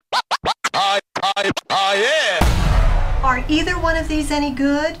either one of these any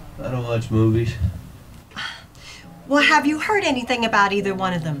good? I don't watch movies. Well, have you heard anything about either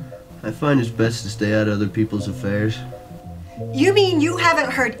one of them? I find it's best to stay out of other people's affairs. You mean you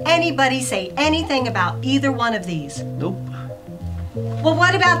haven't heard anybody say anything about either one of these? Nope. Well,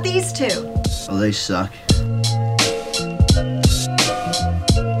 what about these two? Oh, they suck.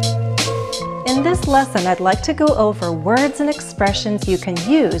 In this lesson, I'd like to go over words and expressions you can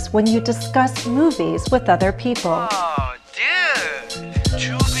use when you discuss movies with other people. Oh, dude.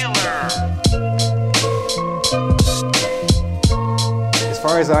 Tubular. As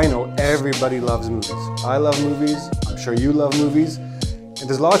far as I know, everybody loves movies. I love movies. I'm sure you love movies. And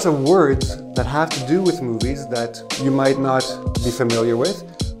there's lots of words that have to do with movies that you might not be familiar with,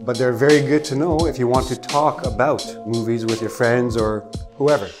 but they're very good to know if you want to talk about movies with your friends or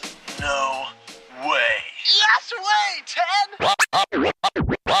whoever. No way. Yes way, Ted!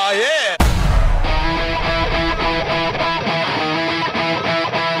 Oh, yeah!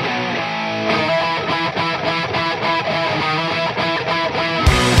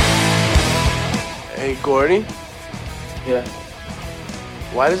 Hey, Gordy? Yeah.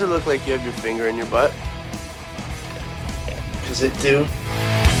 Why does it look like you have your finger in your butt? Does it do?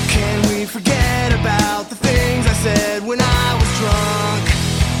 Can we forget about the things I said when I was drunk?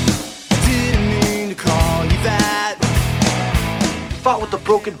 I didn't mean to call you that. You fought with a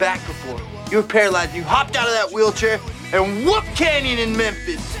broken back before. You were paralyzed. You hopped out of that wheelchair and whooped Canyon in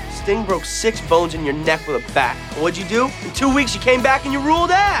Memphis. Sting broke 6 bones in your neck with a bat. What'd you do? In 2 weeks, you came back and you ruled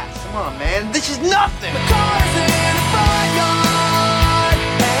ass. Come on, man. This is nothing. The car's in the front yard,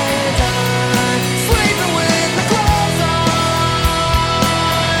 and I'm sleeping with my clothes on.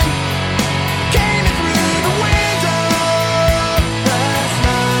 Came in through the window last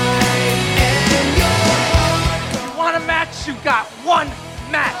night, and You want a match? You got one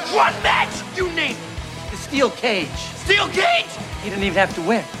match. One match? You name it. The steel cage. Steel cage? He didn't even have to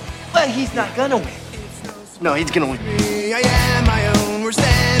win. But he's not gonna win. No, he's gonna win. I am my own worst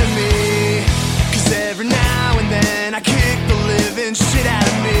enemy. 'Cause every now and then I kick the living shit out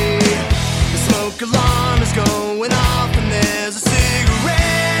of me. The smoke alarm is going off and there's a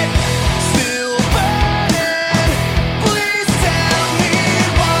cigarette still burning. Please tell me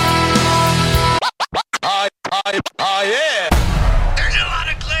why. Yeah. There's a lot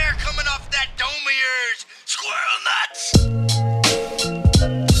of glare coming off that dome of yours. Squirrel nuts.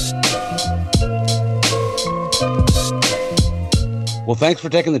 Well, thanks for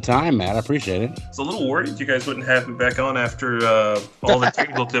taking the time, Matt. I appreciate it. I was a little worried you guys wouldn't have me back on after all the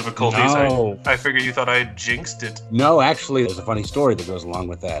technical difficulties. No. I figured you thought I had jinxed it. No, actually, there's a funny story that goes along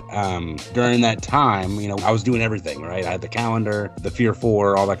with that. During that time, I was doing everything, right? I had the calendar, the Fear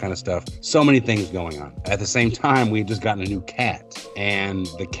 4, all that kind of stuff. So many things going on. At the same time, we had just gotten a new cat, and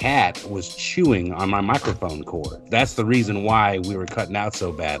the cat was chewing on my microphone cord. That's the reason why we were cutting out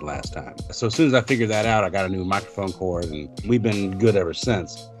so bad last time. So as soon as I figured that out, I got a new microphone cord, and we've been good ever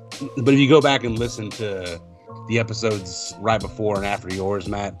since. But if you go back and listen to the episodes right before and after yours,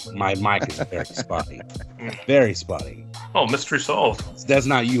 Matt, my mic is very spotty. Very spotty. Oh, mystery solved. That's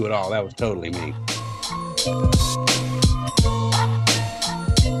not you at all. That was totally me.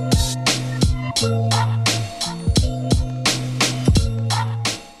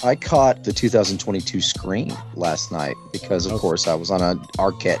 I caught the 2022 Scream last night because, of course, I was on an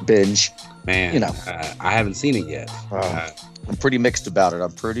Arquette binge. Man, I haven't seen it yet. I'm pretty mixed about it.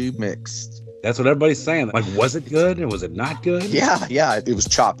 I'm pretty mixed. That's what everybody's saying. Like, was it good or was it not good? Yeah, it was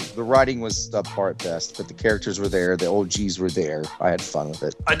choppy. The writing was subpar at best, but the characters were there. The OGs were there. I had fun with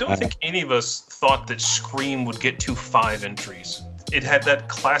it. I don't think any of us thought that Scream would get to 5 entries. It had that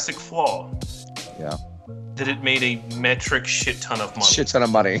classic flaw. Yeah. That it made a metric shit ton of money. Shit ton of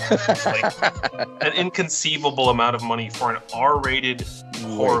money. Like, an inconceivable amount of money for an R-rated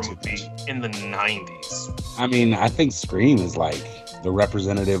horror movie in the 90s. I mean, I think Scream is like the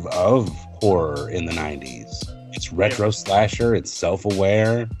representative of horror in the 90s. It's retro slasher. It's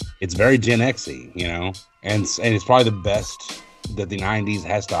self-aware. It's very Gen X-y, and it's probably the best that the 90s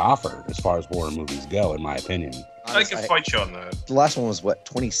has to offer as far as horror movies go, in my opinion. I can fight you on that. The last one was what,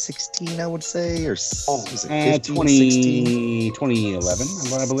 2016, I would say, or was it 15, 2011,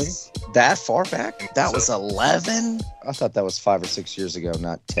 I believe. That far back? That was 11? I thought that was 5 or 6 years ago,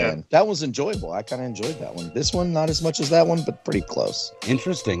 not 10. Yeah. That was enjoyable. I kind of enjoyed that one. This one, not as much as that one, but pretty close.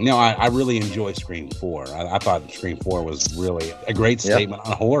 Interesting. No, I really enjoy Scream 4. I thought Scream 4 was really a great statement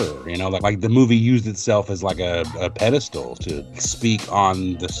on horror. Like the movie used itself as like a pedestal to speak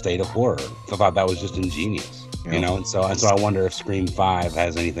on the state of horror. I thought that was just ingenious. And so I wonder if Scream 5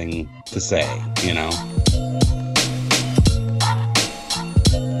 has anything to say,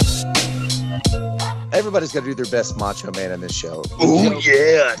 Everybody's got to do their best Macho Man in this show. Oh,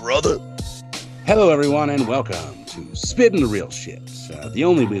 yeah, brother. Hello, everyone, and welcome to Spittin' the Real Shit, the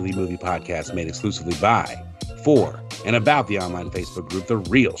only weekly movie podcast made exclusively by, for, and about the online Facebook group, The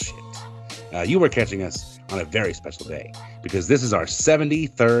Real Shit. You are catching us on a very special day because this is our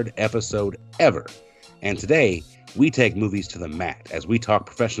 73rd episode ever. And today, we take movies to the mat as we talk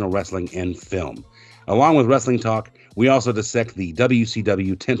professional wrestling in film. Along with Wrestling Talk, we also dissect the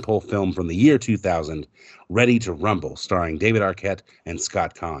WCW tentpole film from the year 2000, Ready to Rumble, starring David Arquette and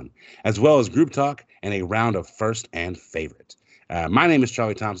Scott Kahn, as well as Group Talk and a round of First and Favorite. My name is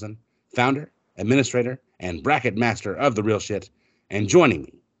Charlie Thompson, founder, administrator, and bracket master of The Real Shit, and joining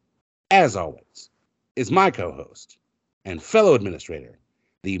me, as always, is my co-host and fellow administrator,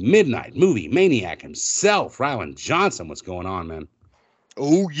 the Midnight Movie Maniac himself, Rylan Johnson. What's going on, man?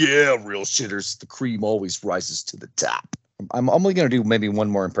 Oh, yeah, real shitters. The cream always rises to the top. I'm only going to do maybe one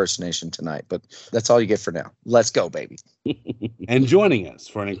more impersonation tonight, but that's all you get for now. Let's go, baby. And joining us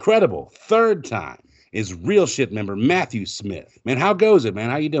for an incredible third time is Real Shit member Matthew Smith. Man, how goes it, man?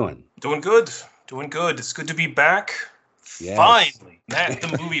 How you doing? Doing good. Doing good. It's good to be back. Yes. Finally, Matt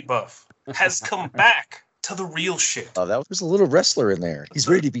the movie buff has come back to The Real Shit. Oh, that was a little wrestler in there. He's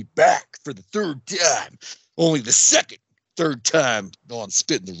ready to be back for the third time. Only the third time on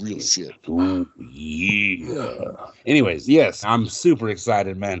Spittin' the Real Shit. Ooh, yeah. Anyways, yes, I'm super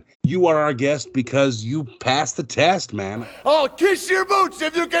excited, man. You are our guest because you passed the test, man. Oh, kiss your boots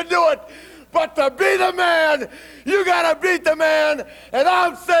if you can do it. But to be the man, you gotta beat the man. And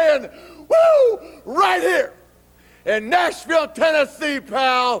I'm saying, woo, right here in Nashville, Tennessee,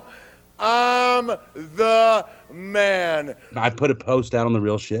 pal, I'm the man. I put a post out on The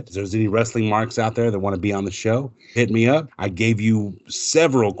Real Shit. If there's any wrestling marks out there that want to be on the show, hit me up. I gave you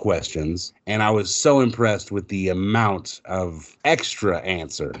several questions, and I was so impressed with the amount of extra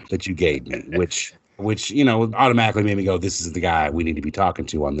answer that you gave me, which you know, automatically made me go, this is the guy we need to be talking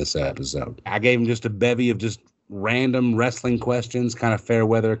to on this episode. I gave him just a bevy of just random wrestling questions, kind of fair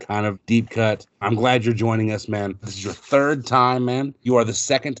weather, kind of deep cut. I'm glad you're joining us, man. This is your third time, man. You are the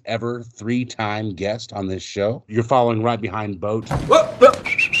second ever 3-time guest on this show. You're following right behind Boat,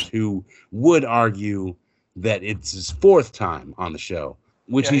 who would argue that it's his fourth time on the show,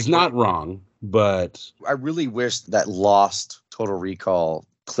 which he's not wrong, but I really wish that lost Total Recall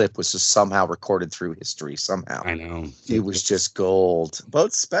clip was just somehow recorded through history somehow. I know. It was just gold.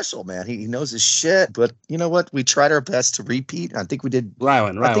 Boat's special, man. He knows his shit. But you know what? We tried our best to repeat. I think we did.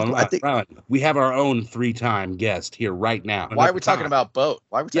 Rylan, we have our own 3-time guest here right now. Why are we talking about Boat?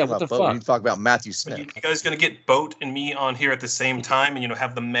 Why are we talking about Boat? We need to talk about Matthew Smith. You guys gonna get Boat and me on here at the same time and,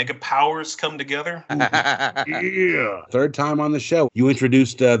 have the mega powers come together? Yeah. Third time on the show. You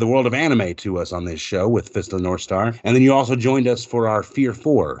introduced the world of anime to us on this show with Fist of the North Star. And then you also joined us for our Fear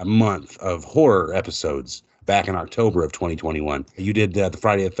 4, a month of horror episodes back in October of 2021. You did the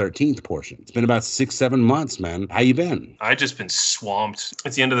Friday the 13th portion. It's been about 6-7 months, man. How you been? I've just been swamped.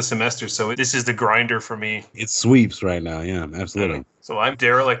 It's the end of the semester, so this is the grinder for me. It sweeps right now, yeah, absolutely. So I'm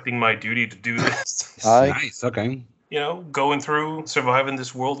derelicting my duty to do this. Nice, okay. Going through, surviving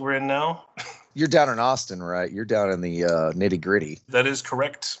this world we're in now. You're down in Austin, right? You're down in the nitty gritty. That is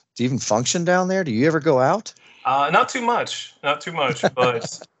correct. Do you even function down there? Do you ever go out? Not too much,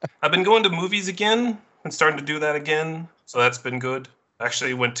 but I've been going to movies again and starting to do that again. So that's been good.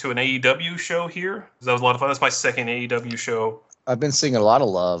 Actually went to an AEW show here. That was a lot of fun. That's my second AEW show. I've been seeing a lot of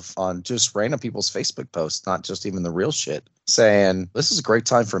love on just random people's Facebook posts, not just even The Real Shit, saying this is a great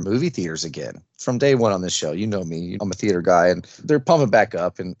time for movie theaters again. From day one on this show, you know me, I'm a theater guy, and they're pumping back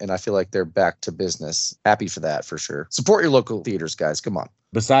up, and I feel like they're back to business. Happy for that, for sure. Support your local theaters, guys. Come on.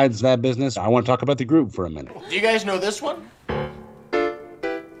 Besides that business, I want to talk about the group for a minute. Do you guys know this one?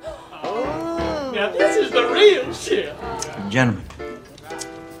 Oh, now this is The Real Shit. Gentlemen,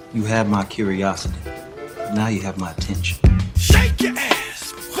 you have my curiosity. Now you have my attention. Shake your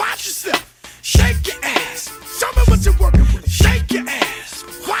ass. Watch yourself. Shake your ass. Show me what you're working with. Shake your ass.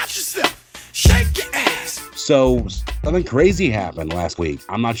 Watch yourself. Shake your ass. So something crazy happened last week.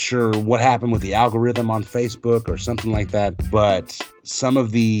 I'm not sure what happened with the algorithm on Facebook or something like that, but some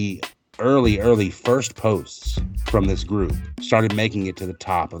of the early first posts from this group started making it to the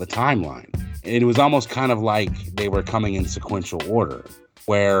top of the timeline. And it was almost kind of like they were coming in sequential order,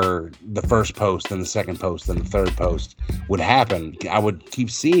 where the first post, then the second post, then the third post would happen. I would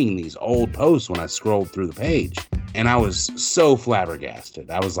keep seeing these old posts when I scrolled through the page. And I was so flabbergasted.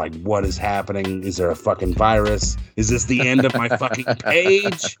 I was like, what is happening? Is there a fucking virus? Is this the end of my fucking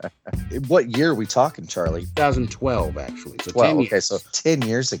page? What year are we talking, Charlie? 2012, actually. So 12, 10 years. okay, so 10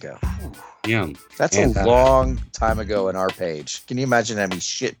 years ago. Yeah. That's a long time ago in our page. Can you imagine how many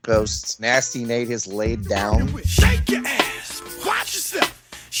shit posts Nasty Nate has laid down? Shake your ass. Watch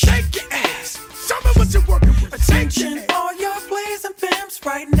yourself. Shake your ass. Show me what you're working with. Attention, all your players and pimps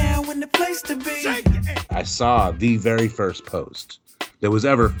right now in the place to be. I saw the very first post that was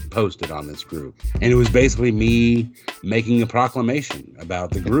ever posted on this group. And it was basically me making a proclamation about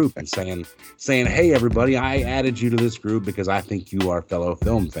the group and saying, hey, everybody, I added you to this group because I think you are fellow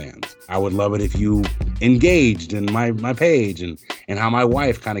film fans. I would love it if you engaged in my page, and how my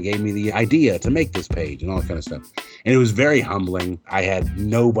wife kind of gave me the idea to make this page and all that kind of stuff. And it was very humbling. I had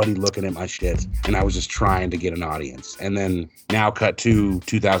nobody looking at my shit, and I was just trying to get an audience. And then now cut to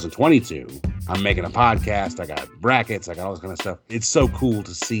 2022, I'm making a podcast. I got brackets. I got all this kind of stuff. It's so cool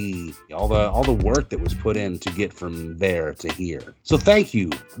to see all the work that was put in to get from there to here. So thank you,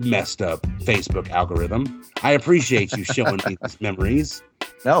 messed up Facebook algorithm. I appreciate you showing me these memories.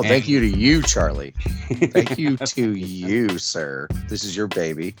 No, thank you to you, Charlie. Thank you to you, sir. This is your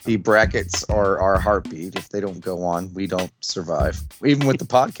baby. The brackets are our heartbeat. If they don't go on, we don't survive. Even with the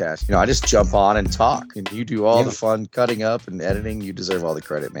podcast, I just jump on and talk, and you do all the fun cutting up and editing. You deserve all the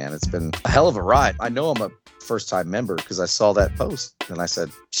credit, man. It's been a hell of a ride. I know I'm a first-time member because I saw that post and I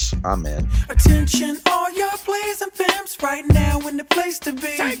said, I'm in. Attention, all your players and pimps right now in the place to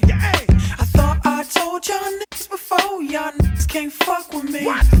be. I thought I told y'all niggas before, y'all niggas can't fuck with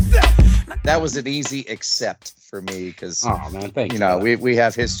me. That was an easy accept for me because, oh man, thank you. We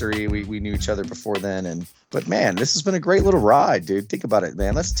have history. We knew each other before then, but man, this has been a great little ride, dude. Think about it,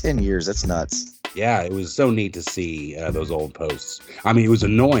 man. That's 10 years. That's nuts. Yeah, it was so neat to see those old posts. I mean, it was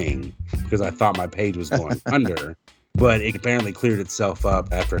annoying because I thought my page was going under, but it apparently cleared itself up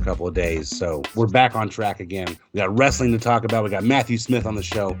after a couple of days. So we're back on track again. We got wrestling to talk about. We got Matthew Smith on the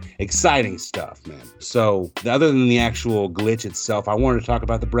show. Exciting stuff, man. So other than the actual glitch itself, I wanted to talk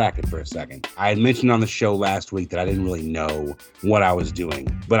about the bracket for a second. I had mentioned on the show last week that I didn't really know what I was doing,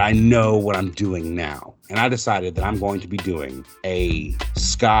 but I know what I'm doing now. And I decided that I'm going to be doing a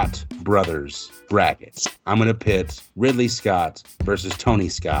Scott Brothers bracket. I'm going to pit Ridley Scott versus Tony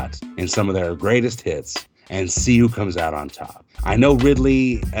Scott in some of their greatest hits and see who comes out on top. I know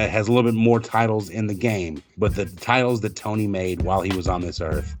Ridley has a little bit more titles in the game, but the titles that Tony made while he was on this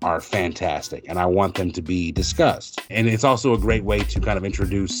earth are fantastic, and I want them to be discussed. And it's also a great way to kind of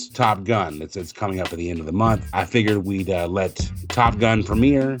introduce Top Gun. It's coming up at the end of the month. I figured we'd let Top Gun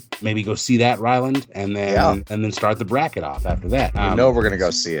premiere, maybe go see that, Ryland, and then start the bracket off after that. We're going to go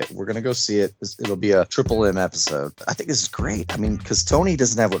see it. We're going to go see it. It'll be a Triple M episode. I think this is great. I mean, because Tony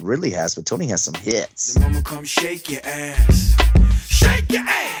doesn't have what Ridley has, but Tony has some hits. The mama come shake your ass. Shake your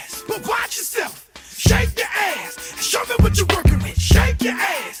ass, but watch yourself. Shake your ass, and show me what you're working with. Shake your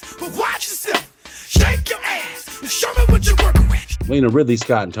ass, but watch yourself. Shake your ass, and show me what you're working with. Well, Ridley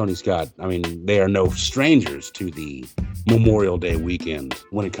Scott and Tony Scott, I mean, they are no strangers to the Memorial Day weekend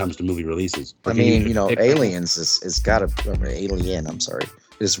when it comes to movie releases. I mean, Aliens is got a Alien, I'm sorry.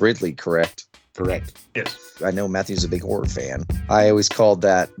 Is Ridley correct? Correct. Yes. I know Matthew's a big horror fan. I always called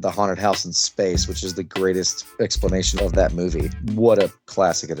that The Haunted House in Space, which is the greatest explanation of that movie. What a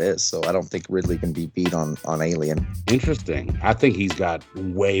classic it is. So I don't think Ridley can be beat on Alien. Interesting. I think he's got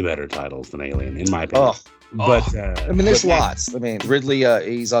way better titles than Alien, in my opinion. But there's lots. I mean, Ridley,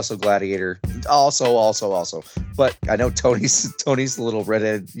 he's also Gladiator. Also. But I know Tony's the little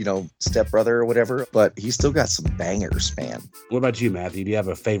redhead, stepbrother or whatever. But he's still got some bangers, man. What about you, Matthew? Do you have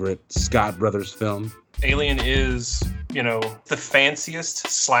a favorite Scott Brothers film? Alien is, the fanciest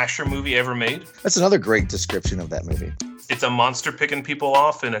slasher movie ever made. That's another great description of that movie. It's a monster picking people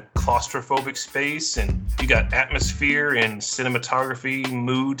off in a claustrophobic space, and you got atmosphere and cinematography,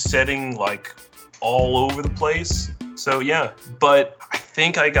 mood setting, like all over the place. So yeah, but I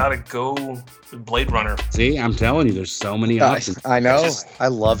think I gotta go with Blade Runner. See, I'm telling you, there's so many options. I know, I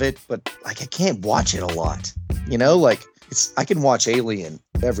love it, but I can't watch it a lot. I can watch Alien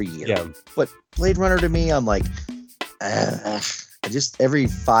every year. Yeah. But Blade Runner to me, I'm like, just every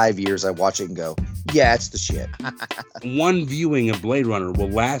 5 years I watch it and go, yeah, it's the shit. One viewing of Blade Runner will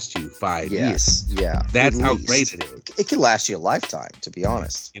last you 5 years. Yeah. That's how great it is. It can last you a lifetime, to be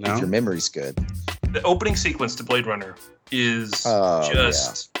honest, if your memory's good. The opening sequence to Blade Runner is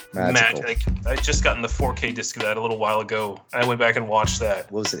just magic. I just gotten the 4K disc of that a little while ago. I went back and watched that.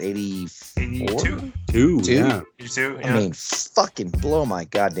 What was it, 82? 82, yeah. 82, yeah. I mean, fucking blow my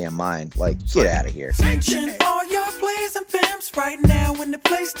goddamn mind. Like, get out of here. Attention, all your players and pimps right now in the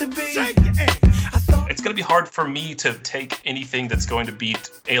place to be. It's going to be be hard for me to take anything that's going to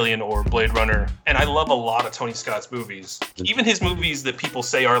beat Alien or Blade Runner. And I love a lot of Tony Scott's movies. Even his movies that people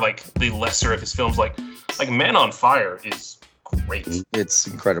say are like the lesser of his films, like Man on Fire is great. It's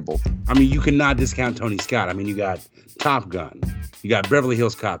incredible. I mean, you cannot discount Tony Scott. I mean, you got Top Gun. You got Beverly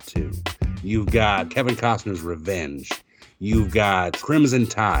Hills Cop 2. You've got Kevin Costner's Revenge. You've got Crimson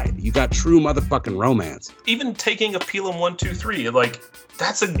Tide. You got True Motherfucking Romance. Even taking a Pelham 1, 2, 3, like,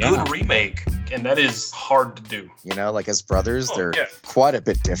 that's a good remake, and that is hard to do. You know, like as brothers, they're quite a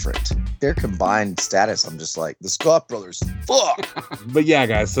bit different. Their combined status, I'm just like, the Scott brothers, fuck. But yeah,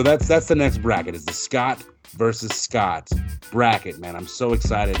 guys, so that's the next bracket. Is the Scott versus Scott bracket, man. I'm so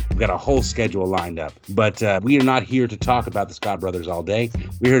excited. We've got a whole schedule lined up. But we are not here to talk about the Scott brothers all day.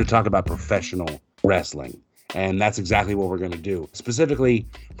 We're here to talk about professional wrestling. And that's exactly what we're going to do. Specifically,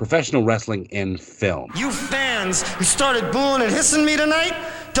 professional wrestling in film. You fans who started booing and hissing me tonight,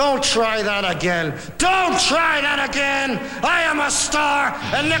 don't try that again. Don't try that again. I am a star,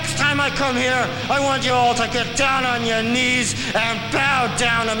 and next time I come here, I want you all to get down on your knees and bow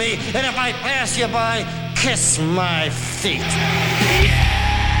down to me. And if I pass you by, kiss my feet.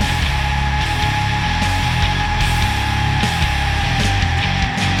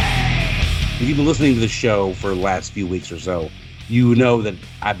 If you've been listening to the show for the last few weeks or so, you know that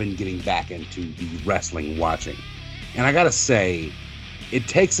I've been getting back into the wrestling watching. And I gotta say, it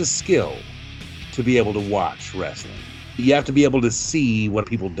takes a skill to be able to watch wrestling. You have to be able to see what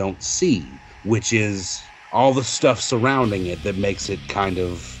people don't see, which is all the stuff surrounding it that makes it kind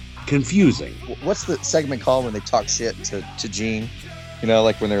of confusing. What's the segment called when they talk shit to Gene? You know,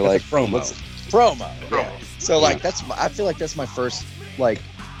 like when they're like, promo. Promo. Yeah. So like I feel like that's my first like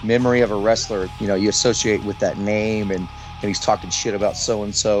memory of a wrestler. You know, you associate with that name and he's talking shit about so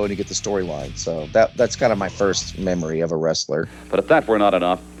and so and you get the storyline. So that's kind of my first memory of a wrestler. But if that were not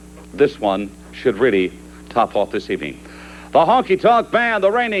enough, this one should really top off this evening. The Honky Tonk Band,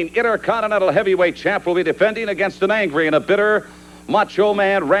 the reigning Intercontinental Heavyweight Champ, will be defending against an angry and a bitter Macho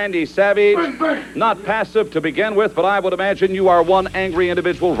Man Randy Savage. Bang, bang. Not passive to begin with, but I would imagine you are one angry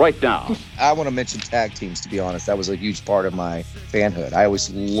individual right now. I want to mention tag teams, to be honest. That was a huge part of my fanhood. I always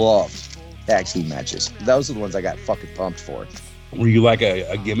loved tag team matches. Those are the ones I got fucking pumped for. Were you like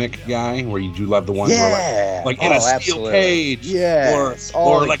a gimmick guy where you do love the ones where like in a steel absolutely. Cage? Yeah.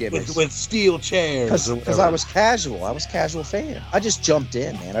 Or like with steel chairs? Because I was casual. I was a casual fan. I just jumped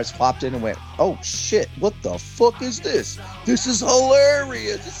in, man. I just popped in and went, oh shit, what the fuck is this? This is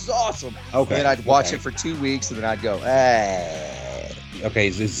hilarious. This is awesome. Okay. And then I'd watch it for 2 weeks and then I'd go, hey.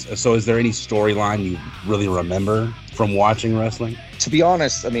 Okay, so is there any storyline you really remember from watching wrestling? To be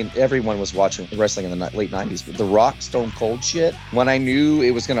honest, I mean, everyone was watching wrestling in the late 90s, but the Rock Stone Cold shit, when I knew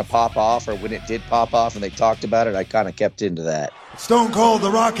it was going to pop off or when it did pop off and they talked about it, I kind of kept into that. Stone Cold, The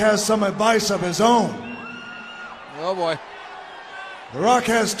Rock has some advice of his own. Oh, boy. The Rock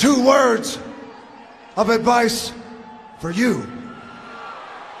has 2 words of advice for you.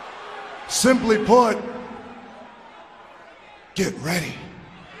 Simply put, get ready.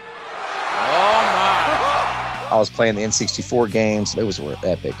 I was playing the N64 games. Those were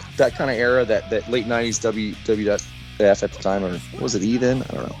epic. That kind of era, that late 90s WWF at the time, or was it E then?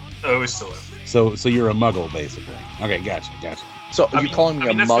 I don't know. Oh, it was still F. So you're a muggle, basically. Okay, gotcha. So are you calling me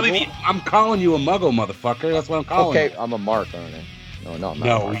a muggle? Really I'm calling you a muggle, motherfucker. That's what I'm calling you. Okay, I'm a mark, aren't I? No, not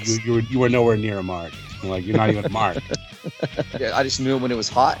No, you were nowhere near a mark. Like, you're not even a mark. Yeah, I just knew it when it was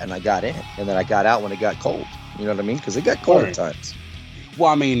hot, and I got in. And then I got out when it got cold. You know what I mean? Because it got cold at times. Well,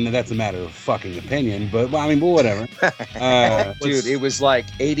 I mean, that's a matter of fucking opinion, but whatever. Dude, it was like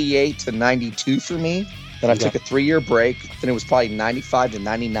 88 to 92 for me. Then I took a 3-year break. Then it was probably 95 to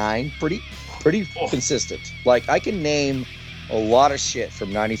 99. Pretty consistent. Like, I can name a lot of shit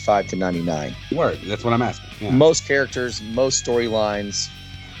from 95 to 99. Word, that's what I'm asking. Yeah. Most characters, most storylines,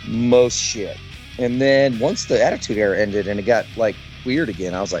 most shit. And then once the Attitude Era ended and it got, like, weird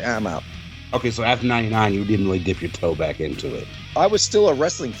again, I was like, I'm out. Okay, so after 99, you didn't really dip your toe back into it. I was still a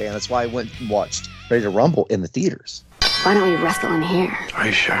wrestling fan. That's why I went and watched Ready to Rumble in the theaters. Why don't we wrestle in here? Are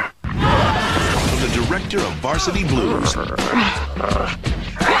you sure? From the director of Varsity Blues.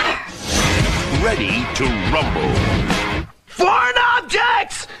 Ready to Rumble. Foreign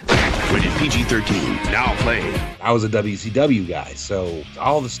objects! Rated PG-13. Now playing. I was a WCW guy, so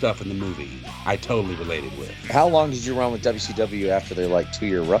all the stuff in the movie I totally related with. How long did you run with WCW after their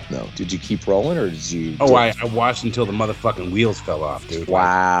 2-year run though? Did you keep rolling or did you? I watched until the motherfucking wheels fell off, dude.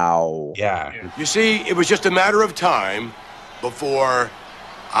 Wow. Yeah. You see, it was just a matter of time before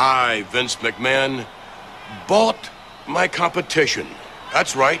I, Vince McMahon, bought my competition.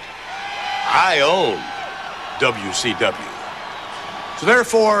 That's right. I own WCW. So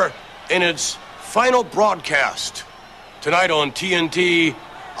therefore, in its final broadcast. Tonight on TNT,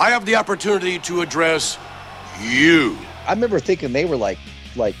 I have the opportunity to address you. I remember thinking they were like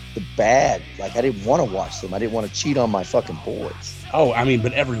the bad. Like, I didn't want to watch them. I didn't want to cheat on my fucking boys. Oh, I mean,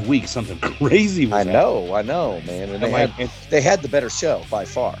 but every week something crazy was happening. I know, man. And they had the better show by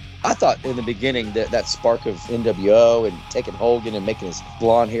far. I thought in the beginning that spark of NWO and taking Hogan and making his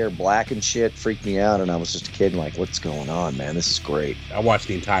blonde hair black and shit freaked me out. And I was just a kid like, what's going on, man? This is great. I watched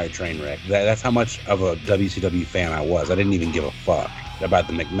the entire train wreck. That's how much of a WCW fan I was. I didn't even give a fuck about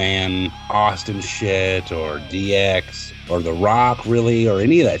the McMahon, Austin shit, or DX, or The Rock, really, or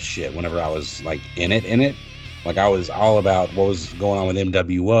any of that shit whenever I was, like, in it. Like, I was all about what was going on with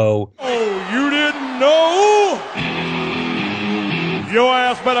MWO. Oh, you didn't know? Your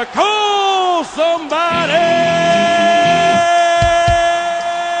ass better call somebody!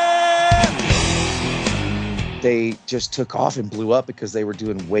 They just took off and blew up because they were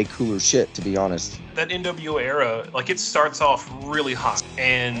doing way cooler shit, to be honest. That NWO era, like, it starts off really hot.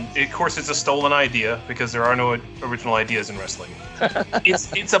 And, of course, it's a stolen idea because there are no original ideas in wrestling.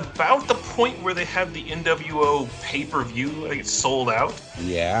 It's about the point where they have the NWO pay-per-view. I think it's sold out.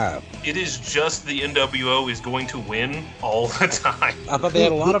 Yeah. It is just the NWO is going to win all the time. I thought they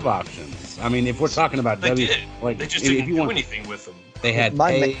had a lot of options. I mean, if we're talking about they just didn't do anything with them. They had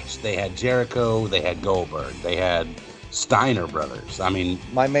Page, they had Jericho, they had Goldberg, they had Steiner Brothers. I mean,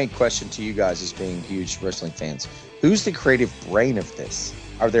 my main question to you guys as being huge wrestling fans, who's the creative brain of this?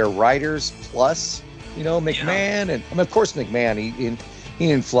 Are there writers plus, McMahon? Yeah. And of course, McMahon,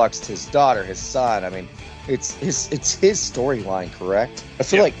 he influxed his daughter, his son. I mean, it's his storyline, correct? I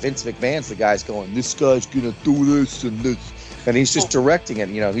feel like Vince McMahon's the guy's going, this guy's going to do this and this. And he's just directing it.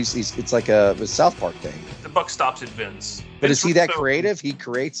 It's like a South Park thing. The buck stops at Vince. But is he that creative? He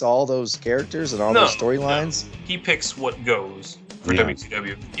creates all those characters and all those storylines? No. He picks what goes for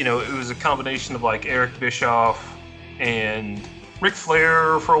WCW. It was a combination of like Eric Bischoff and Ric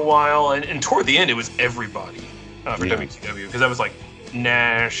Flair for a while. And toward the end, it was everybody for WCW. Because that was like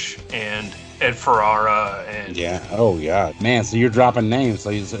Nash and Ed Ferrara and man. So you're dropping names, so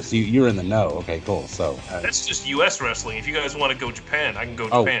you're in the know. Okay, cool. So that's just U.S. wrestling. If you guys want to go Japan, I can go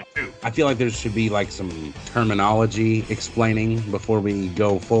Japan too. I feel like there should be like some terminology explaining before we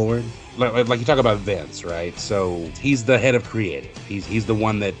go forward. Like you talk about Vince, right? So he's the head of creative. He's the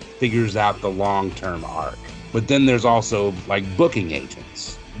one that figures out the long-term arc. But then there's also like booking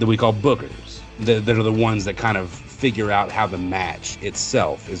agents that we call bookers. That are the ones that kind of figure out how the match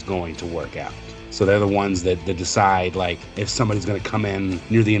itself is going to work out. So they're the ones that decide, like, if somebody's going to come in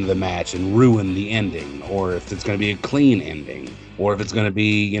near the end of the match and ruin the ending, or if it's going to be a clean ending, or if it's going to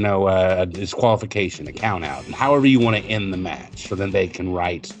be, a disqualification, a count out, and however you want to end the match. So then they can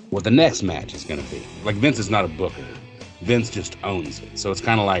write what the next match is going to be. Like, Vince is not a booker. Vince just owns it. So it's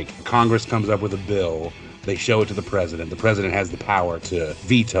kind of like Congress comes up with a bill, they show it to the president. The president has the power to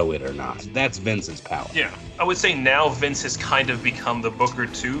veto it or not. That's Vince's power. Yeah. I would say now Vince has kind of become the booker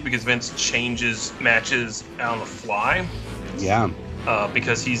too, because Vince changes matches on the fly. Yeah.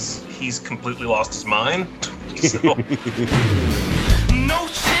 Because he's completely lost his mind. So. No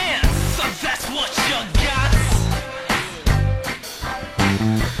chance, that's what you got.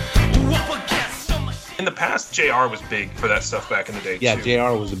 In the past, JR was big for that stuff back in the day, yeah, too.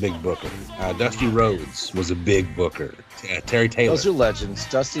 JR was a big booker. Dusty Rhodes was a big booker. Terry Taylor. Those are legends.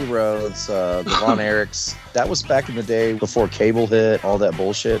 Dusty Rhodes, the Von Erichs. That was back in the day before cable hit, all that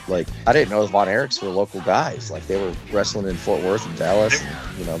bullshit. Like, I didn't know the Von Erichs were local guys. Like, they were wrestling in Fort Worth and Dallas.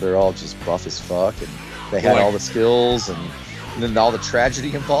 And, they're all just buff as fuck. And they had all the skills and then all the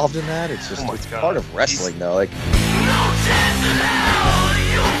tragedy involved in that. It's just it's part of wrestling, though. Like, no chance in hell,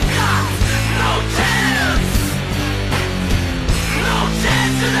 you got no chance.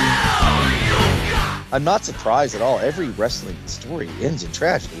 I'm not surprised at all. Every wrestling story ends in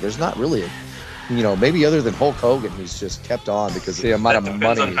tragedy. There's not really maybe other than Hulk Hogan, who's just kept on because of the amount of money.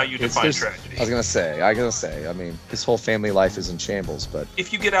 Depends on how you define tragedy. I was gonna say. I mean, his whole family life is in shambles. But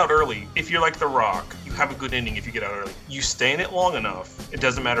if you get out early, if you're like The Rock, you have a good ending. If you get out early, you stay in it long enough. It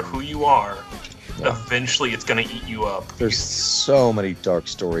doesn't matter who you are. Eventually, it's gonna eat you up. There's so many dark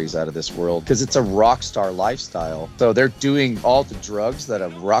stories out of this world because it's a rock star lifestyle. So they're doing all the drugs that a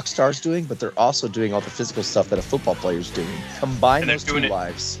rock star's doing, but they're also doing all the physical stuff that a football player's doing. Combine those two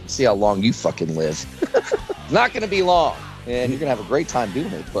lives. See how long you fucking live. Not gonna be long, and you're gonna have a great time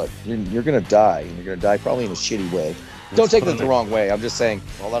doing it, but you're gonna die, and you're gonna die probably in a shitty way. Don't take that the wrong way. I'm just saying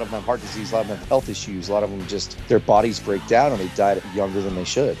a lot of them have heart disease, a lot of them have health issues, a lot of them just, their bodies break down and they die younger than they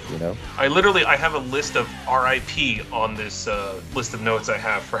should, you know? I have a list of RIP on this list of notes I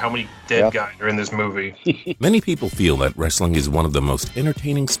have for how many dead guys are in this movie. Many people feel that wrestling is one of the most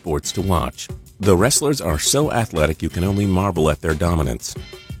entertaining sports to watch. The wrestlers are so athletic you can only marvel at their dominance.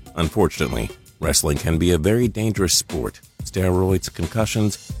 Unfortunately, wrestling can be a very dangerous sport. Steroids,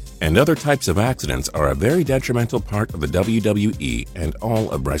 concussions, and other types of accidents are a very detrimental part of the WWE and all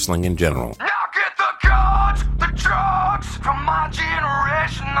of wrestling in general. Now get the guns, the drugs from my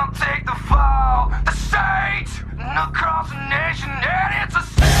generation. I'll take the fall, the stage, and across the nation. And it's a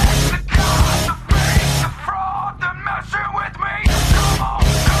sin, the guns, the fake, the fraud, they're messing with me. Come on,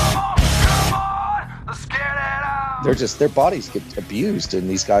 come on, come on, let's get it out. They're just, their bodies get abused, and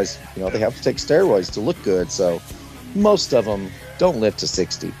these guys, you know, they have to take steroids to look good, so most of them don't live to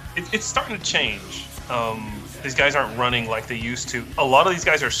 60. It's starting to change. These guys aren't running like they used to. A lot of these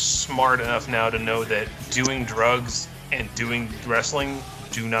guys are smart enough now to know that doing drugs and doing wrestling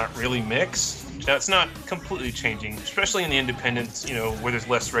do not really mix. Now, it's not completely changing, especially in the independents, you know, where there's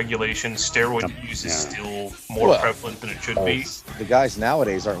less regulation. Steroid use is still more prevalent than it should be. The guys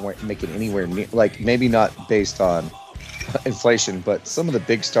nowadays aren't making anywhere near, like, maybe not based on inflation, but some of the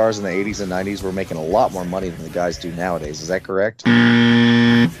big stars in the 80s and 90s were making a lot more money than the guys do nowadays. Is that correct?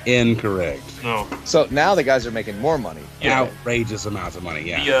 Incorrect. No. So now the guys are making more money. Outrageous amounts of money,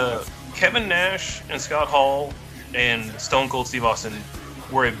 yeah. Kevin Nash and Scott Hall and Stone Cold Steve Austin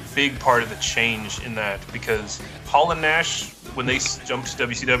were a big part of the change in that, because Hall and Nash, when they jumped to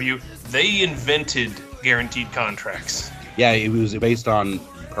WCW, they invented guaranteed contracts. Yeah, it was based on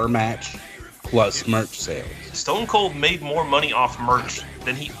per match plus merch sales. Stone Cold made more money off merch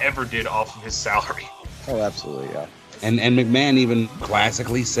than he ever did off of his salary. Oh, absolutely, yeah. And McMahon even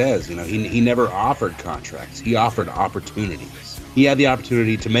classically says, you know, he never offered contracts. He offered opportunities. He had the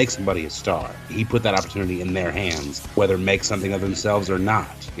opportunity to make somebody a star. He put that opportunity in their hands, whether make something of themselves or not,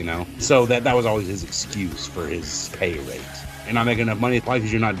 you know? So that was always his excuse for his pay rate. You're not making enough money, probably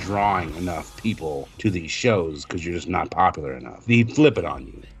because you're not drawing enough people to these shows because you're just not popular enough. He'd flip it on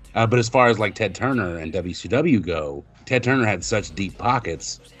you. But as far as like Ted Turner and WCW go, Ted Turner had such deep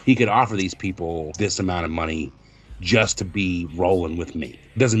pockets, he could offer these people this amount of money just to be rolling with me.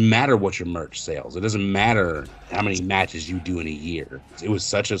 It doesn't matter what your merch sales. It doesn't matter how many matches you do in a year. It was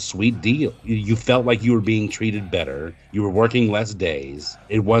such a sweet deal. You felt like you were being treated better. You were working less days.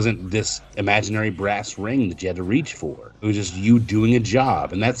 It wasn't this imaginary brass ring that you had to reach for. It was just you doing a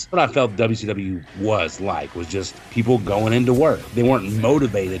job. And that's what I felt WCW was like, was just people going into work. They weren't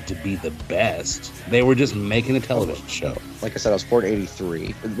motivated to be the best. They were just making a television show. Like I said, I was born in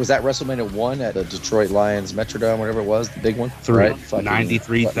 83. Was that WrestleMania 1 at the Detroit Lions Metrodome, whatever it was, the big one?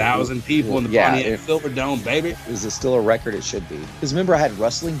 93,000 people in the Pontiac Silverdome, baby. Is it still a record? It should be. Because remember, I had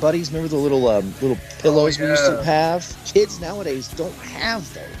wrestling buddies. Remember the little pillows we used to have? Kids nowadays don't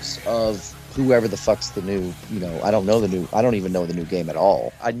have those of whoever the fuck's the new, you know, I don't even know the new game at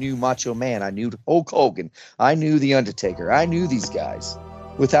all. I knew Macho Man. I knew Hulk Hogan. I knew The Undertaker. I knew these guys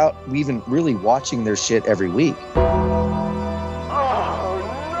without even really watching their shit every week.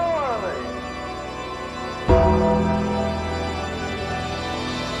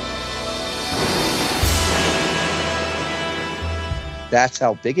 That's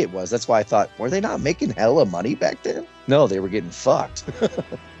how big it was. That's why I thought, were they not making hella money back then? No, they were getting fucked.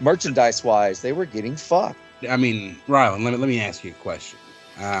 Merchandise-wise, they were getting fucked. I mean, Rylan, let me ask you a question.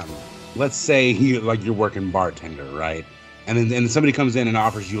 Let's say you're working bartender, right? And then somebody comes in and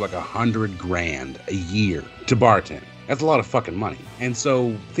offers you like $100,000 a year to bartend. That's a lot of fucking money. And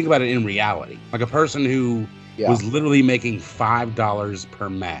so think about it in reality. Like a person who was literally making $5 per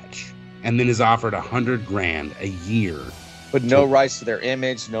match and then is offered $100,000 a year. But no rights to their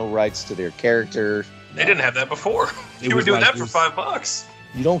image, no rights to their character. They didn't have that before. You were doing that for $5.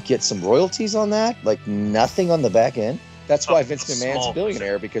 You don't get some royalties on that? Like nothing on the back end? That's why Vince McMahon's a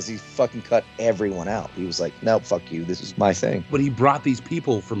billionaire, because he fucking cut everyone out. He was like, no, fuck you. This is my thing. But he brought these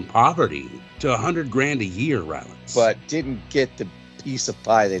people from poverty to $100,000 a year, Rollins. But didn't get the piece of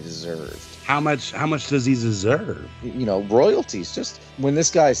pie they deserved. How much does he deserve? You know, royalties. Just when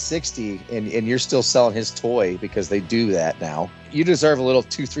this guy's 60 and you're still selling his toy, because they do that now, you deserve a little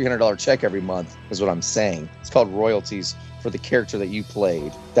 $200-300 check every month, is what I'm saying. It's called royalties for the character that you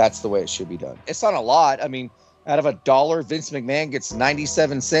played. That's the way it should be done. It's not a lot. I mean, out of $1, Vince McMahon gets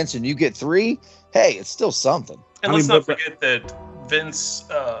 97 cents and you get 3. Hey, it's still something. And let's not forget that Vince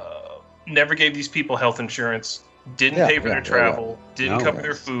never gave these people health insurance. Didn't pay for their travel, didn't cover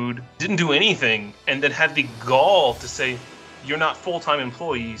their food, didn't do anything, and then had the gall to say, you're not full-time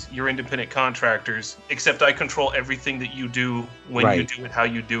employees, you're independent contractors, except I control everything that you do when you do it, how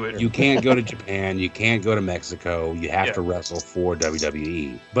you do it. You can't go to Japan, you can't go to Mexico, you have to wrestle for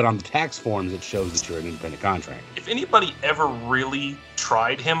WWE. But on the tax forms, it shows that you're an independent contractor. If anybody ever really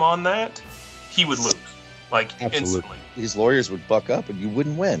tried him on that, he would lose. Like, instantly. His lawyers would buck up and you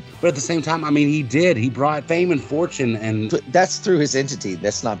wouldn't win. But at the same time, I mean, he did. He brought fame and fortune, and but that's through his entity.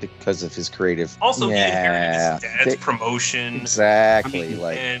 That's not because of his creative. Also, he inherited his dad's promotion. Exactly.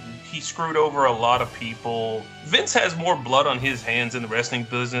 And he screwed over a lot of people. Vince has more blood on his hands in the wrestling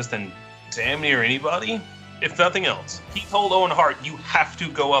business than damn near anybody. If nothing else, he told Owen Hart, you have to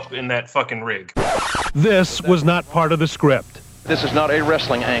go up in that fucking rig. This was not part of the script. This is not a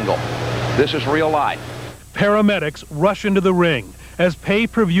wrestling angle. This is real life. Paramedics rush into the ring as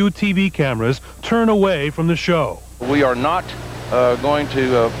pay-per-view TV cameras turn away from the show. We are not going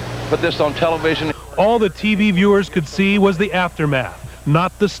to put this on television. All the TV viewers could see was the aftermath,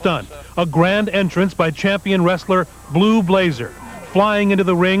 not the stunt. A grand entrance by champion wrestler Blue Blazer, flying into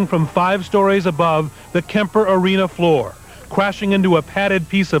the ring from 5 stories above the Kemper Arena floor, crashing into a padded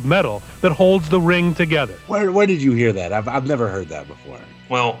piece of metal that holds the ring together. Where did you hear that? I've never heard that before.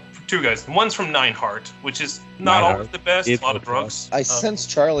 Well, 2 guys. One's from Nineheart, which is not always the best. A lot of drugs. I sense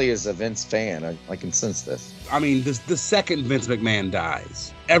Charlie is a Vince fan. I can sense this. I mean, the second Vince McMahon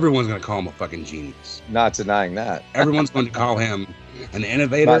dies, everyone's going to call him a fucking genius. Not denying that. Everyone's going to call him an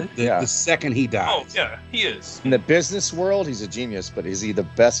innovator the second he dies. Oh, yeah, he is. In the business world, he's a genius, but is he the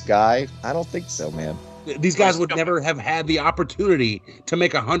best guy? I don't think so, man. These guys would never have had the opportunity to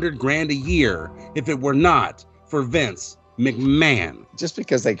make $100,000 a year if it were not for Vince McMahon. Just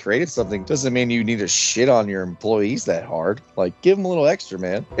because they created something doesn't mean you need to shit on your employees that hard. Like, give them a little extra,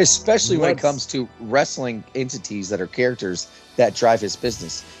 man. Especially when it comes to wrestling entities that are characters that drive his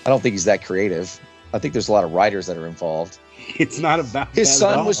business. I don't think he's that creative. I think there's a lot of writers that are involved. It's not about his that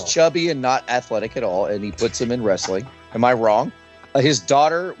son at all. was chubby and not athletic at all, and he puts him in wrestling. Am I wrong? His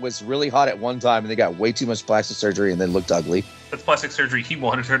daughter was really hot at one time, and they got way too much plastic surgery and then looked ugly. That's plastic surgery he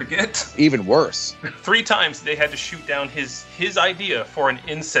wanted her to get. Even worse. 3 times they had to shoot down his idea for an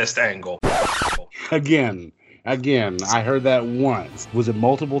incest angle. Again, I heard that once. Was it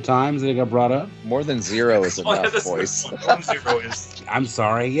multiple times that it got brought up? More than 0 is enough, boys. I'm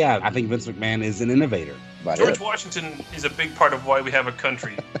sorry. Yeah, I think Vince McMahon is an innovator. George Washington is a big part of why we have a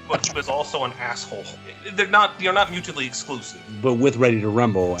country, but he was also an asshole. They're not mutually exclusive. But with Ready to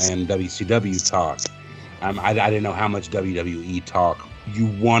Rumble and WCW talk, I didn't know how much WWE talk you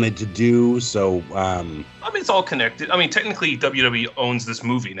wanted to do, so... I mean, it's all connected. I mean, technically, WWE owns this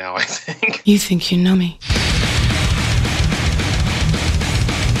movie now, I think. You think you know me?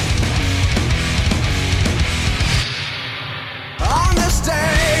 On this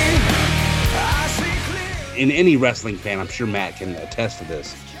day, in any wrestling fan, I'm sure Matt can attest to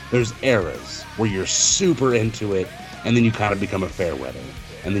this, there's eras where you're super into it, and then you kind of become a fair weather.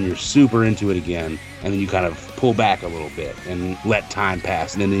 And then you're super into it again, and then you kind of pull back a little bit and let time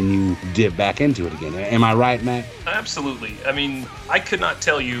pass, and then you dip back into it again. Am I right, Matt? Absolutely. I mean, I could not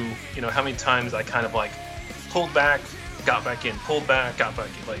tell you, how many times I kind of like pulled back, got back in, pulled back, got back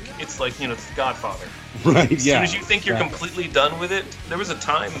in. Like, it's like, it's The Godfather. Right, As soon as you think you're completely done with it, there was a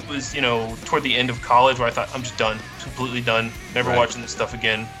time, it was, toward the end of college where I thought, I'm just done, completely done, never watching this stuff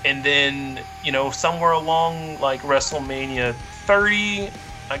again. And then, somewhere along like WrestleMania 30,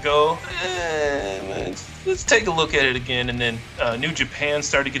 I go, let's take a look at it again. And then New Japan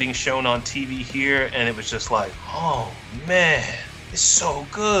started getting shown on TV here, and it was just like, oh man, it's so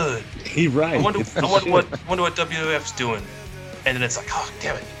good. You're right. I wonder what WWF's doing. And then it's like, oh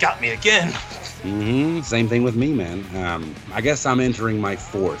damn it, you got me again. Same thing with me, man. I guess I'm entering my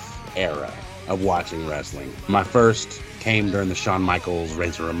 4th era of watching wrestling. My first came during the Shawn Michaels,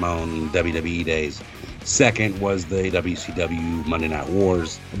 Razor Ramon, WWE days. Second was the WCW Monday Night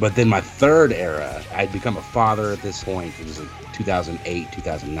Wars. But then my 3rd era, I'd become a father at this point. It was like 2008,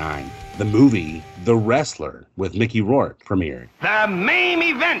 2009. The movie The Wrestler with Mickey Rourke premiered. The main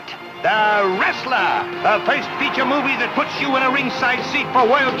event, The Wrestler, the first feature movie that puts you in a ringside seat for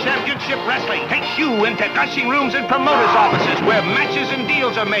World Championship Wrestling. Takes you into dressing rooms and promoters' offices where matches and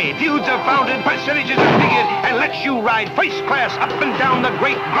deals are made, feuds are founded, percentages are figured, and lets you ride first class up and down the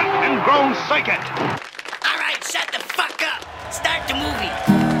great grunt and groan circuit. All right, shut the fuck up. Start the movie.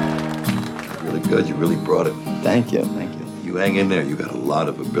 Really good. You really brought it. Thank you. You hang in there. You got a lot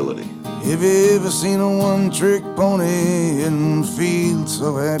of ability. Have you ever seen a one-trick pony and feel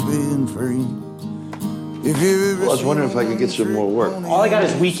so happy and free? Well, I was wondering if I could get some more work. All I got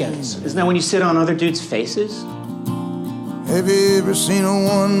is weekends. Isn't that when you sit on other dudes' faces? Have you ever seen a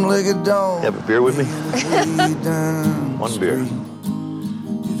one-legged dog? Have a beer with me? One beer.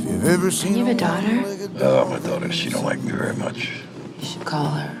 If you've ever seen You have a daughter? No, my daughter, she don't like me very much. You should call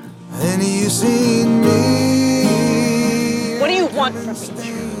her. and you seen me. What do you want from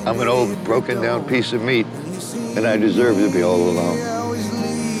me? I'm an old, broken-down piece of meat, and I deserve to be all alone.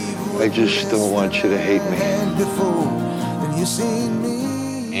 I just don't want you to hate me.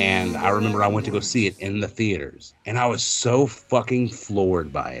 And I remember I went to go see it in the theaters, and I was so fucking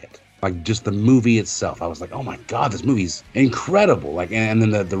floored by it. Like, just the movie itself. I was like, oh my God, this movie's incredible. Like, and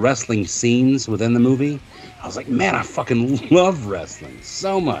then the wrestling scenes within the movie, I was like, man, I fucking love wrestling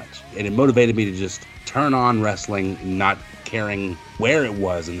so much. And it motivated me to just turn on wrestling, not caring where it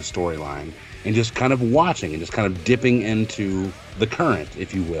was in the storyline, and just kind of watching and just kind of dipping into the current,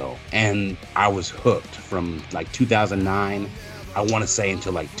 if you will. And I was hooked from like 2009, I want to say,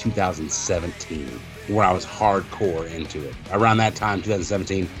 until like 2017, where I was hardcore into it. Around that time,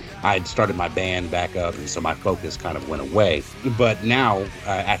 2017, I had started my band back up, and so my focus kind of went away. But now,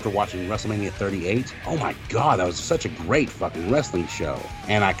 after watching WrestleMania 38, oh my God, that was such a great fucking wrestling show.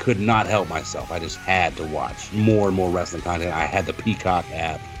 And I could not help myself. I just had to watch more and more wrestling content. I had the Peacock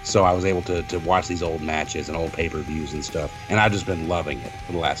app, so I was able to watch these old matches and old pay-per-views and stuff. And I've just been loving it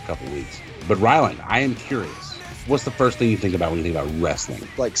for the last couple weeks. But Ryland, I am curious. What's the first thing you think about when you think about wrestling?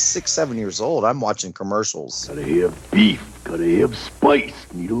 Like 6-7 years old, I'm watching commercials. Gotta have beef, gotta have spice,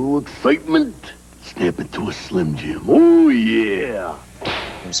 need a little excitement. Snap it to a Slim Jim. Oh yeah.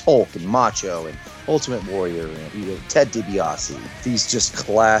 There's Hulk and Macho and Ultimate Warrior and Ted DiBiase. These just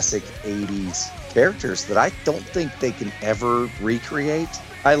classic 80s characters that I don't think they can ever recreate.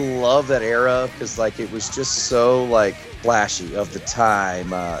 I love that era because like it was just so like flashy of the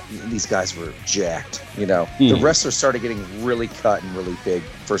time. These guys were jacked, you know. The wrestlers started getting really cut and really big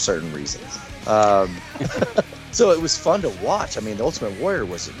for certain reasons. So it was fun to watch. I mean, the Ultimate Warrior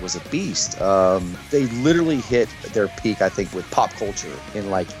was a beast. They literally hit their peak, I think, with pop culture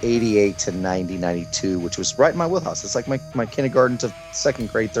in like 88 to 90, 92, which was right in my wheelhouse. It's like my kindergarten to second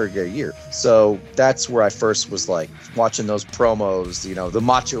grade, third grade year. So that's where I first was like watching those promos, you know, the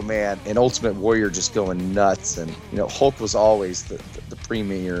Macho Man and Ultimate Warrior just going nuts. And, you know, Hulk was always the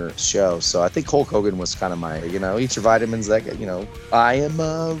premier show. So I think Hulk Hogan was kind of my, you know, eat your vitamins, that, you know, I am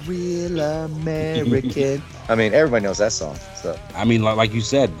a real American. I mean, everybody knows that song. So I mean, like you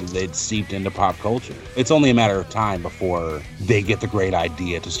said, it seeped into pop culture. It's only a matter of time before they get the great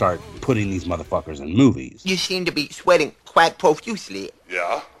idea to start putting these motherfuckers in movies. You seem to be sweating quite profusely.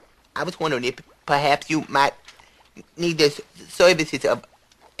 Yeah? I was wondering if perhaps you might need the services of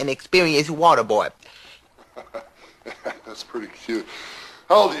an experienced water boy. That's pretty cute.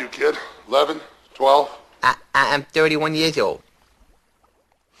 How old are you, kid? 11? 12? I'm 31 years old.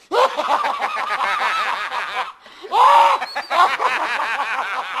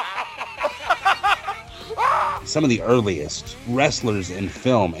 Some of the earliest wrestlers in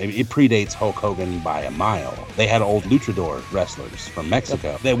film, it predates Hulk Hogan by a mile. They had old luchador wrestlers from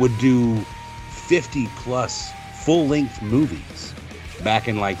Mexico that would do 50 plus full-length movies back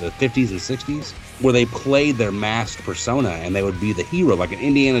in like the 50s and 60s, where they played their masked persona and they would be the hero, like an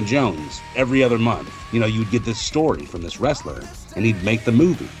Indiana Jones. Every other month, you know, you'd get this story from this wrestler and he'd make the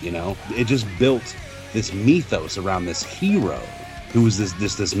movie, you know. It just built this mythos around this hero who was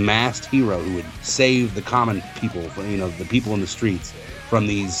this masked hero who would save the common people, from, you know, the people in the streets from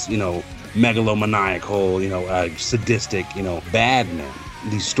these, you know, megalomaniacal, you know, sadistic, you know, bad men.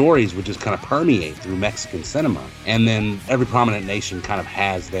 These stories would just kind of permeate through Mexican cinema. And then every prominent nation kind of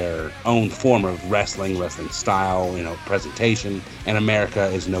has their own form of wrestling style, you know, presentation. And America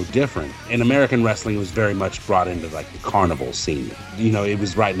is no different. And American wrestling was very much brought into like the carnival scene. You know, it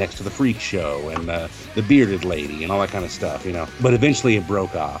was right next to the Freak Show and the Bearded Lady and all that kind of stuff, you know. But eventually it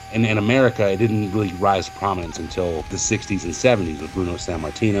broke off. And in America, it didn't really rise to prominence until the 60s and 70s with Bruno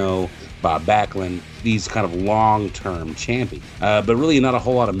Sammartino, Bob Backlund, these kind of long-term champions. But really not a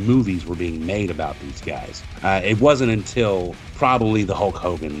whole lot of movies were being made about these guys. It wasn't until probably the Hulk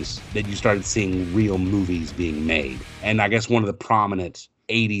Hogans that you started seeing real movies being made. And I guess one of the prominent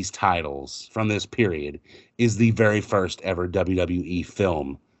 80s titles from this period is the very first ever WWE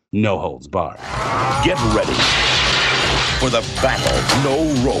film, No Holds Barred. Get ready for the battle no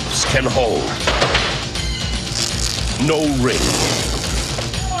ropes can hold. No ring.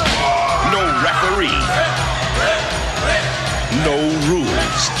 No referee. No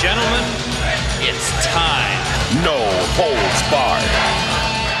rules. Gentlemen, it's time. No holds barred.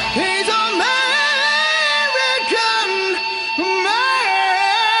 He's American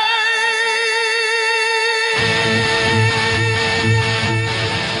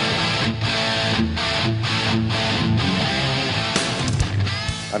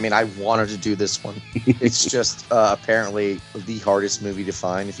I mean, I wanted to do this one. It's just apparently the hardest movie to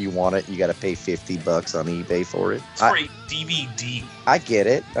find. If you want it, you got to pay $50 on eBay for it. It's for a DVD. I get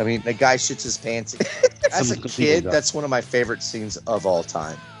it. I mean, the guy shits his pants. As a kid, that's one of my favorite scenes of all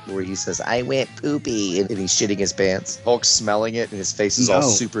time, where he says, "I went poopy," and he's shitting his pants. Hulk's smelling it, and his face is all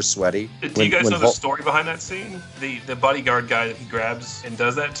super sweaty. Do you guys know the story behind that scene? The bodyguard guy that he grabs and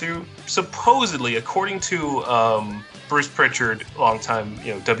does that to? Supposedly, according to Bruce Pritchard, longtime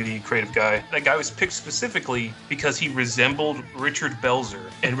WWE creative guy, that guy was picked specifically because he resembled Richard Belzer,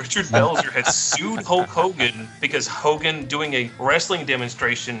 and Richard Belzer had sued Hulk Hogan because Hogan, doing a wrestling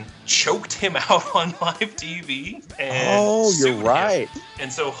demonstration, choked him out on live TV. And you're right.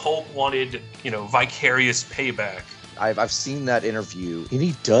 And so Hulk wanted, vicarious payback. I've seen that interview, and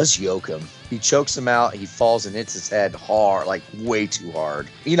he does yoke him. He chokes him out. He falls and hits his head hard, like way too hard.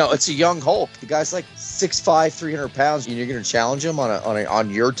 It's a young Hulk. The guy's like 6'5", 300 pounds, and you're going to challenge him on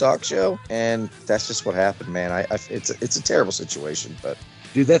your talk show, and that's just what happened, man. It's a terrible situation, but.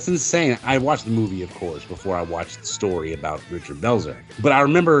 Dude, that's insane. I watched the movie, of course, before I watched the story about Richard Belzer. But I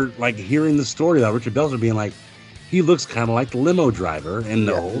remember hearing the story about Richard Belzer being like, he looks kind of like the limo driver in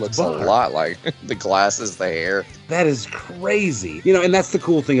the old looks bar. A lot like the glasses, the hair. That is crazy. And that's the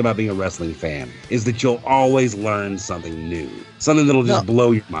cool thing about being a wrestling fan, is that you'll always learn something new. Something that'll just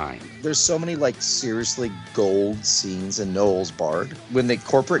blow your mind. There's so many seriously gold scenes in No Holds Barred. When the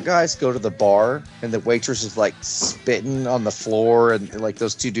corporate guys go to the bar and the waitress is spitting on the floor, and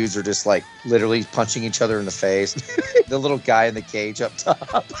those two dudes are just literally punching each other in the face. The little guy in the cage up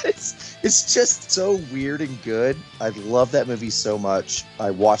top. It's just so weird and good. I love that movie so much. I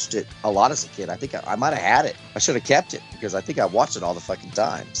watched it a lot as a kid. I think I might have had it. I should have kept it because I think I watched it all the fucking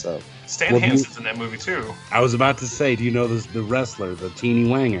time. So Stan Hansen's in that movie too. I was about to say, do you know the wrestler, the Teeny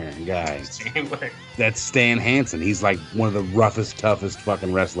Wanger guy? Teeny Wanger. That's Stan Hansen. He's one of the roughest, toughest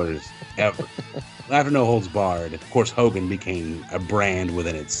fucking wrestlers ever. After No Holds Barred, of course, Hogan became a brand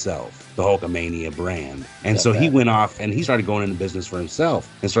within itself, the Hulkamania brand. And so he went off and he started going into business for himself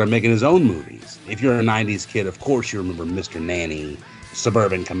and started making his own movies. If you're a 90s kid, of course you remember Mr. Nanny,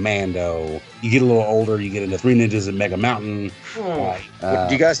 Suburban Commando. You get a little older, you get into Three Ninjas at Mega Mountain. Do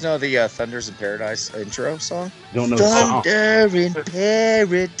you guys know the Thunders in Paradise intro song? Don't know. Thunder in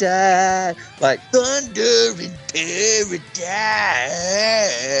Paradise, Thunder in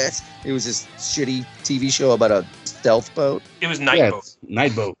Paradise. It was this shitty TV show about a stealth boat. It was Night Boat.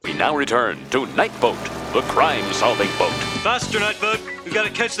 Night Boat. We now return to Night Boat, the crime-solving boat. Faster, Night Boat. We gotta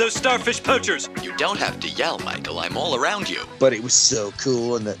catch those starfish poachers. You don't have to yell, Michael. I'm all around you. But it was so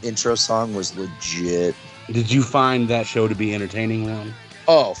cool, and the intro song was legit. Did you find that show to be entertaining, Ron?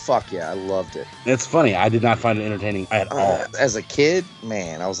 Oh, fuck yeah. I loved it. It's funny. I did not find it entertaining at all. As a kid,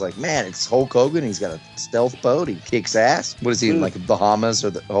 man, I was like, man, it's Hulk Hogan. He's got a stealth boat. He kicks ass. What is he, in Bahamas or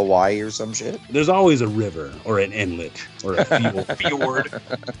Hawaii or some shit? There's always a river or an inlet or a fjord.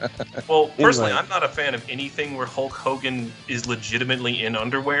 Well, personally, I'm not a fan of anything where Hulk Hogan is legitimately in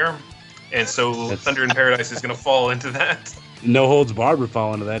underwear. And so Thunder in Paradise is going to fall into that. No Holds Barred would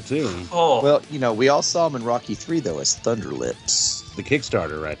fall into that, too. Oh. Well, we all saw him in Rocky 3, though, as Thunder Lips. The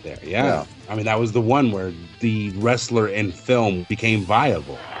Kickstarter right there, yeah. I mean, that was the one where the wrestler in film became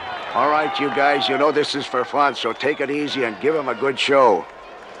viable. All right, you guys, this is for fun, so take it easy and give him a good show.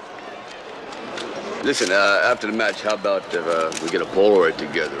 Listen, after the match, how about we get a Polaroid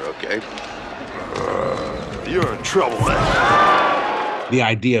together, okay? You're in trouble, The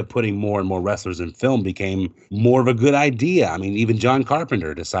idea of putting more and more wrestlers in film became more of a good idea. I mean, even John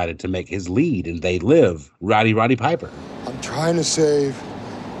Carpenter decided to make his lead in They Live, Roddy Piper. I'm trying to save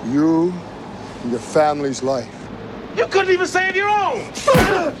you and your family's life. You couldn't even save your own!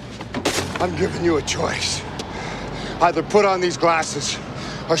 I'm giving you a choice. Either put on these glasses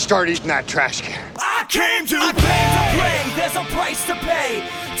or start eating that trash can. I came to play. There's a price to pay.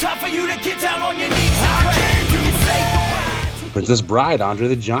 Time for you to get down on your knees and pray. Princess Bride, Andre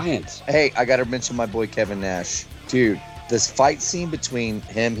the Giant. Hey, I got to mention my boy Kevin Nash. Dude, this fight scene between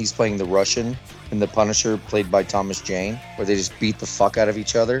him, he's playing the Russian, and the Punisher, played by Thomas Jane, where they just beat the fuck out of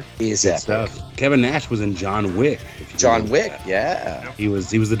each other, is epic. Kevin Nash was in John Wick. John Wick, yeah. He was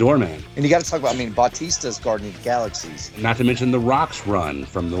the doorman. And you got to talk about, Bautista's Guardian of the Galaxies. Not to mention The Rock's run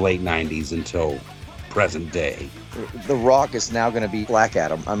from the late 90s until present day. The Rock is now going to be Black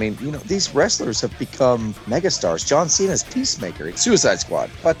Adam. These wrestlers have become megastars. John Cena's Peacemaker, Suicide Squad,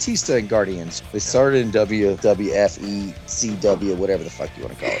 Batista and Guardians. They started in WWF, CW, whatever the fuck you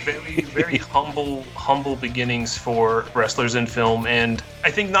want to call it. Very, very humble beginnings for wrestlers in film. And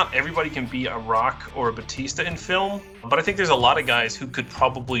I think not everybody can be a Rock or a Batista in film. But I think there's a lot of guys who could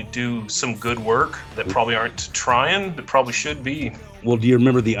probably do some good work that probably aren't trying, but probably should be. Well, do you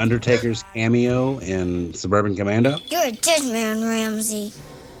remember The Undertaker's cameo in Suburban Commando? You're a dead man, Ramsey.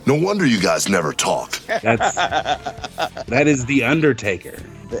 No wonder you guys never talk. That is The Undertaker.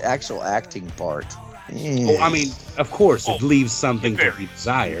 The actual acting part. Oh, I mean, of course, it leaves something to be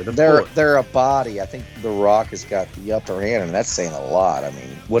desired. They're a body. I think The Rock has got the upper hand, and that's saying a lot. I mean,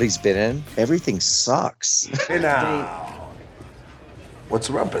 what he's been in, everything sucks. Hey now. What's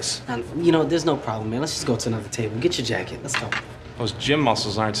the rumpus? There's no problem, man. Let's just go to another table. Get your jacket. Let's go. Those gym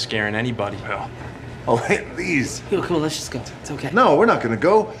muscles aren't scaring anybody. Oh, hey, these. Yo, come on, let's just go. It's okay. No, we're not gonna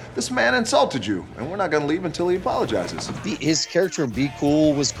go. This man insulted you, and we're not gonna leave until he apologizes. His character in Be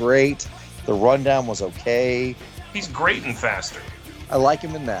Cool was great. The Rundown was okay. He's great and faster. I like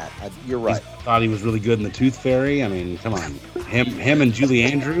him in that. You're right. Thought he was really good in The Tooth Fairy. I mean, come on. Him and Julie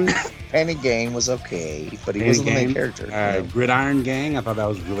Andrews. Penny Gang was okay, but he wasn't the main character. Gridiron Gang, I thought that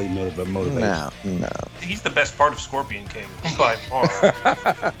was really motivating. No. He's the best part of Scorpion King, by far.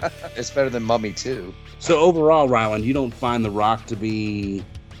 It's better than Mummy, too. So overall, Ryland, you don't find The Rock to be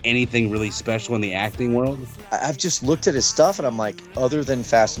anything really special in the acting world? I've just looked at his stuff and I'm like, other than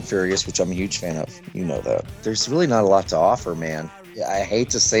Fast and Furious, which I'm a huge fan of, you know that, there's really not a lot to offer, man. I hate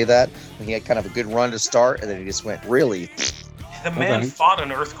to say that. He had kind of a good run to start, and then he just went, really? The man fought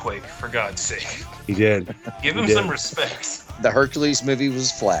an earthquake, for God's sake. He did. Give him some respect. The Hercules movie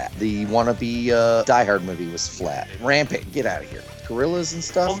was flat. The wannabe Die Hard movie was flat. Rampage, get out of here. Gorillas and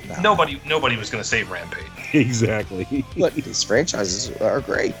stuff? Well, nobody was going to say Rampage. Exactly. But these franchises are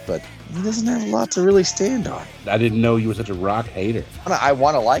great, but he doesn't have a lot to really stand on. I didn't know you were such a Rock hater. I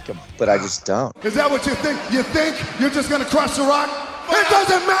want to like him, but I just don't. Is that what you think? You think you're just gonna crush the Rock? It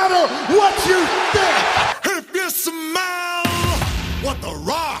doesn't matter what you think! If you smell what The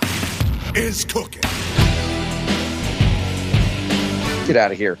Rock is cooking. Get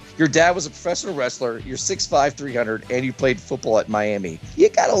out of here. Your dad was a professional wrestler, you're 6'5", 300, and you played football at Miami. You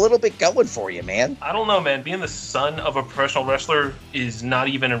got a little bit going for you, man. I don't know, man. Being the son of a professional wrestler is not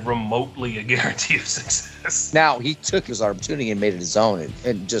even remotely a guarantee of success. Now, he took his opportunity and made it his own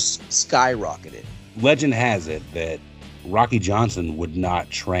and just skyrocketed. Legend has it that Rocky Johnson would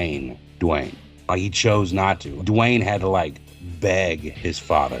not train Dwayne. Like, he chose not to. Dwayne had to, beg his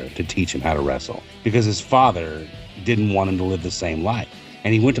father to teach him how to wrestle because his father didn't want him to live the same life.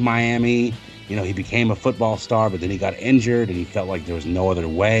 And he went to Miami, he became a football star, but then he got injured and he felt like there was no other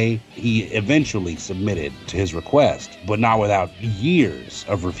way. He eventually submitted to his request, but not without years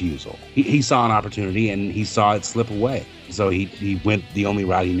of refusal. He saw an opportunity and he saw it slip away. So he went the only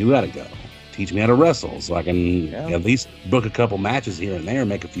route he knew how to go. Teach me how to wrestle so I can at least book a couple matches here and there and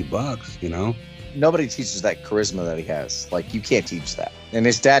make a few bucks, Nobody teaches that charisma that he has. You can't teach that. And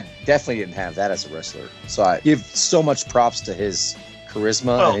his dad definitely didn't have that as a wrestler. So I give so much props to his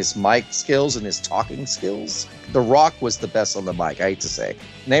charisma and his mic skills and his talking skills. The Rock was the best on the mic, I hate to say.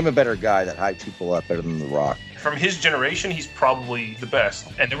 Name a better guy that hyped people up better than The Rock. From his generation, he's probably the best.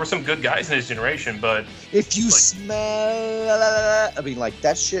 And there were some good guys in his generation, but... If you smell...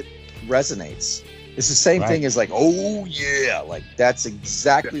 that shit resonates. It's the same thing as oh yeah, that's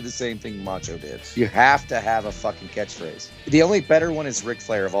exactly the same thing Macho did. You have to have a fucking catchphrase. The only better one is Ric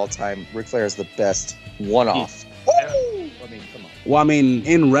Flair of all time. Ric Flair is the best one-off. Come on. Well,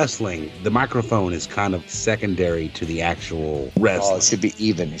 in wrestling, the microphone is kind of secondary to the actual wrestling. Oh, it should be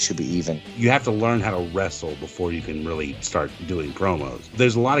even. You have to learn how to wrestle before you can really start doing promos.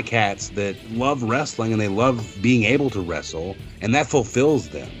 There's a lot of cats that love wrestling and they love being able to wrestle, and that fulfills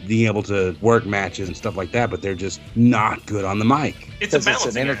them, being able to work matches and stuff like that, but they're just not good on the mic. It's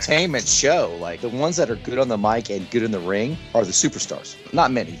an entertainment show. The ones that are good on the mic and good in the ring are the superstars. Not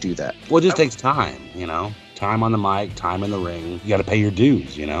many do that. Well, it just takes time, Time on the mic, time in the ring. You got to pay your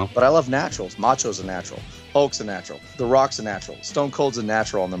dues, But I love naturals. Macho's a natural. Hulk's a natural. The Rock's a natural. Stone Cold's a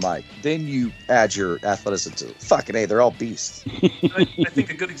natural on the mic. Then you add your athleticism to it. Fucking A, they're all beasts. I think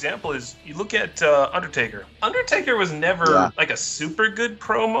a good example is you look at Undertaker. Undertaker was never a super good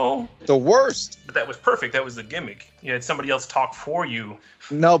promo. The worst. But that was perfect. That was the gimmick. You had somebody else talk for you.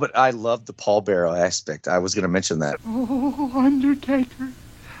 No, but I love the Paul Bearer aspect. I was going to mention that. Oh, Undertaker.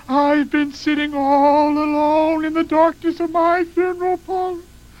 I've been sitting all alone in the darkness of my funeral parlor,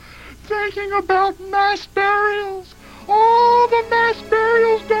 thinking about mass burials, all the mass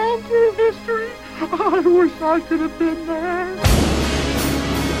burials down through history. I wish I could have been there.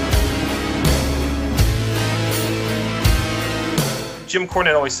 Jim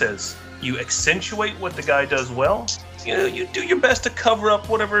Cornette always says, you accentuate what the guy does well. You do your best to cover up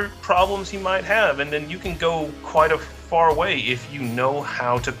whatever problems he might have, and then you can go quite a far way if you know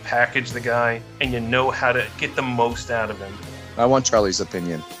how to package the guy and you know how to get the most out of him. I want Charlie's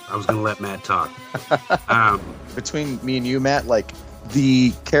opinion. I was going to let Matt talk. Between me and you, Matt,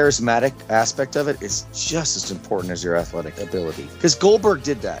 the charismatic aspect of it is just as important as your athletic ability. Because Goldberg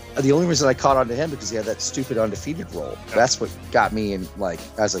did that. The only reason I caught on to him because he had that stupid undefeated role. That's what got me in, like,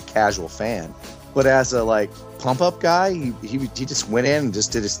 as a casual fan. But as a, like, pump-up guy, he just went in and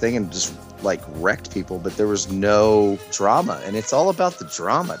just did his thing and just, like, wrecked people. But there was no drama. And it's all about the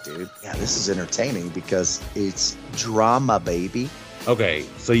drama, dude. Yeah, this is entertaining because it's drama, baby. Okay,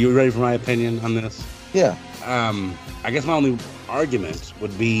 so you ready for my opinion on this? Yeah. I guess my only argument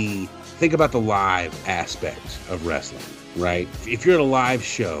would be, think about the live aspect of wrestling, right? If you're at a live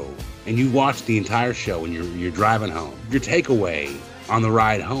show and you watch the entire show and you're driving home, your takeaway on the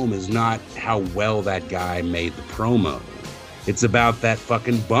ride home is not how well that guy made the promo. It's about that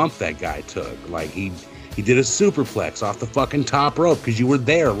fucking bump that guy took. Like, he did a superplex off the fucking top rope because you were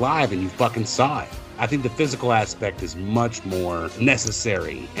there live and you fucking saw it. I think the physical aspect is much more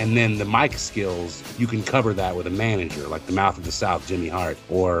necessary. And then the mic skills, you can cover that with a manager like the Mouth of the South, Jimmy Hart,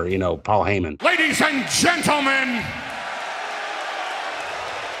 or, Paul Heyman. Ladies and gentlemen,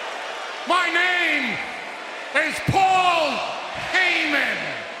 my name is Paul Heyman.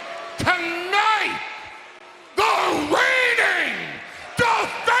 Tonight, the reigning,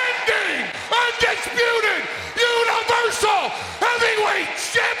 defending, undisputed, Universal Heavyweight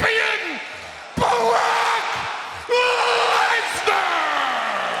Champion, Brock Lesnar!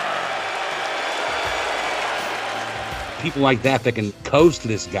 People like that can coast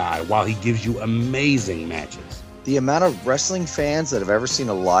this guy while he gives you amazing matches. The amount of wrestling fans that have ever seen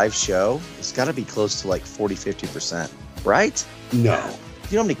a live show, it's got to be close to like 40-50%, right? No.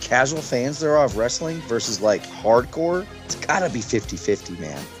 You know how many casual fans there are of wrestling versus like hardcore? It's got to be 50-50,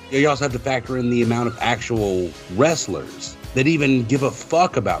 man. You also have to factor in the amount of actual wrestlers that even give a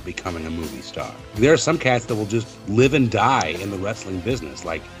fuck about becoming a movie star. There are some cats that will just live and die in the wrestling business.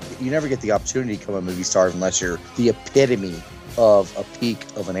 Like, you never get the opportunity to become a movie star unless you're the epitome of a peak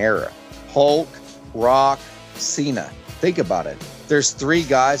of an era. Hulk, Rock, Cena. Think about it. There's 3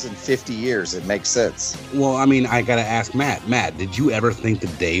 guys in 50 years. It makes sense. Well, I mean, I gotta ask Matt. Matt, did you ever think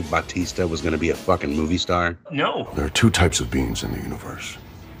that Dave Bautista was gonna be a fucking movie star? No. There are 2 types of beings in the universe.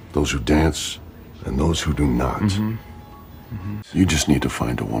 Those who dance and those who do not. You just need to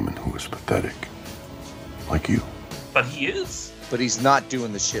find a woman who is pathetic. Like you. But he is. But he's not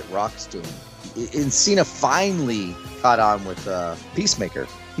doing the shit Rock's doing. And Cena finally caught on with Peacemaker.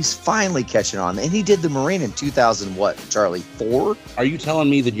 He's finally catching on. And he did the Marine in 2000, what, Charlie, 4? Are you telling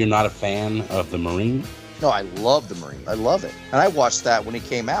me that you're not a fan of the Marine? No, I love the Marine. I love it. And I watched that when it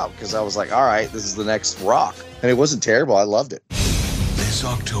came out because I was like, all right, this is the next Rock. And it wasn't terrible. I loved it. This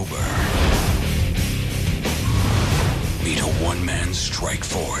October, meet a one-man strike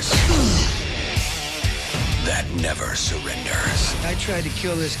force that never surrenders. I tried to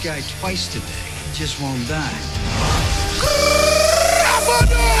kill this guy twice today. He just won't die.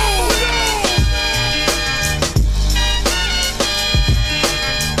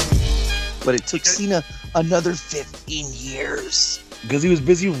 But it took Cena another 15 years. Because he was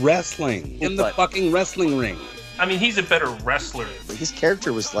busy wrestling in the fucking wrestling ring. I mean, he's a better wrestler. His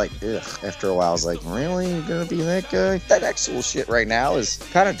character was like, ugh. After a while, I was like, really? You're going to be that guy? That actual shit right now is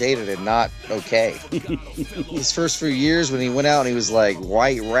kind of dated and not okay. His first few years when he went out and he was like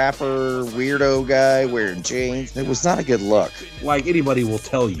white rapper, weirdo guy wearing jeans, it was not a good look. Like anybody will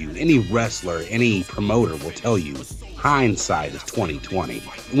tell you, any wrestler, any promoter will tell you, hindsight is 2020.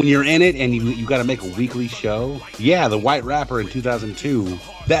 When you're in it and you got to make a weekly show, yeah, the white rapper in 2002,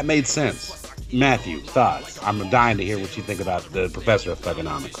 that made sense. Matthew, thoughts? I'm dying to hear what you think about the Professor of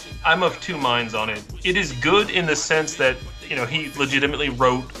Thugonomics. I'm of 2 minds on it. It is good in the sense that, he legitimately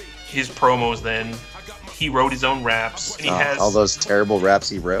wrote his promos then. He wrote his own raps. And he has all those terrible raps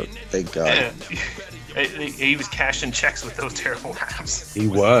he wrote. Thank God. Yeah. He was cashing checks with those terrible raps. He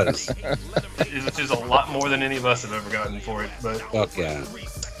was. Which is a lot more than any of us have ever gotten for it. But fuck yeah.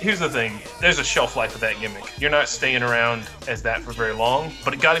 Here's the thing. There's a shelf life of that gimmick. You're not staying around as that for very long,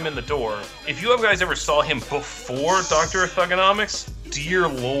 but it got him in the door. If you guys ever saw him before Dr. Thugonomics, dear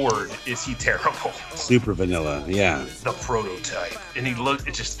Lord, is he terrible. Super vanilla, yeah. The prototype. And he looked,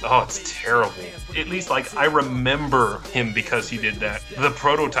 it's terrible. At least, I remember him because he did that. The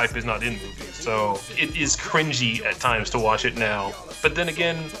prototype is not in movies, so it is cringy at times to watch it now. But then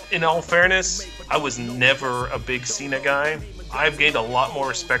again, in all fairness, I was never a big Cena guy. I've gained a lot more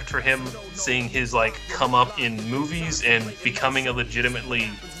respect for him seeing his come up in movies and becoming a legitimately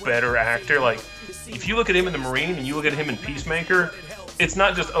better actor. If you look at him in The Marine and you look at him in Peacemaker, it's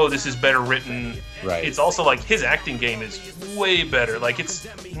not just, oh, this is better written. Right. It's also like his acting game is way better. Like it's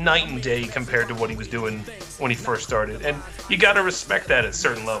night and day compared to what he was doing when he first started. And you got to respect that at a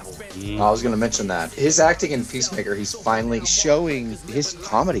certain level. I was going to mention that. His acting in Peacemaker, he's finally showing his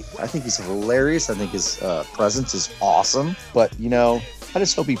comedy. I think he's hilarious. I think his presence is awesome. But, you know, I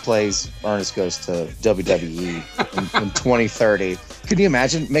just hope he plays Ernest Goes to WWE in 2030. Could you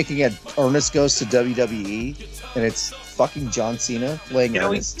imagine making an Ernest Goes to WWE and it's fucking John Cena playing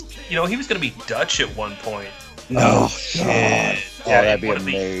Ernest? He was going to be Dutch at one point. Oh, shit. Yeah, that'd be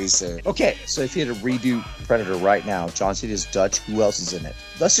amazing. Okay, so if you had to redo Predator right now, John Cena's Dutch, who else is in it?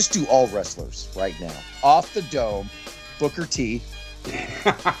 Let's just do all wrestlers right now. Off the dome, Booker T.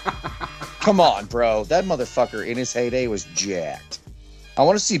 Come on, bro. That motherfucker in his heyday was jacked. I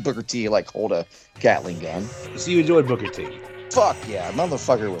want to see Booker T like hold a Gatling gun. So you enjoyed Booker T? Fuck yeah,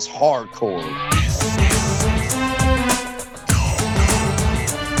 motherfucker was hardcore.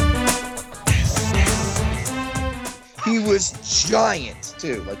 He was giant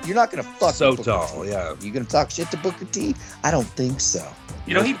too. Like you're not gonna fuck so with Booker tall. T. Yeah. You gonna talk shit to Booker T? I don't think so.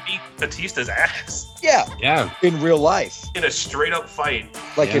 He beat Batista's ass. Yeah. Yeah. In real life. In a straight up fight.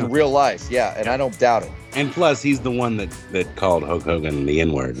 Like in real life, yeah. And I don't doubt it. And plus, he's the one that called Hulk Hogan the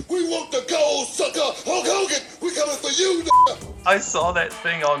N-word. We want the gold, sucker! Hulk Hogan, we coming for you, I saw that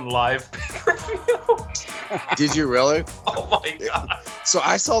thing on live pay-per-view. Did you really? Oh my god! So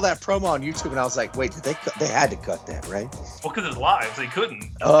I saw that promo on YouTube and I was like, wait, did they had to cut that, right? Well, because it's live, so they couldn't.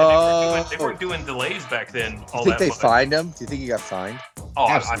 Oh. They weren't doing delays back then. Do you think they fined him? Do you think he got fined? Oh,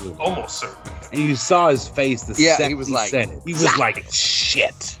 I'm almost certain. And you saw his face the second he was like, said it. He was like,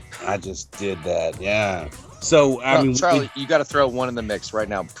 shit. I just did that. Yeah. So, I mean, Charlie, you got to throw one in the mix right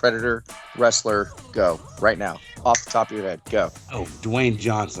now. Predator, wrestler, go. Right now. Off the top of your head, go. Oh, Dwayne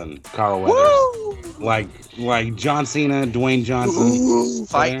Johnson, Carl Weathers. Like John Cena, Dwayne Johnson. Ooh,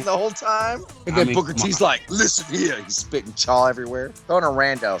 fighting the whole time. And then Booker T's like, listen here. He's spitting chaw everywhere. Throwing a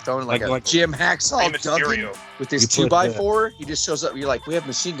rando. Throwing like a Jim Hacksaw Duggan with his 2x4. He just shows up. You're like, we have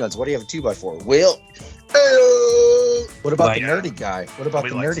machine guns. Why do you have a 2x4? Will. What about the nerdy guy? What about the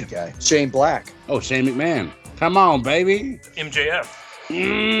nerdy guy? Shane Black. Oh, Shane McMahon. Come on, baby. MJF.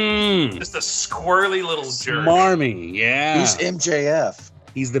 Just a squirrely little jerk. Smarmy, yeah. Who's MJF?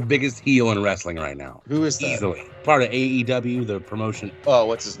 He's the biggest heel in wrestling right now. Who is that? Easily. Part of AEW, the promotion. Oh,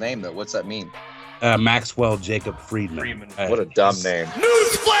 what's his name, though? What's that mean? Maxwell Jacob Friedman. What a dumb name.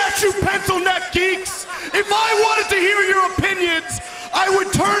 Newsflash, you pencil neck geeks! If I wanted to hear your opinions, I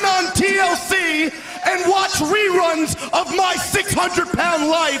would turn on TLC and watch reruns of my 600-pound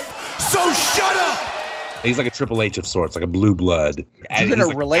life. So shut up! He's like a Triple H of sorts, like a blue blood. You're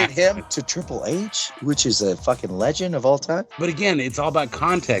going to relate him to Triple H, which is a fucking legend of all time? But again, it's all about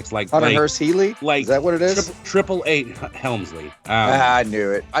context. Like Hunter Hearst Healy? Like, is that what it is? Triple H Helmsley. I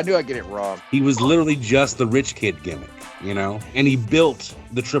knew it. I knew I'd get it wrong. He was literally just the rich kid gimmick, you know? And he built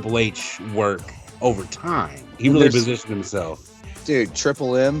the Triple H work over time. He really positioned himself. Dude,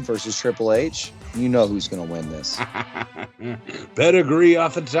 Triple M versus Triple H, you know who's going to win this. Pedigree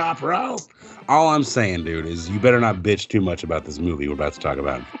off the top rope. All I'm saying, dude, is you better not bitch too much about this movie we're about to talk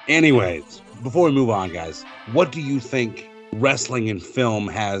about. Anyways, before we move on, guys, what do you think wrestling and film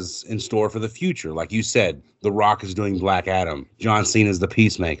has in store for the future? Like you said, The Rock is doing Black Adam. John Cena's the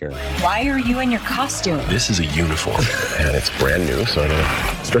Peacemaker. Why are you in your costume? This is a uniform, and it's brand new, so I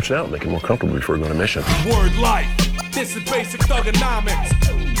gotta stretch it out and make it more comfortable before we go on a mission. Word life. This is basic thugonomics.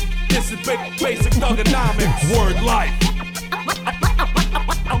 This is basic thugonomics. Word life.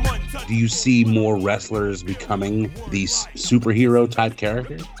 Do you see more wrestlers becoming these superhero type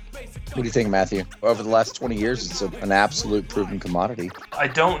characters? What do you think, Matthew? Over the last 20 years, it's an absolute proven commodity. I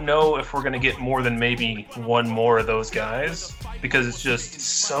don't know if we're going to get more than maybe one more of those guys because it's just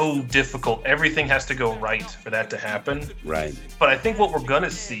so difficult. Everything has to go right for that to happen. Right. But I think what we're going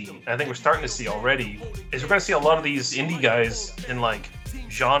to see, I think we're starting to see already, is we're going to see a lot of these indie guys in like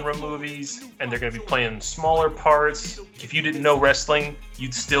genre movies, and they're going to be playing smaller parts. If you didn't know wrestling,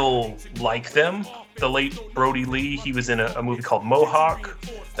 you'd still like them. The late Brody Lee, he was in a movie called Mohawk.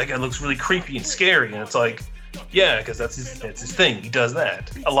 That guy looks really creepy and scary, and it's like, yeah, because that's his thing. He does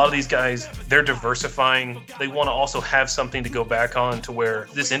that. A lot of these guys, they're diversifying. They want to also have something to go back on to where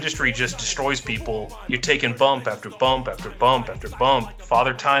this industry just destroys people. You're taking bump after bump after bump after bump.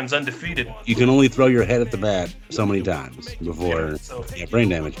 Father Time's undefeated. You can only throw your head at the bat so many times before brain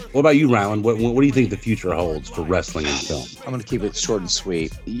damage. What about you, Rylan? What do you think the future holds for wrestling and film? I'm going to keep it short and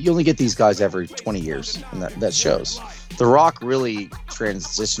sweet. You only get these guys every 20 years, and that shows. The Rock really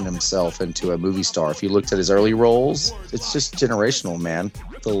transitioned himself into a movie star. If you looked at his early roles, it's just generational, man.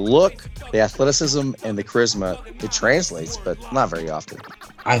 the look, the athleticism, and the charisma, it translates, but not very often.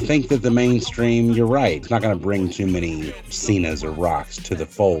 I think that the mainstream, you're right, it's not going to bring too many Cenas or Rocks to the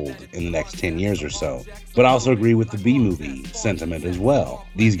fold in the next 10 years or so. But I also agree with the B-movie sentiment as well.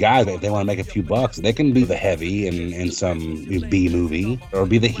 These guys, if they want to make a few bucks, they can be the heavy in some B-movie, or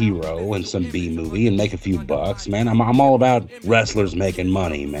be the hero in some B-movie and make a few bucks. Man, I'm all about wrestlers making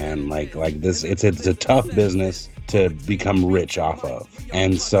money, man. Like this, it's a tough business to become rich off of.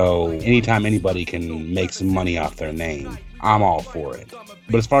 And so anytime anybody can make some money off their name, I'm all for it.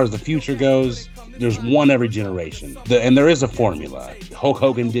 But as far as the future goes, there's one every generation. And there is a formula. Hulk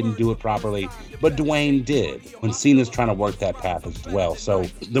Hogan didn't do it properly, but Dwayne did. When Cena's trying to work that path as well. So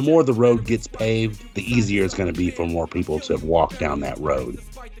the more the road gets paved, the easier it's going to be for more people to walk down that road.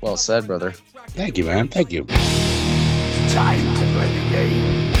 Well said, brother. Thank you, man. Thank you. It's time to play the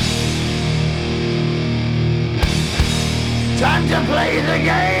game. Time to play the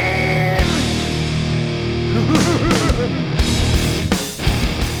game.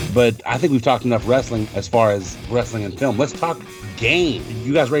 But I think we've talked enough wrestling as far as wrestling and film. Let's talk game.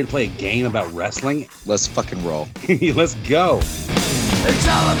 You guys ready to play a game about wrestling? Let's fucking roll. Let's go. It's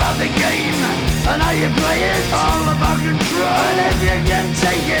all about the game and how you play it. All about control. And if you can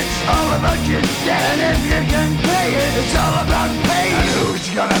take it, it's all about your debt. And if you can pay it, it's all about pain. And who's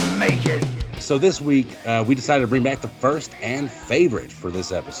gonna make it? So this week, we decided to bring back the first and favorite for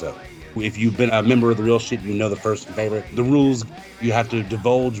this episode. If you've been a member of The Real Shit, you know the first and favorite. The rules, you have to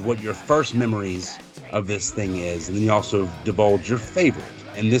divulge what your first memories of this thing is, and then you also divulge your favorite.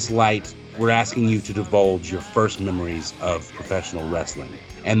 In this light, we're asking you to divulge your first memories of professional wrestling.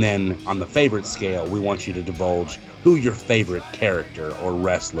 And then on the favorite scale, we want you to divulge who your favorite character or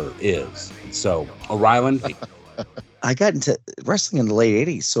wrestler is. So, O'Rylan. I got into wrestling in the late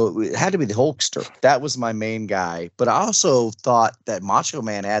 80s, so it had to be the Hulkster. That was my main guy. But I also thought that Macho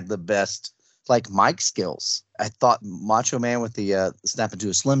Man had the best, like, mic skills. I thought Macho Man with the snap into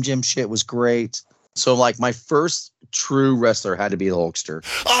a Slim Jim shit was great. So, like, my first true wrestler had to be the Hulkster.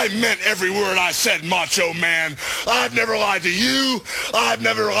 I meant every word I said, Macho Man. I've never lied to you. I've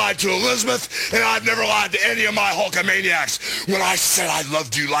never lied to Elizabeth. And I've never lied to any of my Hulkamaniacs. When I said I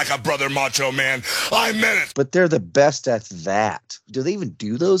loved you like a brother, Macho Man, I meant it. But they're the best at that. Do they even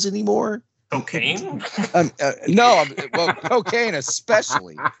do those anymore? Cocaine? No, well, cocaine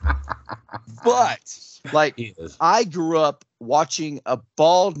especially. But, like, I grew up watching a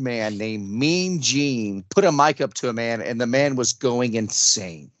bald man named Mean Gene put a mic up to a man, and the man was going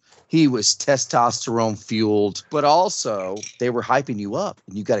insane. He was testosterone fueled, but also they were hyping you up,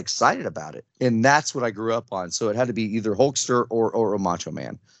 and you got excited about it. And that's what I grew up on. So it had to be either Hulkster or a Macho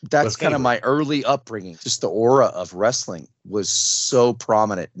Man. That's kind of my early upbringing. Just the aura of wrestling was so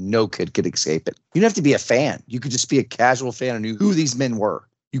prominent. No kid could escape it. You didn't have to be a fan. You could just be a casual fan and knew who these men were.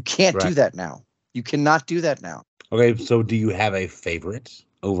 You can't do that now. You cannot do that now. Okay, so do you have a favorite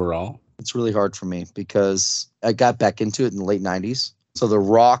overall? It's really hard for me because I got back into it in the late 90s. So The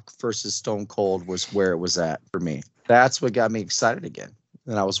Rock versus Stone Cold was where it was at for me. That's what got me excited again.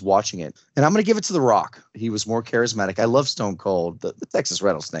 And I was watching it. And I'm going to give it to The Rock. He was more charismatic. I love Stone Cold, the Texas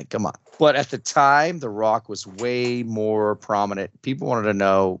Rattlesnake. Come on. But at the time, The Rock was way more prominent. People wanted to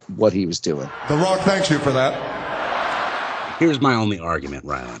know what he was doing. The Rock thanks you for that. Here's my only argument,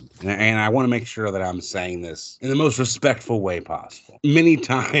 Rylan, and I want to make sure that I'm saying this in the most respectful way possible. Many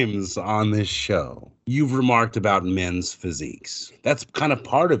times on this show, you've remarked about men's physiques. That's kind of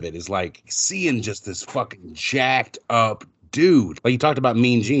part of it, is like seeing just this fucking jacked up dude. Like you talked about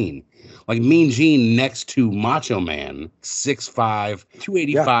Mean Gene. Like Mean Gene next to Macho Man, 6'5",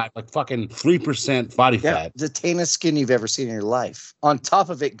 285, like fucking 3% body fat. The tannest skin you've ever seen in your life. On top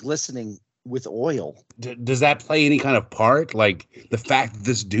of it, glistening with oil. Does that play any kind of part? Like the fact that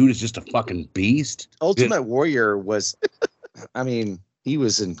this dude is just a fucking beast? Ultimate Warrior was, I mean, he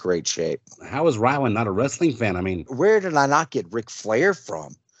was in great shape. How is Rylan not a wrestling fan? I mean, where did I not get Ric Flair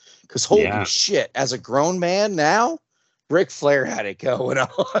from? Because holy shit, as a grown man now, Ric Flair had it going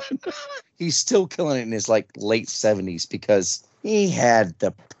on. He's still killing it in his like late 70s because he had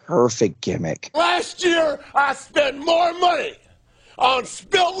the perfect gimmick. Last year, I spent more money on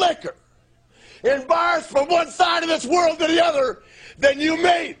spilt liquor in bars from one side of this world to the other than you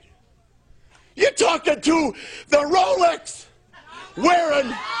made. You're talking to the Rolex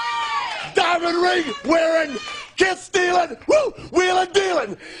wearing, diamond ring wearing, kiss stealing, wheeling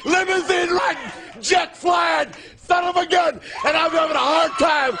dealing, limousine riding, jet flying, son of a gun, and I'm having a hard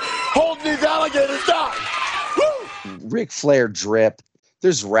time holding these alligators down. Woo! Ric Flair drip.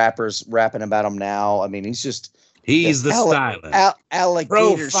 There's rappers rapping about him now. I mean, he's He's the stylist.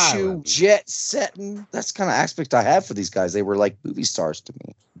 Alligator shoe, Profiling. jet setting. That's the kind of aspect I have for these guys. They were like movie stars to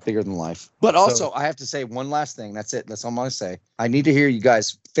me, bigger than life. But also, I have to say one last thing. That's it. That's all I'm going to say. I need to hear you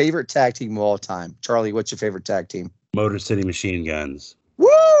guys' favorite tag team of all time. Charlie, what's your favorite tag team? Motor City Machine Guns. Woo!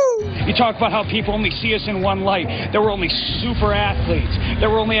 You talk about how people only see us in one light. There were only super athletes. There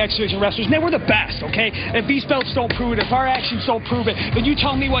were only X-Division wrestlers, and they were the best, okay? If these belts don't prove it, if our actions don't prove it, then you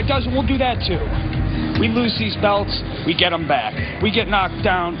tell me what does, and we'll do that too. We lose these belts, we get them back. We get knocked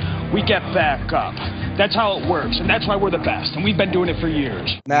down, we get back up. That's how it works, and that's why we're the best, and we've been doing it for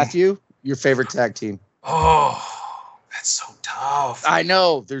years. Matthew, your favorite tag team? Oh, that's so tough. I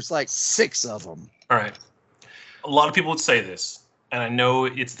know. There's like 6 of them. All right. A lot of people would say this, and I know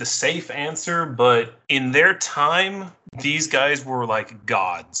it's the safe answer, but in their time, these guys were like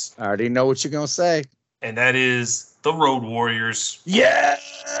gods. I already know what you're going to say. And that is the Road Warriors.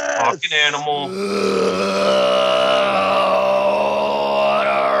 Yes! Talking Animal. What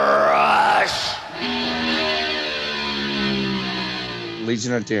a rush!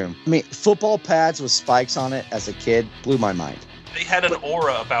 Legion of Doom. I mean, football pads with spikes on it as a kid blew my mind. They had an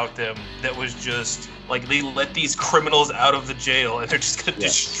aura about them that was just like they let these criminals out of the jail and they're just going to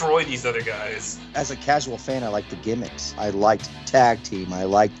destroy these other guys. As a casual fan, I liked the gimmicks. I liked tag team. I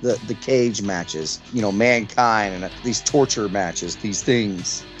liked the cage matches, you know, Mankind and these torture matches, these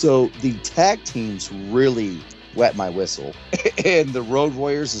things. So the tag teams really wet my whistle. And the Road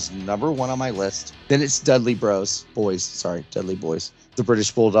Warriors is number 1 on my list. Then it's Dudley Boys. The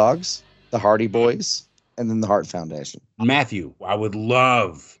British Bulldogs, the Hardy Boys, and then the Hart Foundation. Matthew, I would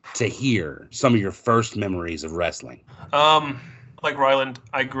love to hear some of your first memories of wrestling. Like Ryland,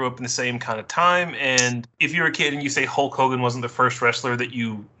 I grew up in the same kind of time, and if you're a kid and you say Hulk Hogan wasn't the first wrestler that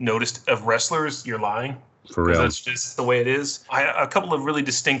you noticed of wrestlers, you're lying. For real. That's just the way it is. A couple of really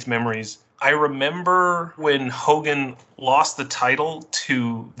distinct memories. I remember when Hogan lost the title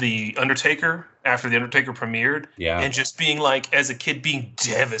to The Undertaker after The Undertaker premiered. Yeah. And just being like, as a kid, being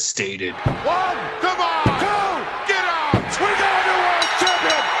devastated. 1, come on! 2, get out! We got a new world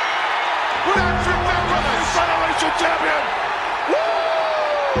champion! Patrick Memphis, Federation champion!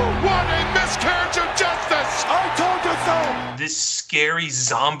 Woo! What a miscarriage of justice! I told you so! This scary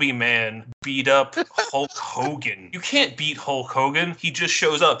zombie man beat up Hulk Hogan. You can't beat Hulk Hogan. He just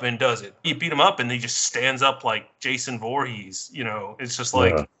shows up and does it. You beat him up and he just stands up like Jason Voorhees. You know, it's just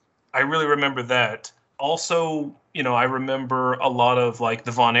like, I really remember that. Also, you know, I remember a lot of like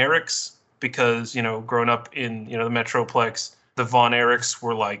the Von Erichs because, you know, growing up in, you know, the Metroplex, the Von Erichs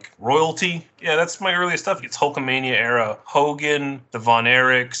were like royalty. Yeah, that's my earliest stuff. It's Hulkamania era. Hogan, the Von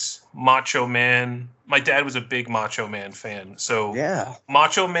Erichs, Macho Man. My dad was a big Macho Man fan. So yeah,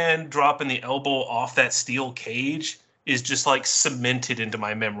 Macho Man dropping the elbow off that steel cage is just like cemented into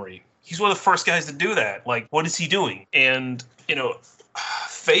my memory. He's one of the first guys to do that. Like, what is he doing? And, you know,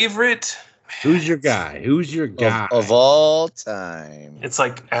 favorite... Who's your guy? Of all time? It's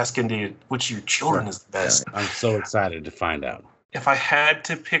like asking which of your children is the best. I'm so excited to find out. If I had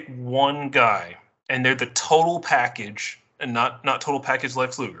to pick one guy, and they're the total package, and not total package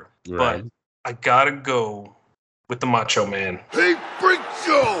Lex Luger, Right. but I gotta go with the Macho Man. Hey, Freak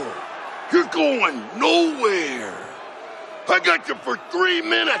Show! You're going nowhere! I got you for 3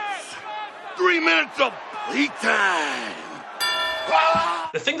 minutes! 3 minutes of playtime!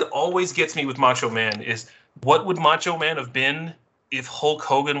 The thing that always gets me with Macho Man is, what would Macho Man have been if Hulk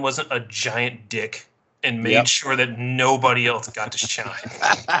Hogan wasn't a giant dick and made sure that nobody else got to shine?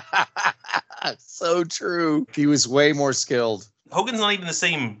 So true. He was way more skilled. Hogan's not even the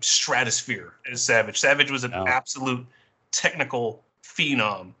same stratosphere as Savage. Savage was an absolute technical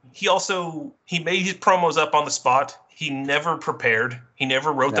phenom. He made his promos up on the spot. He never prepared. He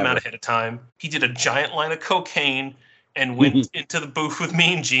never wrote them out ahead of time. He did a giant line of cocaine and went into the booth with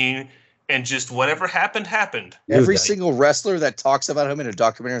Mean Gene, and just whatever happened, happened. Every single wrestler that talks about him in a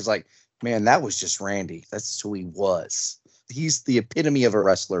documentary is like, man, that was just Randy. That's who he was. He's the epitome of a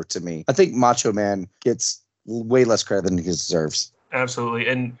wrestler to me. I think Macho Man gets way less credit than he deserves. Absolutely.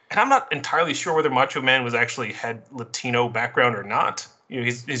 And I'm not entirely sure whether Macho Man had Latino background or not. You know,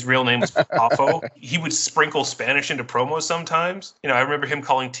 his real name was Pafo. He would sprinkle Spanish into promos sometimes. You know, I remember him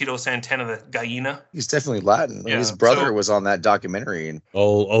calling Tito Santana the gallina. He's definitely Latin. Yeah, his brother was on that documentary. And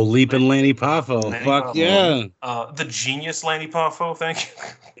Leaping Lanny Poffo. Fuck yeah. The genius Lanny Poffo, thank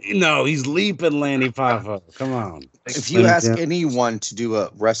you. No, he's Leaping Lanny Poffo. Come on. If you ask anyone to do a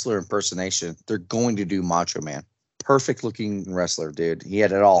wrestler impersonation, they're going to do Macho Man. Perfect looking wrestler, dude. He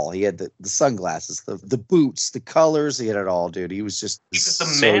had it all. He had the sunglasses, the boots, the colors. He had it all, dude. He was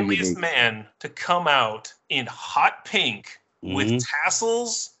the manliest man to come out in hot pink with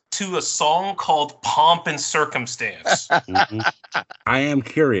tassels to a song called Pomp and Circumstance. I am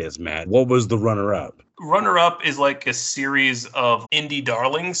curious, Matt. What was the runner-up? Runner-up is like a series of indie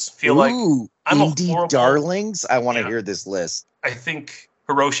darlings. Feel like I'm indie darlings? I want to hear this list. I think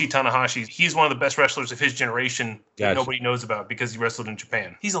Hiroshi Tanahashi, he's one of the best wrestlers of his generation that nobody knows about because he wrestled in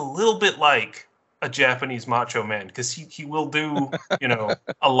Japan. He's a little bit like a Japanese Macho Man because he will do,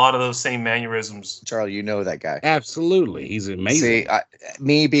 a lot of those same mannerisms. Charlie, you know that guy. Absolutely. He's amazing. See,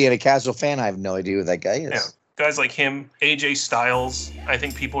 me being a casual fan, I have no idea who that guy is. Yeah. Guys like him, AJ Styles, I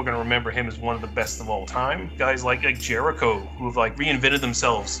think people are going to remember him as one of the best of all time. Guys like Jericho, who have reinvented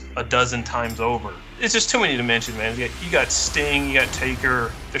themselves a dozen times over. It's just too many to mention, man. You got Sting, you got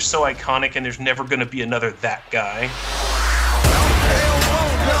Taker. They're so iconic, and there's never going to be another that guy.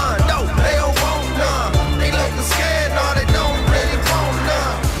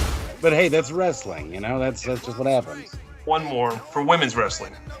 But hey, that's wrestling, that's just what happens. One more for women's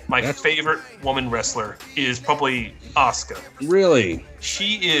wrestling. My favorite woman wrestler is probably Asuka. Really?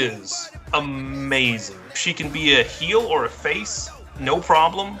 She is amazing. She can be a heel or a face, no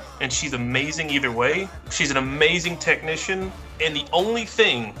problem, and she's amazing either way. She's an amazing technician, and the only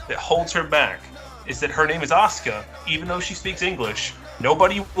thing that holds her back is that her name is Asuka, even though she speaks English.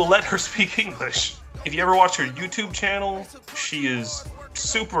 Nobody will let her speak English. If you ever watch her YouTube channel, she is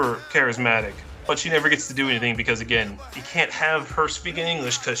super charismatic. But she never gets to do anything because, again, you can't have her speaking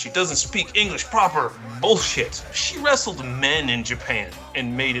English because she doesn't speak English proper. Bullshit. She wrestled men in Japan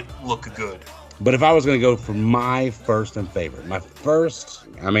and made it look good. But if I was going to go for my first and favorite,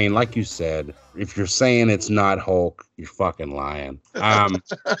 like you said, if you're saying it's not Hulk, you're fucking lying.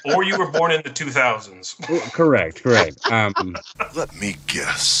 Or you were born in the 2000s. Correct. Let me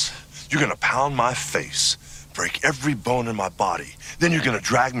guess. You're going to pound my face, break every bone in my body. Then you're going to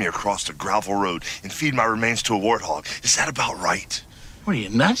drag me across the gravel road and feed my remains to a warthog. Is that about right? What are you,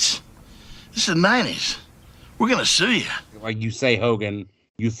 nuts? This is the 90s. We're going to sue you. Like you say, Hogan,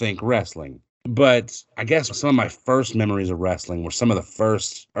 you think wrestling. But I guess some of my first memories of wrestling were some of the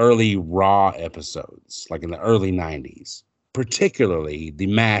first early Raw episodes, like in the early 90s. Particularly the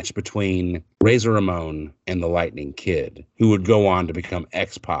match between Razor Ramon and the Lightning Kid, who would go on to become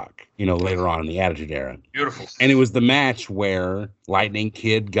X-Pac, later on in the Attitude Era. Beautiful. And it was the match where Lightning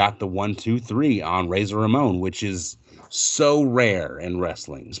Kid got the 1-2-3 on Razor Ramon, which is so rare in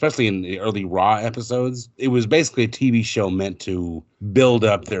wrestling, especially in the early Raw episodes. It was basically a TV show meant to build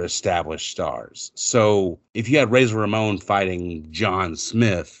up their established stars. So if you had Razor Ramon fighting John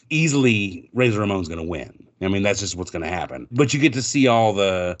Smith, easily Razor Ramon's going to win. That's just what's going to happen. But you get to see all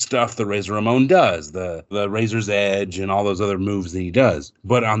the stuff that Razor Ramon does, the Razor's Edge and all those other moves that he does.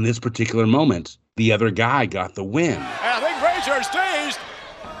 But on this particular moment, the other guy got the win. I think Razor's dazed.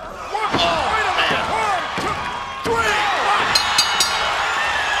 Wait a minute. 1, 2, 3.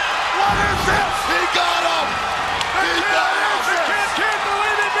 What is this? He got him. He got him. I can't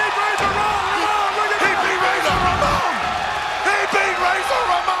believe he beat Razor Ramon. He beat Razor Ramon. He beat Razor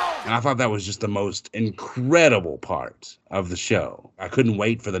Ramon. And I thought that was just the most incredible part of the show. I couldn't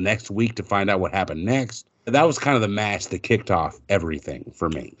wait for the next week to find out what happened next. That was kind of the match that kicked off everything for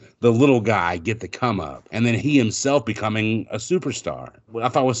me. The little guy get the come up, and then he himself becoming a superstar. What I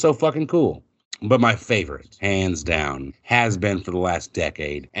thought was so fucking cool. But my favorite, hands down, has been for the last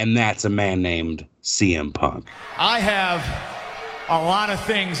decade, and that's a man named CM Punk. I have a lot of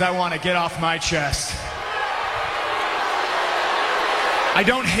things I want to get off my chest. I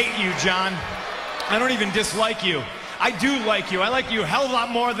don't hate you, John. I don't even dislike you. I do like you. I like you a hell of a lot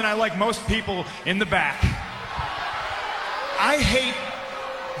more than I like most people in the back. I hate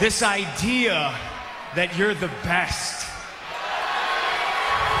this idea that you're the best.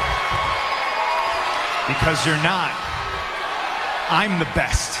 Because you're not. I'm the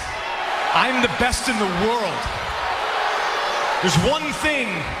best. I'm the best in the world. There's one thing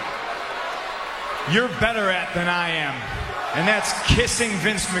you're better at than I am. And that's kissing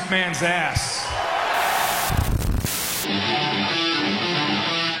Vince McMahon's ass.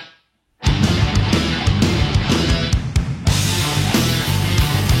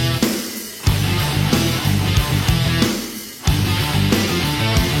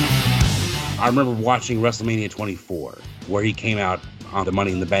 I remember watching WrestleMania 24, where he came out on the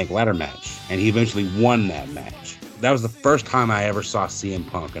Money in the Bank ladder match, and he eventually won that match. That was the first time I ever saw CM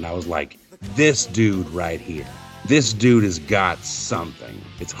Punk, and I was like, this dude right here. This dude has got something.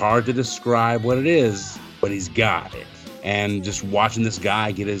 It's hard to describe what it is, but he's got it. And just watching this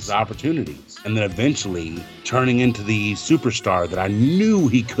guy get his opportunities and then eventually turning into the superstar that I knew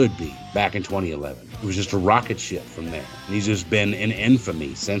he could be back in 2011. It was just a rocket ship from there. And he's just been in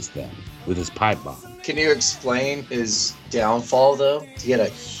infamy since then with his pipe bomb. Can you explain his downfall, though? He had a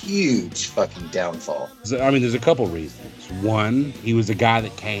huge fucking downfall. I mean, there's a couple reasons. One, he was a guy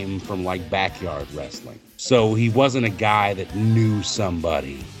that came from like backyard wrestling. So he wasn't a guy that knew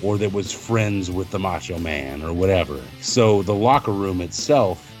somebody or that was friends with the Macho Man or whatever. So the locker room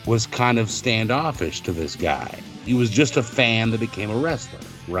itself was kind of standoffish to this guy. He was just a fan that became a wrestler,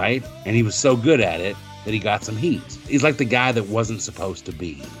 right? And he was so good at it that he got some heat. He's like the guy that wasn't supposed to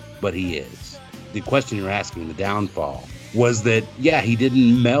be, but he is. The question you're asking, the downfall, was that, yeah, he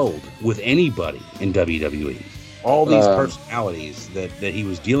didn't meld with anybody in WWE. All these personalities that he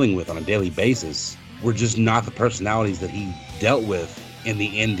was dealing with on a daily basis were just not the personalities that he dealt with in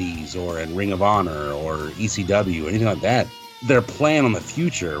the Indies or in Ring of Honor or ECW or anything like that. Their plan on the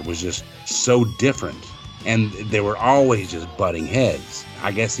future was just so different, and they were always just butting heads.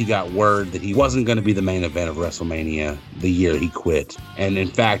 I guess he got word that he wasn't going to be the main event of WrestleMania the year he quit, and in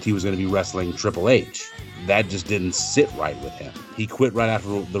fact, he was going to be wrestling Triple H. That just didn't sit right with him. He quit right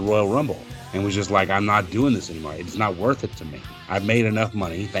after the Royal Rumble and was just like, I'm not doing this anymore. It's not worth it to me. I've made enough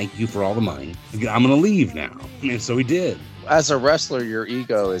money. Thank you for all the money. I'm going to leave now. And so he did. As a wrestler, your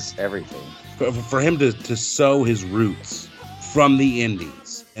ego is everything. For him to sow his roots from the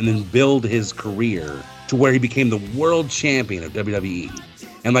Indies and then build his career to where he became the world champion of WWE.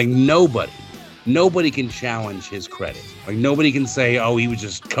 And like nobody can challenge his credit. Like nobody can say, oh, he was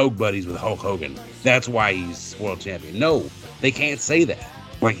just Coke buddies with Hulk Hogan. That's why he's world champion. No, they can't say that.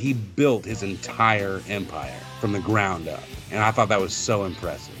 Like he built his entire empire from the ground up. And I thought that was so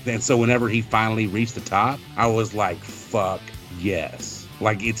impressive. And so whenever he finally reached the top, I was like, fuck yes.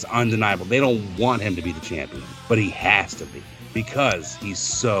 Like it's undeniable. They don't want him to be the champion, but he has to be because he's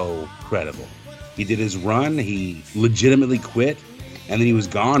so credible. He did his run. He legitimately quit. And then he was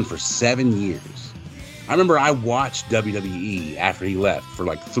gone for 7 years. I remember I watched WWE after he left for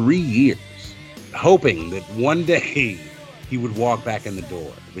like 3 years, hoping that one day he would walk back in the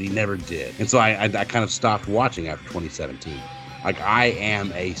door, but he never did. And so I kind of stopped watching after 2017. Like I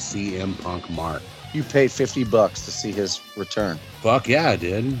am a CM Punk mark. You paid $50 to see his return. Fuck yeah, I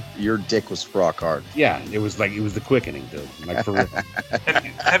did. Your dick was rock hard. Yeah, it was the quickening, dude. Like for real.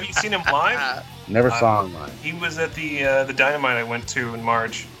 Have you seen him live? Never saw him live. He was at the Dynamite I went to in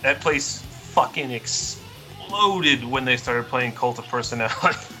March. That place fucking exploded when they started playing Cult of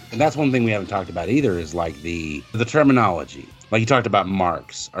Personality. And that's one thing we haven't talked about either is like the terminology. Like you talked about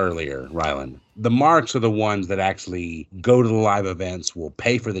marks earlier, Ryland. The marks are the ones that actually go to the live events, will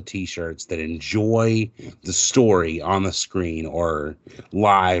pay for the t-shirts, that enjoy the story on the screen or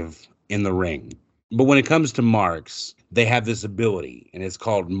live in the ring. But when it comes to marks, they have this ability, and it's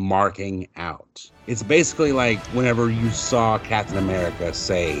called marking out. It's basically like whenever you saw Captain America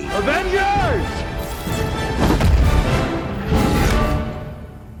say, Avengers!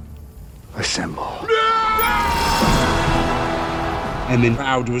 Assemble. And then the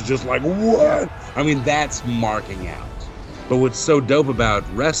crowd was just like, what? I mean, that's marking out. But what's so dope about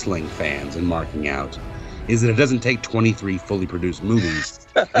wrestling fans and marking out is that it doesn't take 23 fully produced movies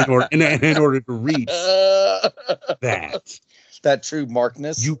in order to reach that. That true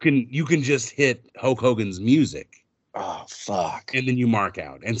markness. You can just hit Hulk Hogan's music. Oh, fuck. And then you mark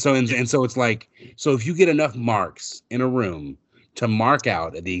out. And so it's like, so if you get enough marks in a room to mark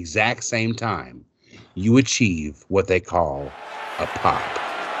out at the exact same time, you achieve what they call a pop.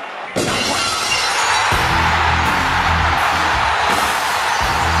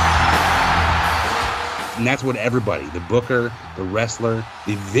 And that's what everybody, the booker, the wrestler,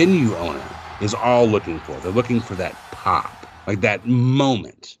 the venue owner, is all looking for. They're looking for that pop, like that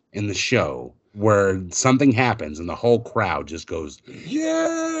moment in the show where something happens and the whole crowd just goes,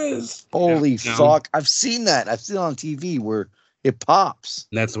 yes! Holy fuck. I've seen that. I've seen it on TV where it pops.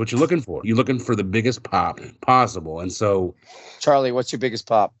 And that's what you're looking for. You're looking for the biggest pop possible. And so, Charlie, what's your biggest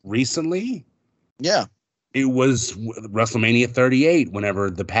pop? Recently? Yeah. It was WrestleMania 38 whenever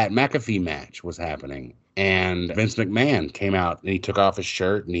the Pat McAfee match was happening. And Vince McMahon came out and he took off his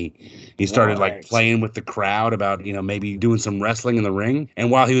shirt and he started like playing with the crowd about, maybe doing some wrestling in the ring. And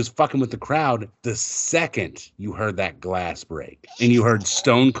while he was fucking with the crowd, the second you heard that glass break and you heard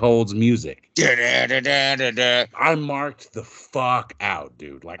Stone Cold's music, I marked the fuck out,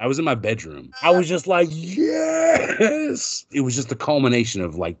 dude. Like I was in my bedroom. I was just like, yes. It was just the culmination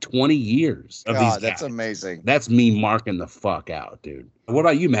of like 20 years of these guys. That's amazing. That's me marking the fuck out, dude. What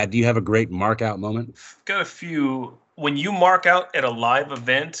about you, Matt? Do you have a great mark out moment? Got a few. When you mark out at a live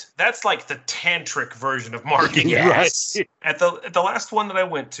event, that's like the tantric version of marking. Yes. Right. At the last one that I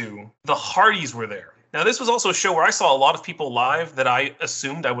went to, the Hardys were there. Now, this was also a show where I saw a lot of people live that I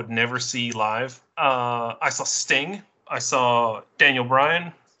assumed I would never see live. I saw Sting. I saw Daniel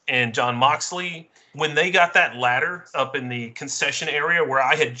Bryan and John Moxley When they got that ladder up in the concession area where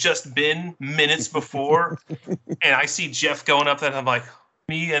I had just been minutes before, and I see Jeff going up there, and I'm like,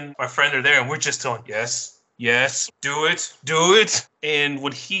 me and my friend are there, and we're just going, yes, do it. And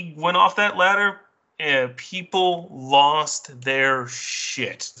when he went off that ladder, people lost their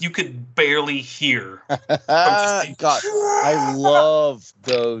shit. You could barely hear. God, I love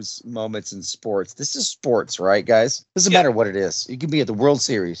those moments in sports. This is sports, right, guys? Doesn't matter what it is. You can be at the World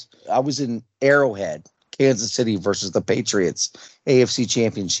Series. I was in Arrowhead, Kansas City versus the Patriots, AFC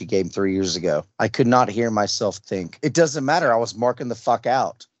Championship game 3 years ago. I could not hear myself think. It doesn't matter. I was marking the fuck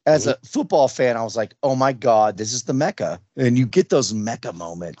out. As a football fan, I was like, oh my God, this is the Mecca. And you get those Mecca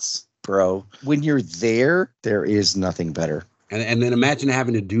moments, bro. When you're there, there is nothing better. And then imagine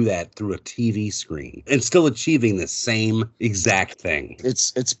having to do that through a TV screen and still achieving the same exact thing.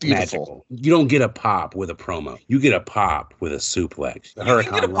 It's beautiful. Magical. You don't get a pop with a promo. You get a pop with a suplex. You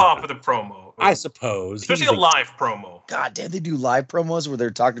can get a pop with a promo. I suppose. Especially a live promo. God damn, they do live promos where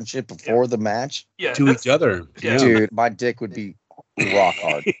they're talking shit before the match? Yeah, to each other. Yeah. Dude, my dick would be rock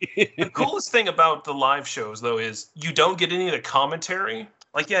hard. The coolest thing about the live shows, though, is you don't get any of the commentary.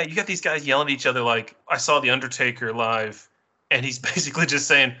 Like, yeah, you got these guys yelling at each other like, I saw The Undertaker live, and he's basically just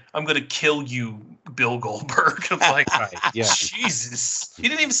saying, I'm going to kill you, Bill Goldberg. I'm like, Jesus. He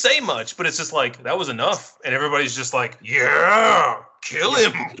didn't even say much, but it's just like, that was enough. And everybody's just like, yeah, kill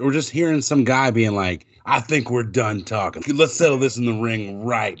him. We're just hearing some guy being like, I think we're done talking. Let's settle this in the ring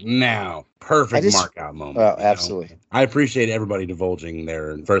right now. Perfect mark out moment. Oh, absolutely. I appreciate everybody divulging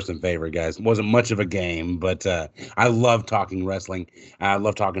their first and favorite, guys. It wasn't much of a game, but I love talking wrestling. I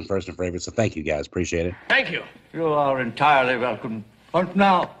love talking first and favorite. So thank you, guys. Appreciate it. Thank you. You are entirely welcome. And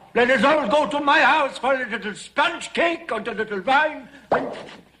now, let us all go to my house for a little sponge cake and a little wine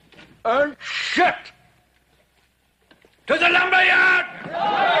and shit. To the lumberyard!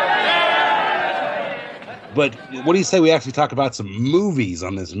 But what do you say we actually talk about some movies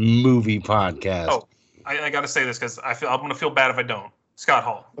on this movie podcast? Oh, I got to say this because I'm going to feel bad if I don't. Scott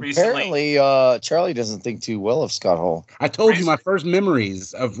Hall. Recently, apparently, Charlie doesn't think too well of Scott Hall. I told you my first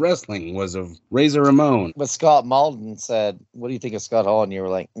memories of wrestling was of Razor Ramon. But Scott Malden said, what do you think of Scott Hall? And you were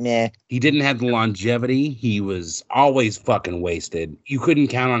like, nah. He didn't have the longevity. He was always fucking wasted. You couldn't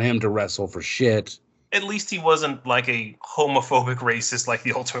count on him to wrestle for shit. At least he wasn't like a homophobic racist like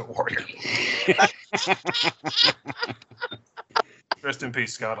the Ultimate Warrior. Rest in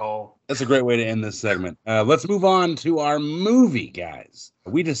peace, Scott Hall. That's a great way to end this segment. Let's move on to our movie, guys.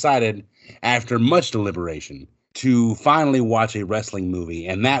 We decided, after much deliberation, to finally watch a wrestling movie,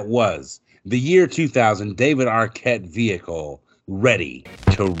 and that was the year 2000 David Arquette vehicle, Ready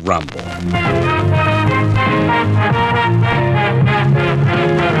to Rumble.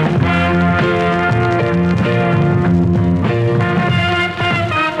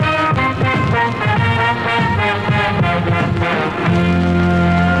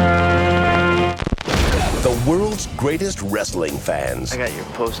 The world's greatest wrestling fans. I got your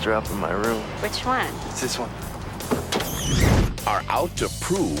poster up in my room. Which one? It's this one. Are out to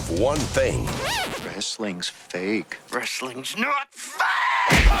prove one thing. Wrestling's fake. Wrestling's not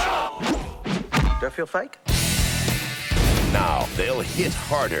fake! Do I feel fake? Now they'll hit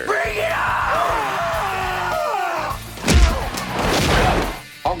harder. Bring it on!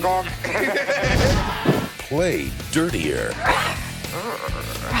 Oh, God. Play dirtier.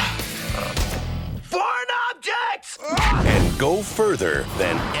 Foreign objects! And go further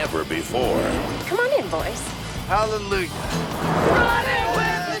than ever before. Come on in, boys. Hallelujah. Running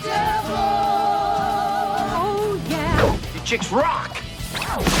with the devil. Oh, yeah. You chicks rock.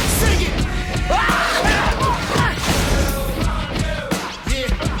 Sing it.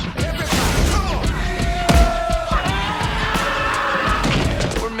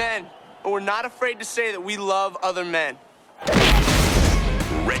 We're men, and we're not afraid to say that we love other men.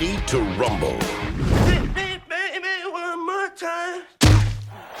 Ready to Rumble. Baby, one more time.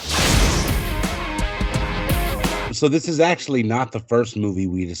 So this is actually not the first movie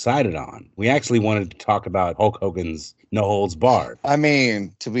we decided on. We actually wanted to talk about Hulk Hogan's No Holds Barred. I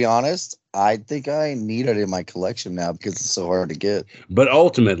mean, to be honest, I think I need it in my collection now because it's so hard to get. But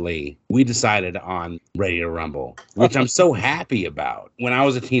ultimately, we decided on Ready to Rumble, which I'm so happy about. When I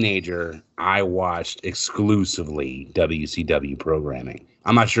was a teenager, I watched exclusively WCW programming.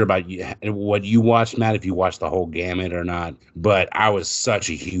 I'm not sure about you, what you watched, Matt, if you watched the whole gamut or not, but I was such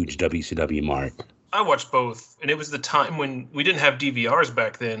a huge WCW mark. I watched both, and it was the time when we didn't have DVRs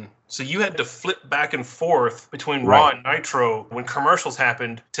back then. So you had to flip back and forth between Raw and Nitro when commercials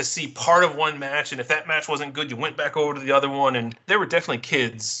happened to see part of one match. And if that match wasn't good, you went back over to the other one. And there were definitely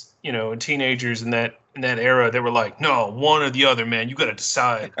kids, you know, and teenagers in that in that era, they were like, no, one or the other, man. You got to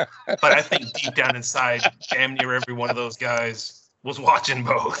decide. But I think deep down inside, damn near every one of those guys was watching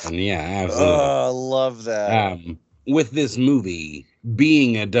both. Yeah, absolutely. Oh, I love that. With this movie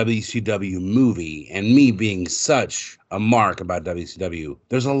being a WCW movie and me being such a mark about WCW,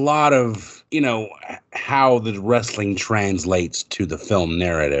 there's a lot of, how the wrestling translates to the film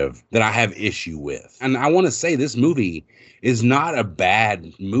narrative that I have issue with. And I want to say this movie is not a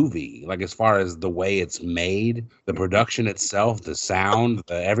bad movie, like as far as the way it's made, the production itself, the sound,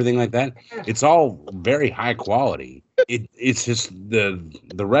 everything like that. It's all very high quality. It's just the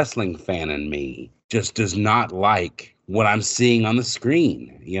wrestling fan in me just does not like what I'm seeing on the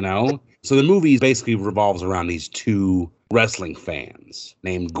screen, So the movie basically revolves around these two wrestling fans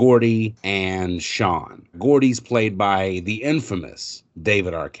named Gordy and Sean. Gordy's played by the infamous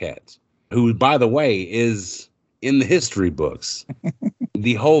David Arquette, who, by the way, is in the history books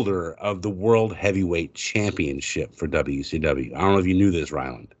the holder of the World Heavyweight Championship for WCW. I don't know if you knew this,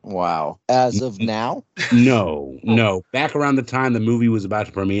 Ryland. Wow. As of now? No. Back around the time the movie was about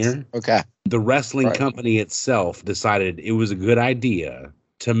to premiere, okay, the wrestling company itself decided it was a good idea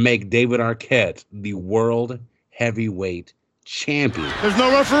to make David Arquette the World Heavyweight Champion. There's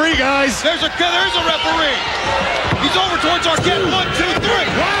no referee, guys. There's a referee. He's over towards Arquette. 1, 2, 3.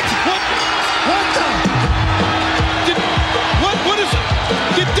 What the? What is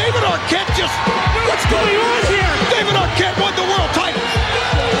it? Did David Arquette just... What's going on here? David Arquette won the world title.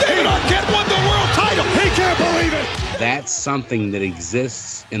 David Arquette won the world title. He can't believe it. That's something that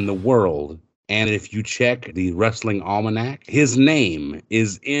exists in the world. And if you check the Wrestling Almanac, his name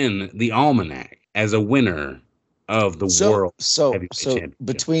is in the Almanac as a winner of the World Heavyweight Championship.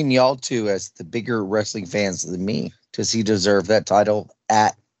 Between y'all two, as the bigger wrestling fans than me, does he deserve that title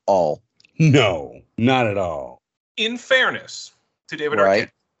at all? No, not at all. In fairness to David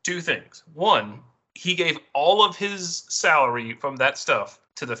Arquette, two things. One, he gave all of his salary from that stuff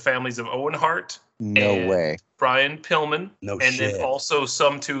to the families of Owen Hart. No way. Brian Pillman. And then also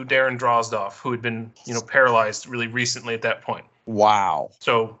some to Darren Drozdoff, who had been, paralyzed really recently at that point. Wow.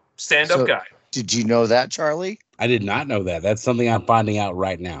 So stand-up guy. Did you know that, Charlie? I did not know that. That's something I'm finding out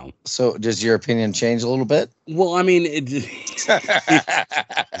right now. So does your opinion change a little bit? Well, I mean,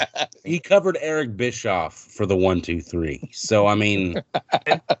 he covered Eric Bischoff for the 1, 2, 3. So, I mean.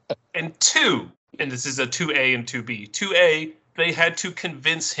 and two, and this is a 2A and 2B. 2A, they had to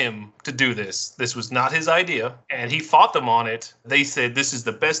convince him to do this. This was not his idea, and he fought them on it. They said, this is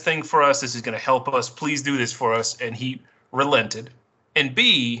the best thing for us. This is going to help us. Please do this for us. And he relented. And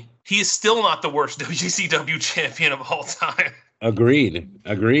B, he is still not the worst WCW champion of all time. Agreed.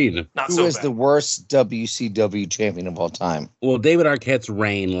 Who is the worst WCW champion of all time? Well, David Arquette's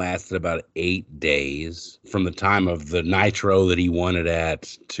reign lasted about 8 days, from the time of the Nitro that he won it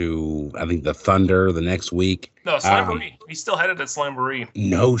at to, I think, the Thunder the next week. No, Slamboree. He still had it at Slamboree.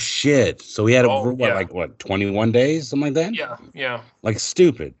 No shit. So he had it, 21 days? Something like that? Yeah. Like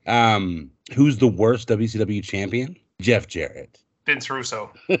stupid. Who's the worst WCW champion? Jeff Jarrett. Vince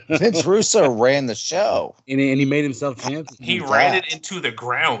Russo. Vince Russo ran the show. And he made himself champion. He ran it into the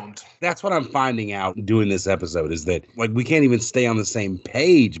ground. That's what I'm finding out doing this episode, is that we can't even stay on the same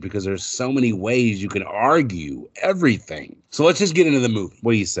page because there's so many ways you can argue everything. So let's just get into the movie.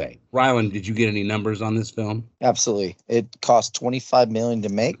 What do you say? Ryland, did you get any numbers on this film? Absolutely. It cost $25 million to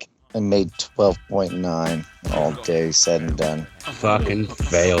make and made 12.9 all day said and done. Fucking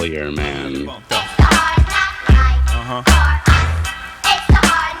failure, man.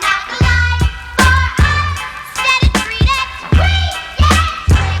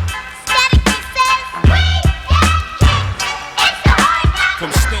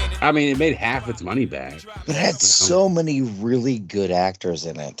 I mean, it made half its money back. But it had so many really good actors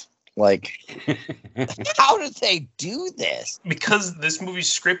in it. Like, how did they do this? Because this movie's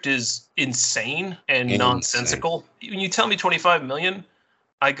script is insane and nonsensical. When you tell me 25 million,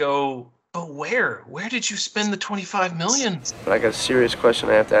 I go, but where? Where did you spend the 25 million? But I got a serious question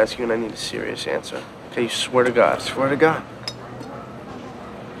I have to ask you, and I need a serious answer. Okay, you swear to God. Swear to God.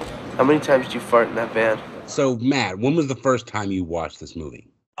 How many times did you fart in that van? So, Matt, when was the first time you watched this movie?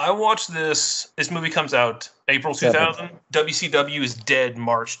 I watched this. This movie comes out April 2000. WCW is dead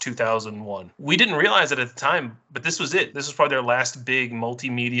March 2001. We didn't realize it at the time, but this was it. This was probably their last big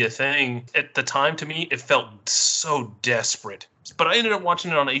multimedia thing. At the time, to me, it felt so desperate. But I ended up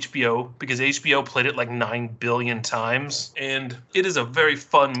watching it on HBO because HBO played it like 9 billion times. And it is a very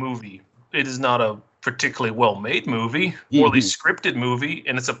fun movie. It is not a particularly well-made movie, poorly scripted movie,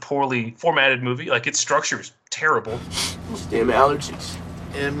 and it's a poorly formatted movie. Like, its structure is terrible. Those damn allergies.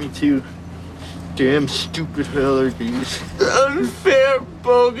 And me too. Damn stupid allergies. Unfair,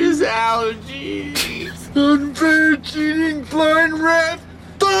 bogus allergies. Unfair, cheating, blind rat,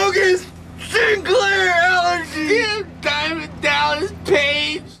 bogus Sinclair allergies. Damn Diamond Dallas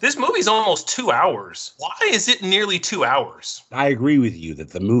Page. This movie's almost 2 hours. Why is it nearly 2 hours? I agree with you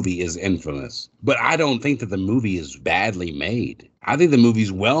that the movie is infamous, but I don't think that the movie is badly made. I think the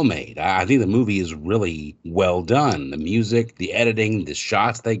movie's well made. I think the movie is really well done. The music, the editing, the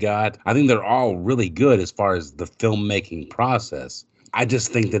shots they got, I think they're all really good as far as the filmmaking process. I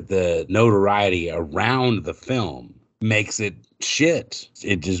just think that the notoriety around the film makes it shit.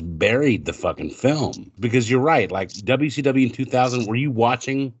 It just buried the fucking film. Because you're right, like WCW in 2000, were you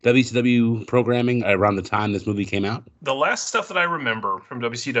watching WCW programming around the time this movie came out? The last stuff that I remember from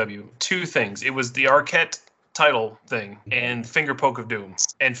WCW, 2 things. It was the Arquette title thing and Finger Poke of Doom.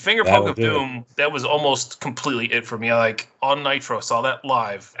 And Finger Poke of Doom, that was almost completely it for me. I on Nitro saw that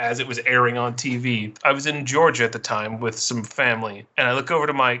live as it was airing on TV. I was in Georgia at the time with some family, and I look over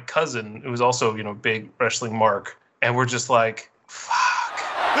to my cousin, who was also, big wrestling mark, and we're just like, fuck.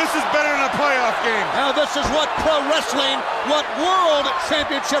 This is better than a playoff game. Now this is what pro wrestling, what world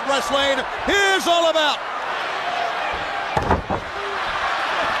championship wrestling is all about.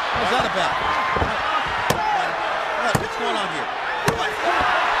 What's that about? What's going on here?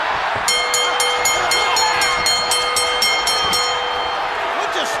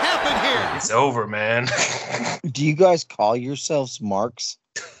 What just happened here? It's over, man. Do you guys call yourselves marks?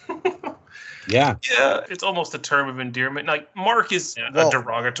 Yeah. Yeah, it's almost a term of endearment. Like, mark is a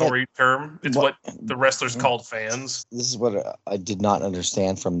derogatory term. It's what the wrestlers called fans. This is what I did not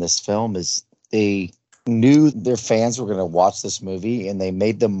understand from this film is they knew their fans were going to watch this movie and they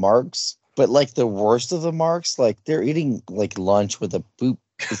made them marks. But like the worst of the marks, like they're eating like lunch with a boop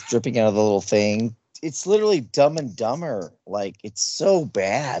is dripping out of the little thing. It's literally Dumb and Dumber. Like, it's so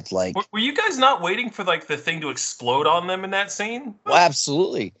bad. Like, were you guys not waiting for like the thing to explode on them in that scene? Well,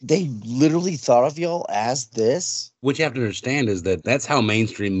 absolutely. They literally thought of y'all as this. What you have to understand is that that's how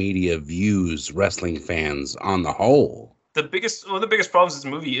mainstream media views wrestling fans on the whole. One of the biggest problems with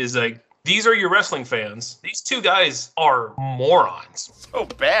this movie is like, these are your wrestling fans. These 2 guys are morons. So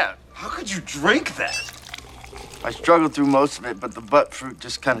bad. How could you drink that? I struggled through most of it, but the butt fruit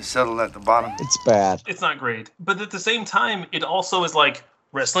just kind of settled at the bottom. It's bad. It's not great. But at the same time, it also is like,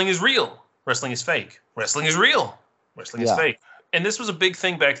 wrestling is real. Wrestling is fake. Wrestling is real. Wrestling is fake. And this was a big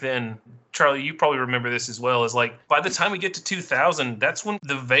thing back then. Charlie, you probably remember this as well. Is like, by the time we get to 2000, that's when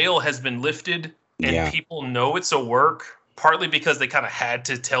the veil has been lifted and people know it's a work. Partly because they kind of had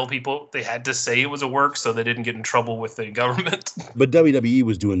to tell people, they had to say it was a work so they didn't get in trouble with the government. But WWE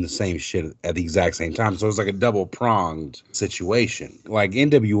was doing the same shit at the exact same time. So it was like a double-pronged situation. Like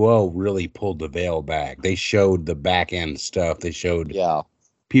NWO really pulled the veil back. They showed the back-end stuff. They showed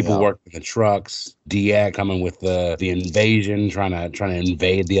people working the trucks, DX coming with the invasion, trying to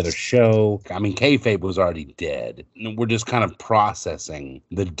invade the other show. I mean, kayfabe was already dead. We're just kind of processing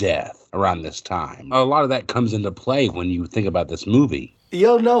the death around this time. A lot of that comes into play when you think about this movie.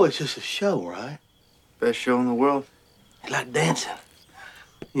 Y'all know it's just a show, right? Best show in the world. It's like dancing.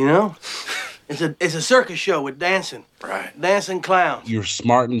 You know? It's a circus show with dancing. Right. Dancing clowns. You're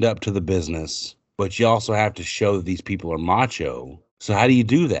smartened up to the business, but you also have to show that these people are macho. So how do you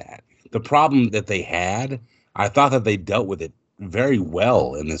do that? The problem that they had, I thought that they dealt with it very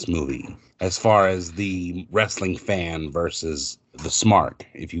well in this movie, as far as the wrestling fan versus the smart,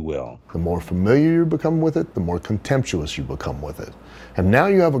 if you will. The more familiar you become with it, the more contemptuous you become with it. And now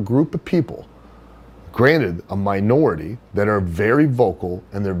you have a group of people, granted a minority, that are very vocal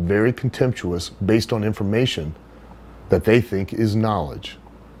and they're very contemptuous based on information that they think is knowledge.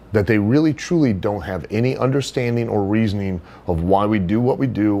 That they really truly don't have any understanding or reasoning of why we do what we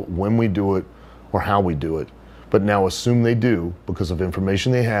do, when we do it, or how we do it, but now assume they do because of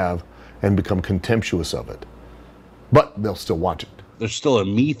information they have and become contemptuous of it. But they'll still watch it. There's still a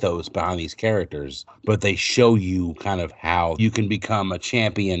mythos behind these characters, but they show you kind of how you can become a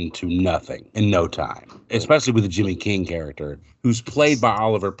champion to nothing in no time, especially with the Jimmy King character, who's played by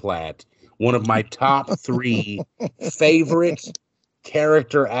Oliver Platt, one of my top 3 favorite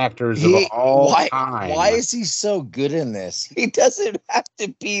character actors of all time. Why is he so good in this? He doesn't have to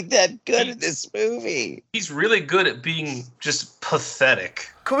be that good in this movie. He's really good at being just pathetic.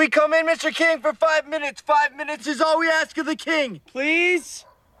 Can we come in, Mr. King, for 5 minutes? 5 minutes is all we ask of the king. Please?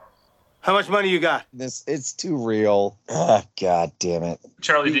 How much money you got? It's too real. Oh, God damn it.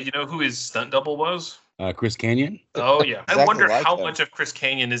 Charlie, did you know who his stunt double was? Chris Canyon? Oh, yeah. Exactly I wonder like how him. much of Chris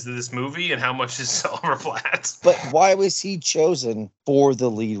Canyon is in this movie and how much is Oliver Platt. But why was he chosen for the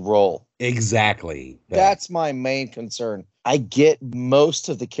lead role? Exactly. That's my main concern. I get most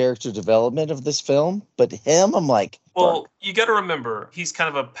of the character development of this film, but him, I'm like, well, you got to remember, he's kind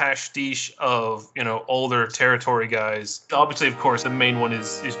of a pastiche of, older territory guys. Obviously, of course, the main one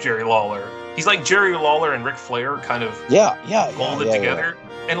is Jerry Lawler. He's like Jerry Lawler and Ric Flair kind of molded together.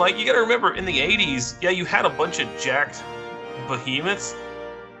 Yeah. And like, you got to remember, in the 80s, you had a bunch of jacked behemoths,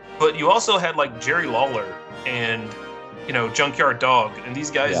 but you also had like Jerry Lawler and, Junkyard Dog. And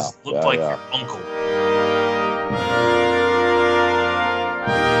these guys looked like your uncle.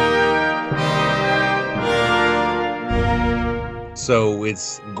 So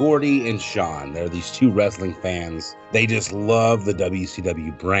it's Gordy and Sean. They're these two wrestling fans. They just love the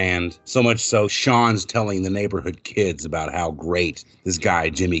WCW brand. So much so, Sean's telling the neighborhood kids about how great this guy,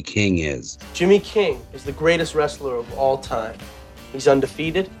 Jimmy King, is. Jimmy King is the greatest wrestler of all time. He's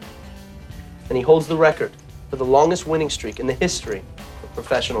undefeated, and he holds the record for the longest winning streak in the history of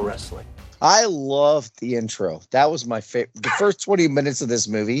professional wrestling. I loved the intro. That was my favorite. The first 20 minutes of this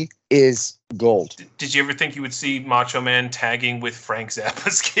movie is gold. Did you ever think you would see Macho Man tagging with Frank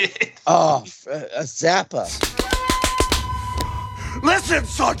Zappa's kid? Oh, Zappa. Listen,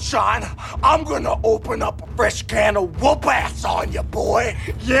 sunshine, I'm gonna open up a fresh can of whoop ass on you, boy.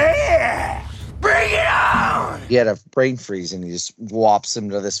 Yeah! Bring it on! He had a brain freeze and he just whops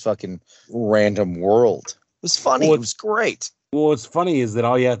him to this fucking random world. It was funny. It was great. Well, what's funny is that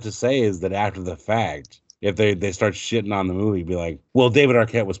all you have to say is that after the fact, if they start shitting on the movie, be like, well, David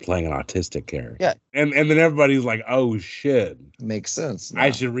Arquette was playing an autistic character. Yeah. And then everybody's like, oh, shit. Makes sense.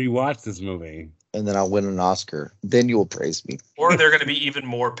 I should rewatch this movie. And then I'll win an Oscar. Then you will praise me. Or they're going to be even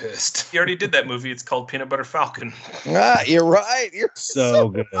more pissed. He already did that movie. It's called Peanut Butter Falcon. You're right. You're so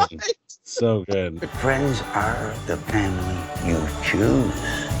good. Right. So good. Friends are the family you choose.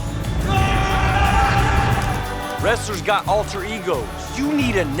 Wrestlers got alter egos. You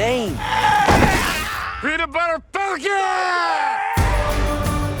need a name. Peanut Butter Falcon! I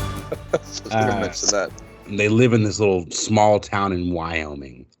was going to mention that. They live in this little small town in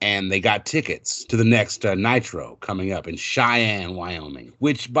Wyoming, and they got tickets to the next Nitro coming up in Cheyenne, Wyoming,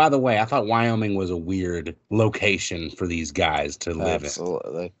 which, by the way, I thought Wyoming was a weird location for these guys to live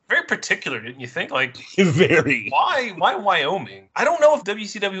in. Very particular, didn't you think? Like, very. Why Wyoming? I don't know if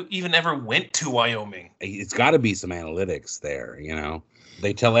WCW even ever went to Wyoming. It's got to be some analytics there,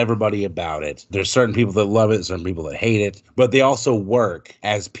 They tell everybody about it. There's certain people that love it, certain people that hate it, but they also work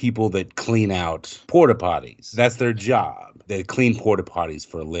as people that clean out porta potties. That's their job. They clean porta potties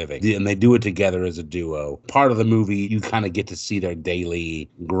for a living, and they do it together as a duo. Part of the movie, you kind of get to see their daily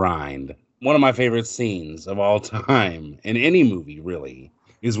grind. One of my favorite scenes of all time, in any movie, really,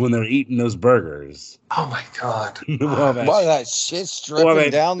 is when they're eating those burgers. Oh, my God. Boy, that shit's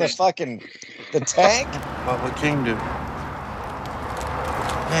dripping down the tank. What would King do?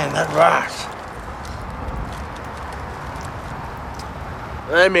 Man, that rocks.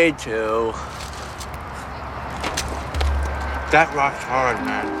 I made two. That rock's hard,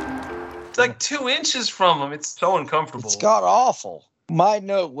 man. It's like 2 inches from him. It's so uncomfortable. It's god awful. My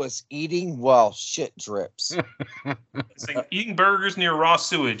note was eating while shit drips. It's like eating burgers near raw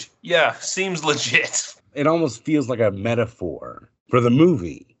sewage. Yeah, seems legit. It almost feels like a metaphor for the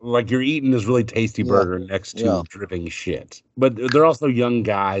movie. Like you're eating this really tasty burger next to dripping shit. But they're also young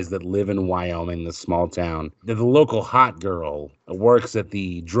guys that live in Wyoming, this small town. The local hot girl works at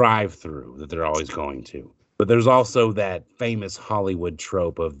the drive-thru that they're always going to. But there's also that famous Hollywood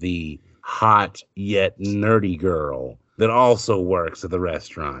trope of the hot yet nerdy girl that also works at the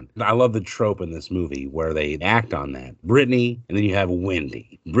restaurant. I love the trope in this movie where they act on that. Brittany, and then you have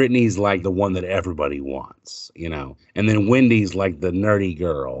Wendy. Brittany's like the one that everybody wants, And then Wendy's like the nerdy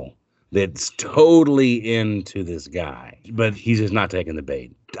girl that's totally into this guy, but he's just not taking the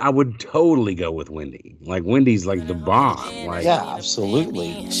bait. I would totally go with Wendy. Like, Wendy's like the bomb. Like, yeah,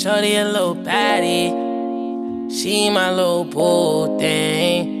 absolutely. Shorty a little baddie. She my little boo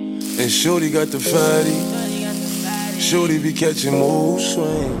thing. And Shorty got the fatty. Shorty be catching mood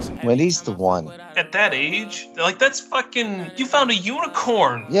swings. Wendy's the one. At that age, like, that's fucking... You found a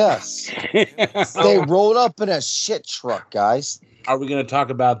unicorn. Yes. They rolled up in a shit truck, guys. Are we going to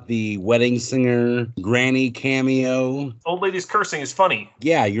talk about the wedding singer Granny cameo? Old lady's cursing is funny.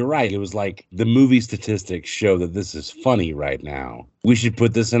 Yeah, you're right. It was like the movie statistics show that this is funny right now. We should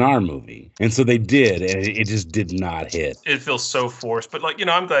put this in our movie. And so they did, and it just did not hit. It feels so forced. But, like,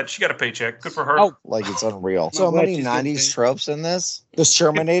 I'm glad she got a paycheck. Good for her. Oh, like, it's unreal. So many 90s tropes in this. The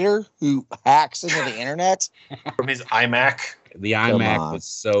Shermanator who hacks into the internet. From his iMac. The iMac was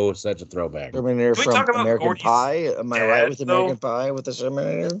such a throwback. Terminator from American Pie. Am I right with American Pie with the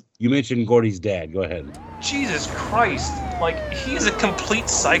Terminator? You mentioned Gordy's dad. Go ahead. Jesus Christ. Like, he's a complete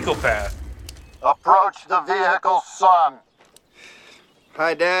psychopath. Approach the vehicle, son.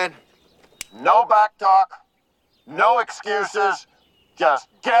 Hi, Dad. No back talk. No excuses. Just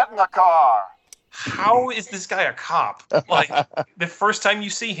get in the car. How is this guy a cop? Like, the first time you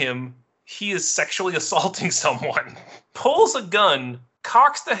see him, he is sexually assaulting someone, pulls a gun,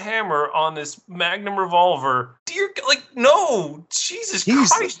 cocks the hammer on this Magnum revolver. No, Jesus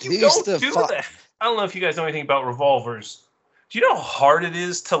Christ, you don't do that. I don't know if you guys know anything about revolvers. Do you know how hard it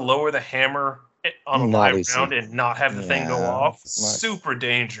is to lower the hammer on a live round and not have the thing go off? Super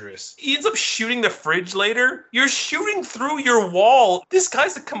dangerous. He ends up shooting the fridge later. You're shooting through your wall. This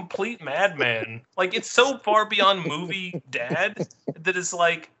guy's a complete madman. Like, it's so far beyond movie dad that it's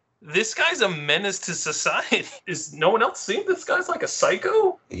like, this guy's a menace to society. Is no one else seeing this guy's like a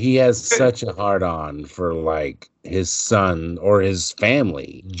psycho? He has such a hard-on for, like, his son or his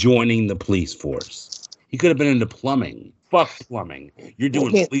family joining the police force. He could have been into plumbing. Fuck plumbing. You're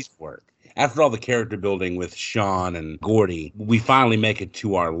doing police work. After all the character building with Sean and Gordy, we finally make it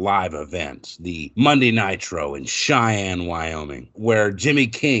to our live event, the Monday Nitro in Cheyenne, Wyoming, where Jimmy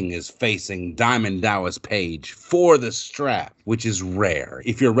King is facing Diamond Dallas Page for the strap, which is rare.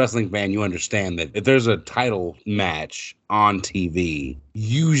 If you're a wrestling fan, you understand that if there's a title match on TV,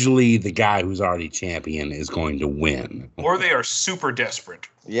 usually the guy who's already champion is going to win. Or they are super desperate.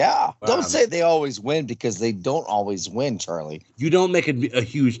 Yeah. Don't say they always win, because they don't always win, Charlie. You don't make a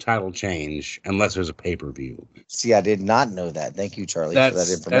huge title change unless there's a pay-per-view. See, I did not know that. Thank you, Charlie, for that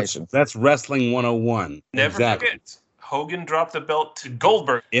information. That's Wrestling 101. Never forget, Hogan dropped the belt to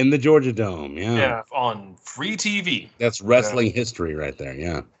Goldberg. In the Georgia Dome, Yeah, on free TV. That's wrestling history right there,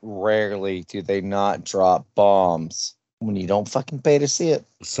 yeah. Rarely do they not drop bombs when you don't fucking pay to see it.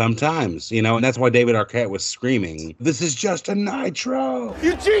 Sometimes, and that's why David Arquette was screaming, "This is just a Nitro."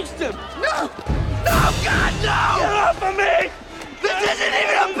 You jinxed him! No! No, God, no! Get off of me! This isn't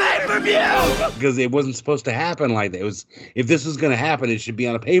even a pay-per-view! Because it wasn't supposed to happen like that. If this was going to happen, it should be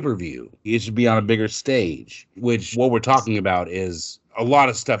on a pay-per-view. It should be on a bigger stage, which what we're talking about is a lot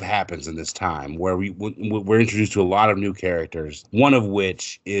of stuff happens in this time where we're introduced to a lot of new characters, one of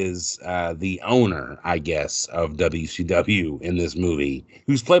which is the owner, I guess, of WCW in this movie,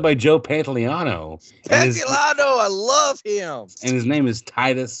 who's played by Joe Pantoliano. Pantoliano, I love him. And his name is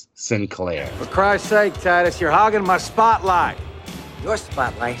Titus Sinclair. For Christ's sake, Titus, you're hogging my spotlight. Your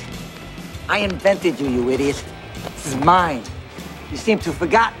spotlight? I invented you, you idiot. This is mine. You seem to have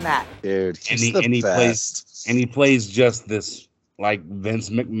forgotten that. Dude, he plays just this, like, Vince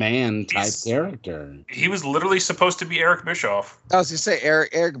McMahon type character. He was literally supposed to be Eric Bischoff. I was going to say,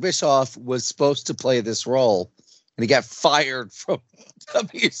 Eric Bischoff was supposed to play this role, and he got fired from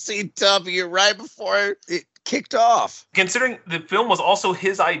WCW right before it kicked off. Considering the film was also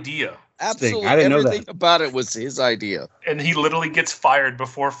his idea. Absolutely, I didn't everything know that. About it was his idea. And he literally gets fired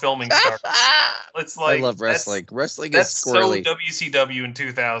before filming starts. It's like, I love wrestling. Wrestling is squirrely. So WCW in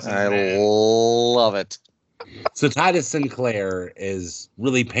 2000. I love it. So Titus Sinclair is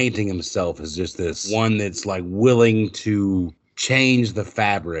really painting himself as just this one that's like willing to change the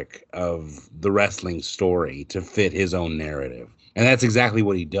fabric of the wrestling story to fit his own narrative. And that's exactly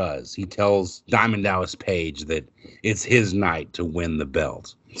what he does. He tells Diamond Dallas Page that it's his night to win the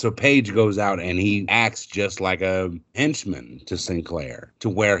belt. So Page goes out and he acts just like a henchman to Sinclair, to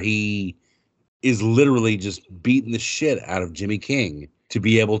where he is literally just beating the shit out of Jimmy King to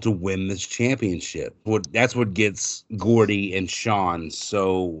be able to win this championship. That's what gets Gordy and Sean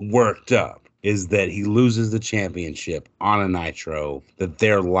so worked up, is that he loses the championship on a Nitro that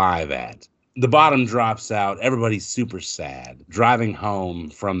they're live at. The bottom drops out. Everybody's super sad, driving home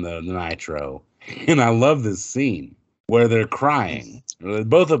from the Nitro. And I love this scene where they're crying.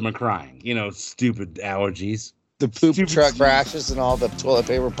 Both of them are crying. Stupid allergies. The poop truck crashes and all the toilet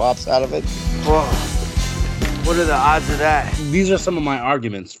paper pops out of it. Whoa. What are the odds of that? These are some of my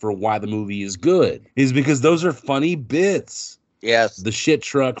arguments for why the movie is good, is because those are funny bits. Yes. The shit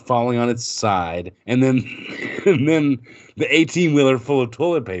truck falling on its side, and then the 18-wheeler full of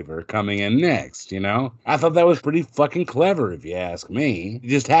toilet paper coming in next, I thought that was pretty fucking clever, if you ask me. It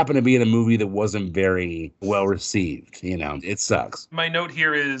just happened to be in a movie that wasn't very well received, It sucks. My note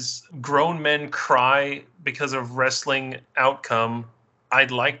here is grown men cry because of wrestling outcome. I'd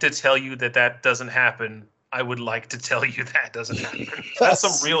like to tell you that doesn't happen. I would like to tell you that doesn't happen. That's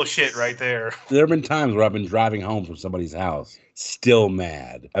some real shit right there. There have been times where I've been driving home from somebody's house, still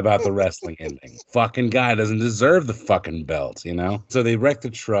mad about the wrestling ending. Fucking guy doesn't deserve the fucking belt, So they wreck the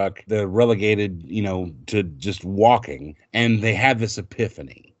truck. They're relegated, to just walking. And they have this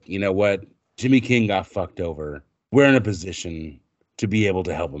epiphany. You know what? Jimmy King got fucked over. We're in a position to be able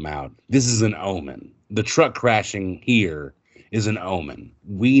to help him out. This is an omen. The truck crashing here is an omen.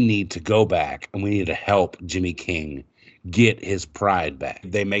 We need to go back and we need to help Jimmy King get his pride back.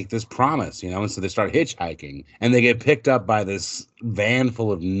 They make this promise, and so they start hitchhiking, and they get picked up by this van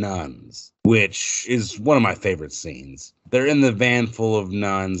full of nuns, which is one of my favorite scenes. They're in the van full of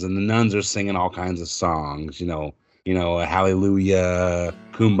nuns, and the nuns are singing all kinds of songs, Hallelujah,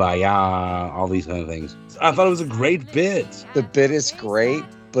 Kumbaya, all these kind of things. I thought it was a great bit. The bit is great,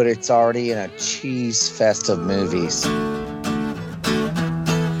 but it's already in a cheese fest of movies.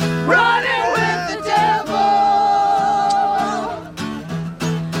 Running with the devil.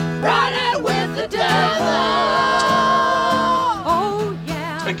 Running with the devil. Oh,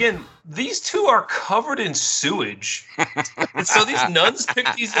 yeah. Again, these two are covered in sewage. And so these nuns pick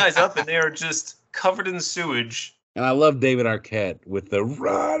these guys up and they are just covered in sewage. And I love David Arquette with the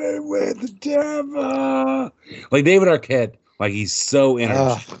running with the devil. Like David Arquette, like he's so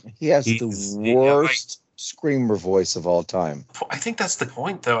energetic. He has the worst screamer voice of all time. I think that's the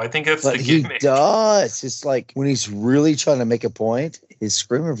point, though. I think that's But the he gimmick. does. It's like when he's really trying to make a point, his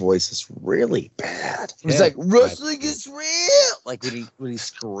screamer voice is really bad. He's like, wrestling is real. Like when he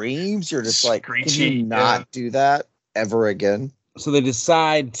screams, you're just like, can you not do that ever again? So they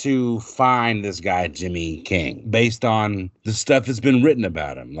decide to find this guy, Jimmy King, based on the stuff that's been written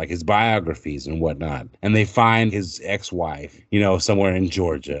about him, like his biographies and whatnot. And they find his ex-wife, somewhere in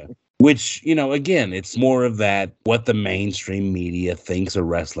Georgia, which, again, it's more of that what the mainstream media thinks a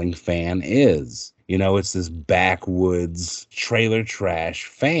wrestling fan is. It's this backwoods trailer trash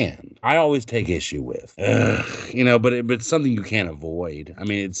fan. I always take issue with, but it's something you can't avoid. I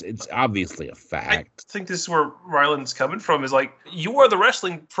mean, it's obviously a fact. I think this is where Ryland's coming from, is like, you are the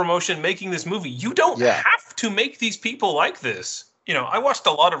wrestling promotion making this movie. You don't have to make these people like this. I watched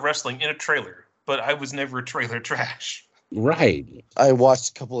a lot of wrestling in a trailer, but I was never trailer trash. Right. I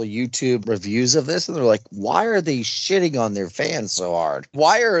watched a couple of YouTube reviews of this, and they're like, why are they shitting on their fans so hard?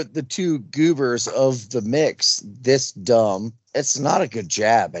 Why are the two goobers of the mix this dumb? It's not a good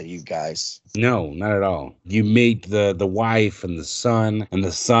jab at you guys. No, not at all. You meet the wife and the son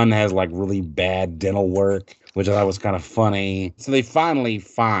has like really bad dental work, which I thought was kind of funny. So they finally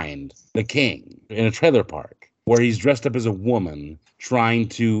find the King in a trailer park where he's dressed up as a woman trying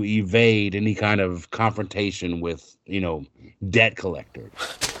to evade any kind of confrontation with, debt collectors.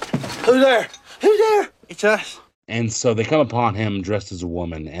 Who's there? Who's there? It's us. And so they come upon him dressed as a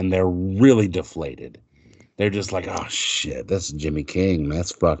woman, and they're really deflated. They're just like, oh, shit, that's Jimmy King.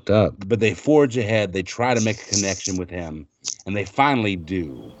 That's fucked up. But they forge ahead. They try to make a connection with him, and they finally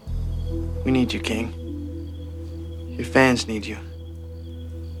do. We need you, King. Your fans need you.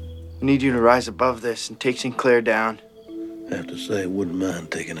 We need you to rise above this and take Sinclair down. I have to say, I wouldn't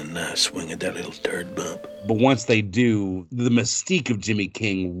mind taking a nice swing at that little turd bump. But once they do, the mystique of Jimmy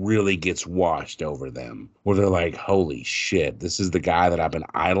King really gets washed over them, where they're like, holy shit, this is the guy that I've been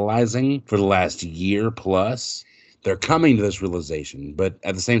idolizing for the last year plus. They're coming to this realization, but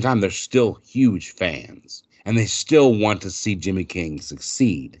at the same time, they're still huge fans. And they still want to see Jimmy King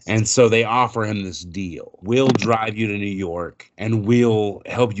succeed. And so they offer him this deal. We'll drive you to New York, and we'll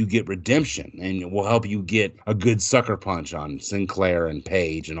help you get redemption. And we'll help you get a good sucker punch on Sinclair and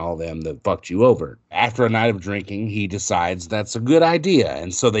Page and all them that fucked you over. After a night of drinking, he decides that's a good idea.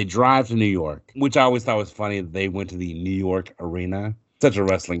 And so they drive to New York, which I always thought was funny that they went to the New York Arena. Such a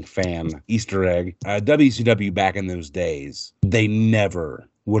wrestling fan Easter egg. WCW back in those days, they never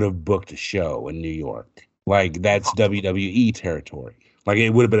would have booked a show in New York. Like, that's WWE territory. Like,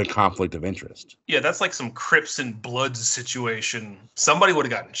 it would have been a conflict of interest. Yeah, that's like some Crips and Bloods situation. Somebody would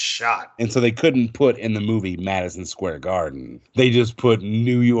have gotten shot. And so they couldn't put in the movie Madison Square Garden. They just put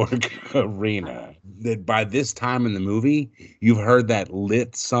New York Arena. That by this time in the movie, you've heard that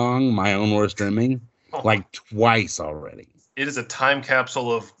lit song, My Own Worst Enemy, like twice already. It is a time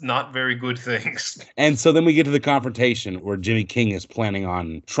capsule of not very good things. And so then we get to the confrontation where Jimmy King is planning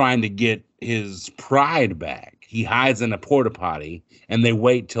on trying to get his pride back. He hides in a porta potty, and they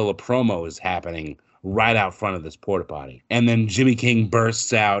wait till a promo is happening right out front of this porta potty. And then Jimmy King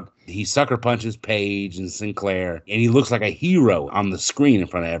bursts out. He sucker punches Page and Sinclair, and he looks like a hero on the screen in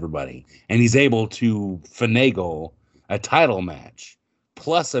front of everybody. And he's able to finagle a title match.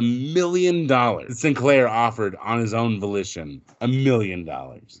 Plus $1 million. Sinclair offered on his own volition $1 million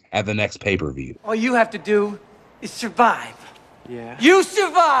at the next pay-per-view. All you have to do is survive. Yeah. You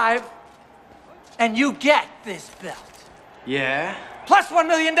survive, and you get this belt. Yeah. Plus $1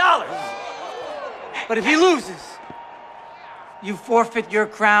 million. But if he loses, you forfeit your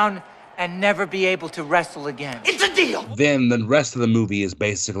crown and never be able to wrestle again. It's a deal. Then the rest of the movie is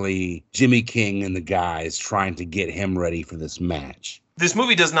basically Jimmy King and the guys trying to get him ready for this match. This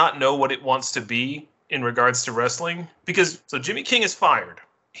movie does not know what it wants to be in regards to wrestling, because so Jimmy King is fired.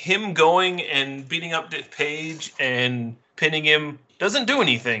 Him going and beating up Dick Page and pinning him doesn't do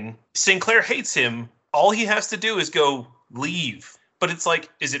anything. Sinclair hates him. All he has to do is go leave. But it's like,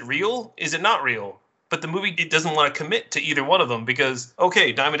 is it real? Is it not real? But the movie, it doesn't want to commit to either one of them because,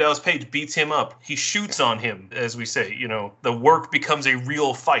 okay, Diamond Dallas Page beats him up. He shoots on him, as we say. You know, the work becomes a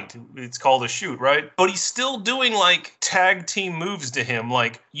real fight. It's called a shoot, right? But he's still doing, like, tag team moves to him.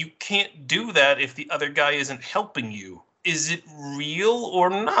 Like, you can't do that if the other guy isn't helping you. Is it real or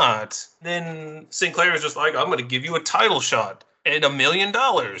not? Then Sinclair is just like, I'm going to give you a title shot and $1 million.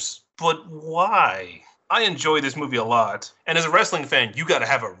 But why? I enjoy this movie a lot. And as a wrestling fan, you got to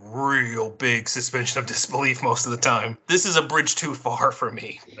have a real big suspension of disbelief most of the time. This is a bridge too far for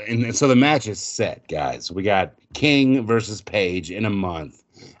me. And so the match is set, guys. We got King versus Page in a month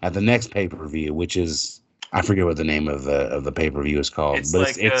at the next pay-per-view, which is, I forget what the name of the pay-per-view is called. It's but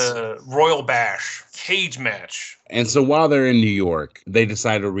like a Royal Bash cage match. And so while they're in New York, they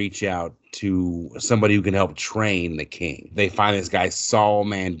decide to reach out to somebody who can help train the King. They find this guy, Saul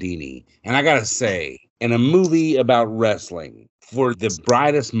Mandini. And I got to say, in a movie about wrestling, for the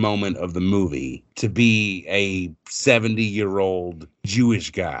brightest moment of the movie to be a 70-year-old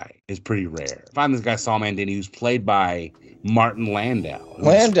Jewish guy is pretty rare. Find this guy, Saul Mandini, who's played by Martin Landau.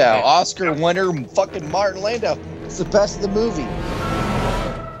 Oscar winner, fucking Martin Landau. It's the best of the movie.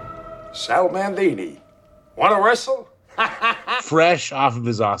 Sal Mandini. Want to wrestle? Fresh off of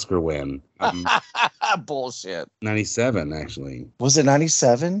his Oscar win. Bullshit. 97, actually. Was it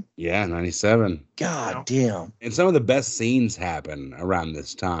 97? Yeah, 97. God damn. And some of the best scenes happen around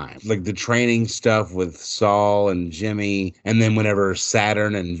this time. Like the training stuff with Saul and Jimmy. And then whenever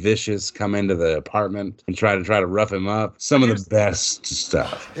Saturn and Vicious come into the apartment and try to rough him up. Some of the best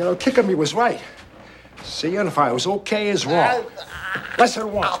stuff. You know, kicking me was right. Seeing if I was okay is wrong.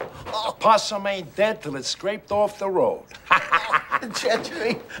 Lesson one. A possum ain't dead till it's scraped off the road.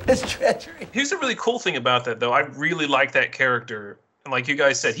 Treachery. It's treachery. Here's the really cool thing about that, though. I really like that character. And like you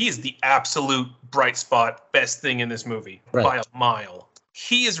guys said, he is the absolute bright spot, best thing in this movie by a mile.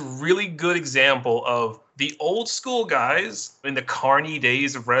 He is a really good example of the old school guys in the carny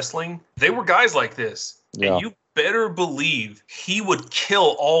days of wrestling. They were guys like this. Yeah. And you better believe he would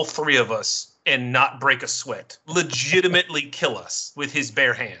kill all three of us and not break a sweat. Legitimately kill us with his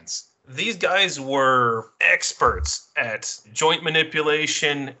bare hands. These guys were experts at joint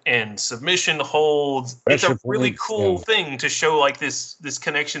manipulation and submission holds. It's a really cool thing to show like this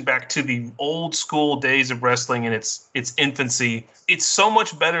connection back to the old school days of wrestling in its infancy. It's so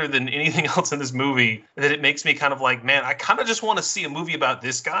much better than anything else in this movie that it makes me kind of like, man, I kind of just want to see a movie about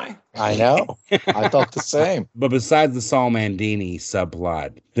this guy. I know. I thought the same. But besides the Saul Mandini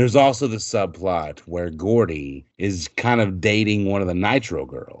subplot, there's also the subplot where Gordy is kind of dating one of the Nitro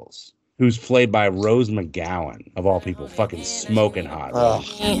girls, who's played by Rose McGowan, of all people, fucking smoking hot.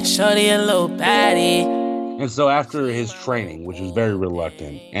 Shorty a little baddie. And so after his training, which was very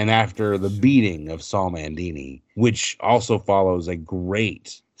reluctant, and after the beating of Saul Mandini, which also follows a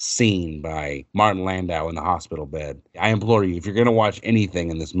great scene by Martin Landau in the hospital bed, I implore you, if you're going to watch anything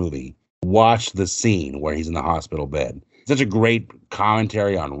in this movie, watch the scene where he's in the hospital bed. Such a great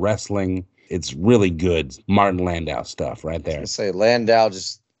commentary on wrestling. It's really good Martin Landau stuff right there. I say Landau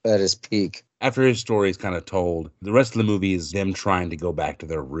just at his peak. After his story is kind of told, the rest of the movie is them trying to go back to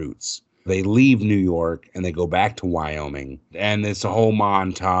their roots. They leave New York and they go back to Wyoming. And it's a whole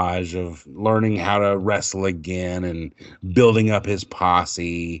montage of learning how to wrestle again and building up his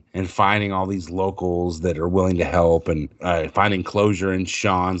posse and finding all these locals that are willing to help and finding closure in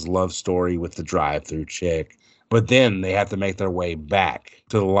Sean's love story with the drive-through chick. But then they have to make their way back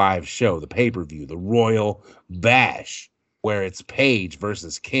to the live show, the pay-per-view, the Royal Bash, where it's Page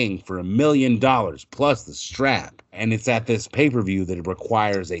versus King for $1 million plus the strap. And it's at this pay-per-view that it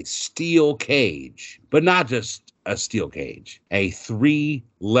requires a steel cage, but not just a steel cage, a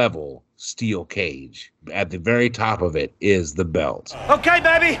 3-level steel cage. At the very top of it is the belt. Okay,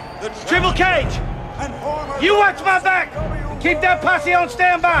 baby. Triple cage. You watch my back. Keep that posse on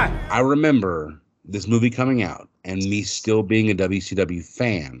standby. I remember this movie coming out and me still being a WCW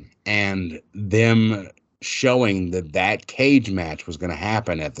fan and them showing that cage match was going to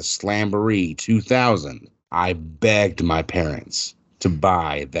happen at the Slamboree 2000. I begged my parents to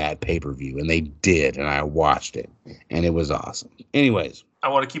buy that pay-per-view, and they did, and I watched it, and it was awesome. Anyways. I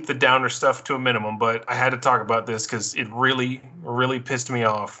want to keep the downer stuff to a minimum, but I had to talk about this because it really, really pissed me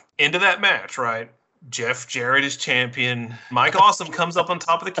off. Into that match, right? Jeff Jarrett is champion. Mike Awesome comes up on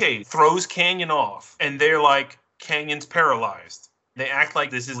top of the cage, throws Kanyon off, and they're like, Kanyon's paralyzed. They act like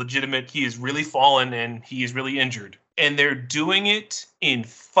this is legitimate. He is really fallen and he is really injured. And they're doing it in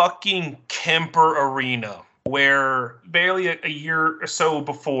fucking Kemper Arena. where barely a year or so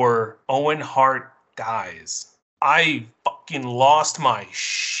before Owen Hart dies. I fucking lost my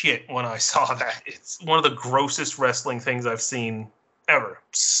shit when I saw that. It's one of the grossest wrestling things I've seen ever.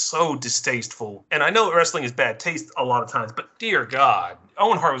 So distasteful. And I know wrestling is bad taste a lot of times, but dear God,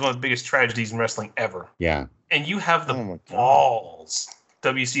 Owen Hart was one of the biggest tragedies in wrestling ever. Yeah. And you have the balls,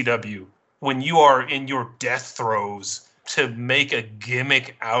 WCW, when you are in your death throes to make a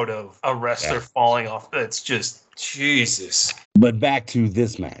gimmick out of a wrestler falling off. That's just, Jesus. But back to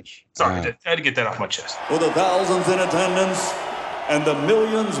this match. Sorry, I had to get that off my chest. For the thousands in attendance and the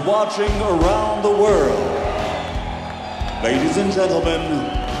millions watching around the world, ladies and gentlemen,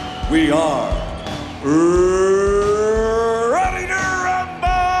 we are ready to rumble!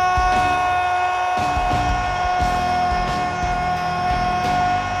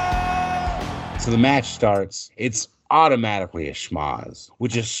 So the match starts. It's automatically a schmoz,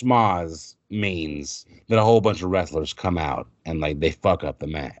 which a schmoz means that a whole bunch of wrestlers come out and like they fuck up the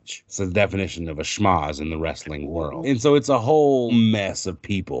match. It's the definition of a schmoz in the wrestling world. And so it's a whole mess of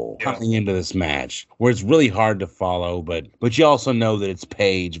people coming into this match where it's really hard to follow, but you also know that it's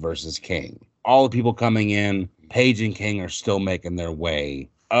Page versus King. All the people coming in, Page and King are still making their way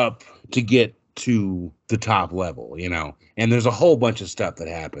up to get to the top level, you know. And there's a whole bunch of stuff that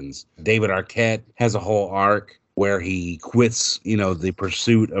happens. David Arquette has a whole arc where he quits, you know, the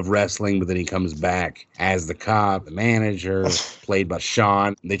pursuit of wrestling, but then he comes back as the cop, the manager, played by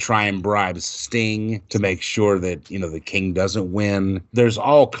Sean. They try and bribe Sting to make sure that, you know, the King doesn't win. There's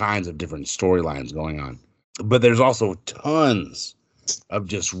all kinds of different storylines going on. But there's also tons of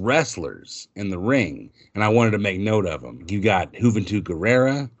just wrestlers in the ring, and I wanted to make note of them. You got Juventud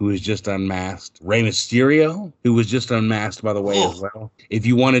Guerrera, who is just unmasked. Rey Mysterio, who was just unmasked, by the way, as well. If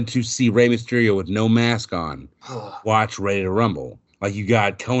you wanted to see Rey Mysterio with no mask on, watch Ready to Rumble. Like, you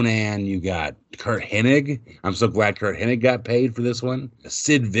got Conan, you got Kurt Hennig. I'm so glad Kurt Hennig got paid for this one.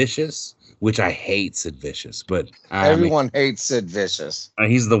 Sid Vicious, which I hate Sid Vicious, but everyone hates Sid Vicious.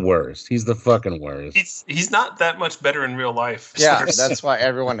 He's the worst. He's the fucking worst. He's not that much better in real life. Yeah, that's why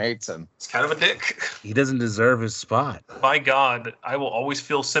everyone hates him. He's kind of a dick. He doesn't deserve his spot. My God, I will always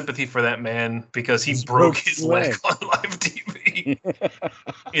feel sympathy for that man because he broke his leg on live TV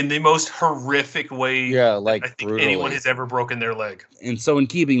in the most horrific way. Yeah, like I think brutally. anyone has ever broken their leg. And so, in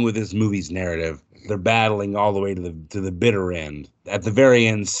keeping with this movie's narrative, they're battling all the way to the bitter end. At the very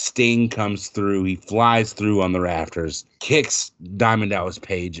end, Sting comes through. He flies through on the rafters, kicks Diamond Dallas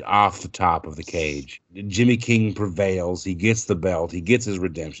Page off the top of the cage. Jimmy King prevails. He gets the belt. He gets his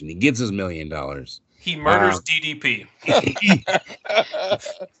redemption. He gets his $1 million. He murders DDP.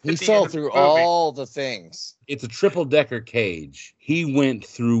 He fell through all the things. It's a triple-decker cage. He went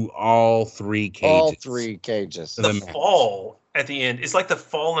through all three cages. All three cages. The fall at the end is like the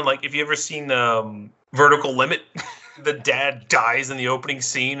fall in, like, if you ever seen Vertical Limit, the dad dies in the opening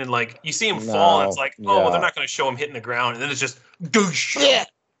scene, and like you see him fall, and it's like, oh, well, they're not going to show him hitting the ground, and then it's just douche.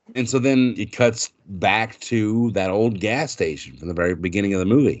 And so then it cuts back to that old gas station from the very beginning of the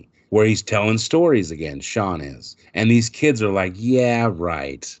movie, where he's telling stories again, Sean is. And these kids are like, yeah,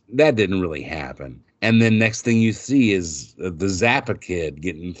 right, that didn't really happen. And then next thing you see is the Zappa kid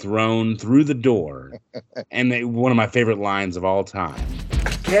getting thrown through the door. And one of my favorite lines of all time.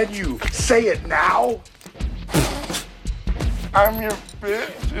 Can you say it now? I'm your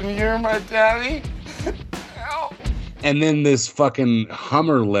bitch and you're my daddy? And then this fucking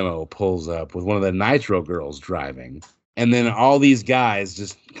Hummer limo pulls up with one of the Nitro girls driving. And then all these guys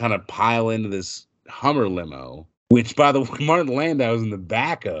just kind of pile into this Hummer limo, which, by the way, Martin Landau is in the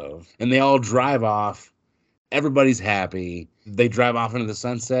back of. And they all drive off. Everybody's happy. They drive off into the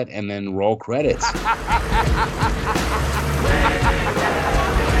sunset and then roll credits.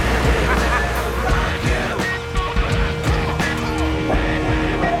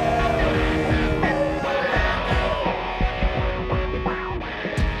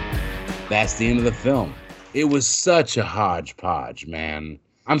 That's the end of the film. It was such a hodgepodge, man.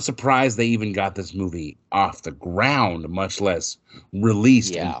 I'm surprised they even got this movie off the ground, much less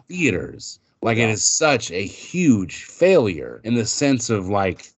released in theaters. Like, it is such a huge failure in the sense of,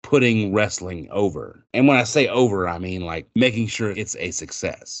 like, putting wrestling over. And when I say over, I mean, like, making sure it's a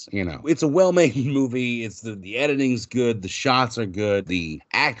success, you know. It's a well-made movie. It's the editing's good. The shots are good. The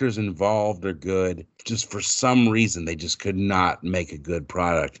actors involved are good. Just for some reason, they just could not make a good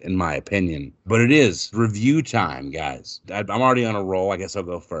product, in my opinion. But it is review time, guys. I'm already on a roll. I guess I'll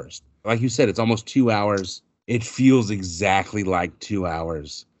go first. Like you said, it's almost 2 hours. It feels exactly like 2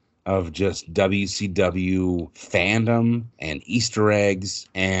 hours of just WCW fandom and Easter eggs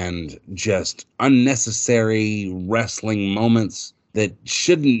and just unnecessary wrestling moments that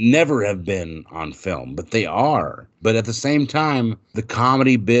shouldn't never have been on film, but they are. But at the same time, the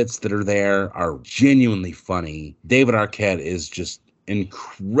comedy bits that are there are genuinely funny. David Arquette is just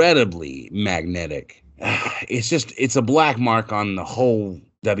incredibly magnetic. It's a black mark on the whole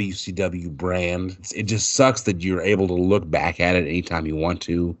WCW brand. It just sucks that you're able to look back at it anytime you want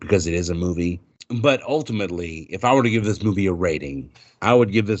to, because it is a movie. But ultimately, if I were to give this movie a rating, I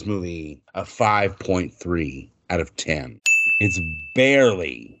would give this movie a 5.3 out of 10. It's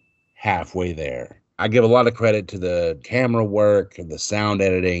barely halfway there. I give a lot of credit to the camera work, the sound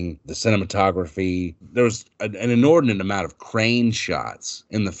editing, the cinematography. There was an inordinate amount of crane shots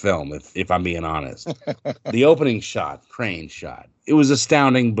in the film, if I'm being honest. The opening shot, crane shot. It was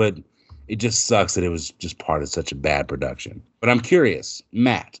astounding, but it just sucks that it was just part of such a bad production. But I'm curious,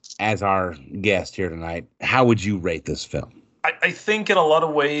 Matt, as our guest here tonight, how would you rate this film? I think in a lot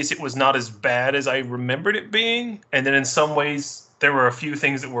of ways it was not as bad as I remembered it being. And then in some ways, there were a few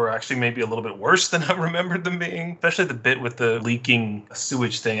things that were actually maybe a little bit worse than I remembered them being, especially the bit with the leaking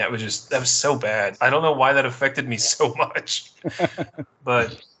sewage thing. That was so bad. I don't know why that affected me so much,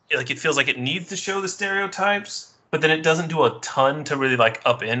 but it feels like it needs to show the stereotypes, but then it doesn't do a ton to really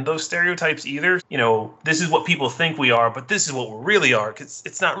upend those stereotypes either. This is what people think we are, but this is what we really are.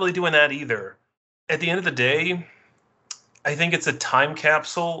 It's not really doing that either. At the end of the day, I think it's a time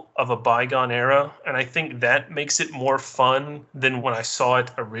capsule of a bygone era, and I think that makes it more fun than when I saw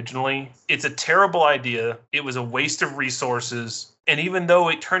it originally. It's a terrible idea. It was a waste of resources, and even though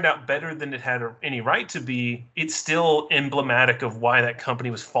it turned out better than it had any right to be, it's still emblematic of why that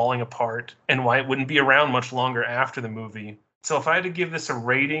company was falling apart and why it wouldn't be around much longer after the movie. So if I had to give this a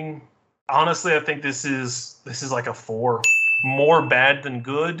rating, honestly, I think this is like a 4. More bad than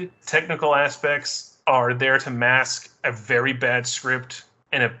good. Technical aspects are there to mask a very bad script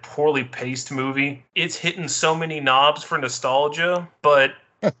and a poorly paced movie. It's hitting so many knobs for nostalgia, but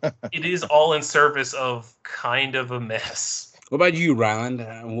it is all in service of kind of a mess. What about you, Ryland?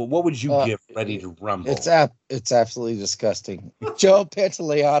 What would you give Ready to Rumble? It's absolutely disgusting. Joe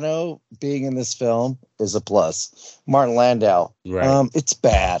Pantoliano being in this film is a plus. Martin Landau. Right. It's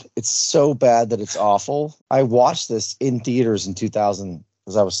bad. It's so bad that it's awful. I watched this in theaters in 2000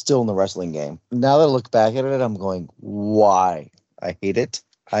 because I was still in the wrestling game. Now that I look back at it, I'm going, why? I hate it.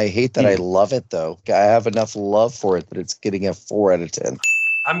 I hate that I love it, though. I have enough love for it that it's getting a 4 out of 10.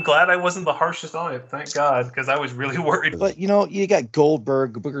 I'm glad I wasn't the harshest on it, thank God, because I was really worried. But, you got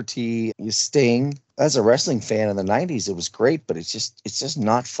Goldberg, Booker T, Sting. As a wrestling fan in the 90s, it was great, but it's just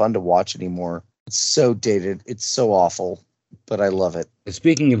not fun to watch anymore. It's so dated. It's so awful, but I love it.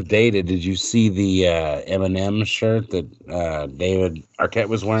 Speaking of dated, did you see the Eminem shirt that David Arquette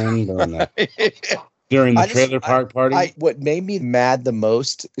was wearing during the trailer park party? What made me mad the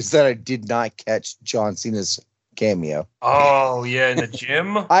most is that I did not catch John Cena's cameo. Oh, yeah, in the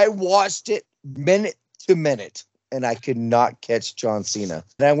gym? I watched it minute to minute, and I could not catch John Cena.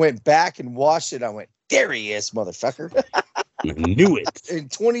 And I went back and watched it. I went, there he is, motherfucker. I knew it. And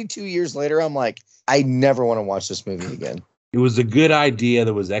 22 years later, I'm like, I never want to watch this movie again. It was a good idea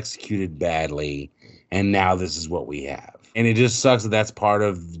that was executed badly, and now this is what we have. And it just sucks that that's part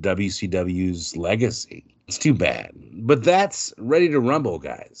of WCW's legacy. It's too bad. But that's Ready to Rumble,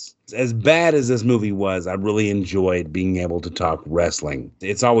 guys. As bad as this movie was, I really enjoyed being able to talk wrestling.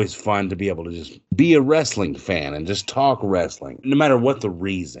 It's always fun to be able to just be a wrestling fan and just talk wrestling, no matter what the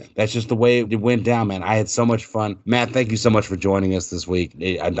reason. That's just the way it went down, man. I had so much fun. Matt, thank you so much for joining us this week.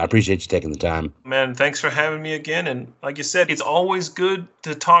 I appreciate you taking the time. Man, thanks for having me again. And like you said, it's always good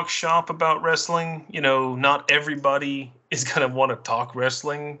to talk shop about wrestling. Not everybody is going to want to talk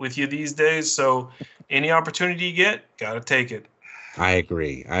wrestling with you these days. So any opportunity you get, got to take it. I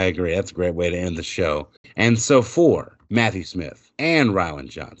agree. That's a great way to end the show. And so for Matthew Smith and Ryland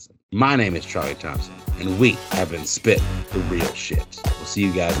Johnson, my name is Charlie Thompson, and we have been Spit the Real Shit. We'll see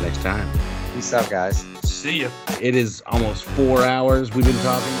you guys next time. Peace out, guys. See ya. It is almost 4 hours we've been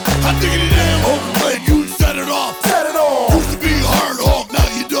talking. I dig it damn hope when you set it off. Set it off. Used to be hard hawk, now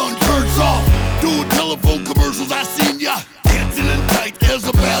you done turned soft. Doing telephone commercials, I seen ya. Dancing in tight as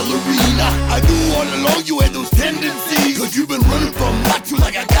a ballerina. I knew all along you had those tendencies, cause you've been running from macho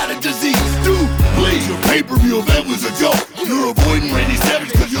like I got a disease. Dude, please, your pay-per-view event was a joke. You're avoiding Randy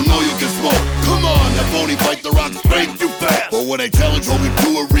Savage cause you know you can smoke. Come on, that phony fight the Rock straight too fast. But when I challenged Hogan to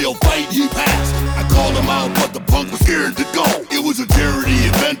a real fight, he passed. I called him out, but the punk was scared to go. It was a charity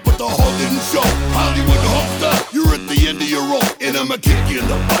event, but the Hulk didn't show. Hollywood Hulkster, you're at the end of your rope, and I'ma kick you in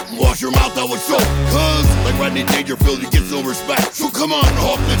the butt and wash your mouth out with soap. Cause, like Rodney Dangerfield, you get no respect. So come on,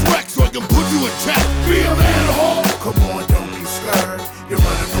 Hulk, let's wreck so I can put you in check. Be a man, Hulk. Come on, don't be scared. You're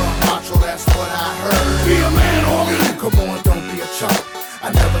running from macho, that's what I heard. Be a man, Hogan. Come on, don't be a child.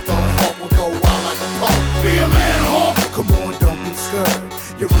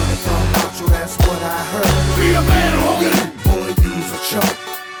 I heard. Be a man, Hogan. Boy, use a chump.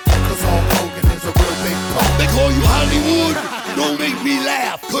 Cause Hulk Hogan is a real big pump. They call you Hollywood? Don't make me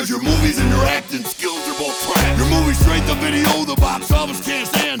laugh. Cause your movies and your acting skills are both trash. Your movie straight to video, the box office can't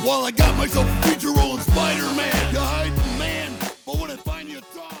stand. While I got myself a feature role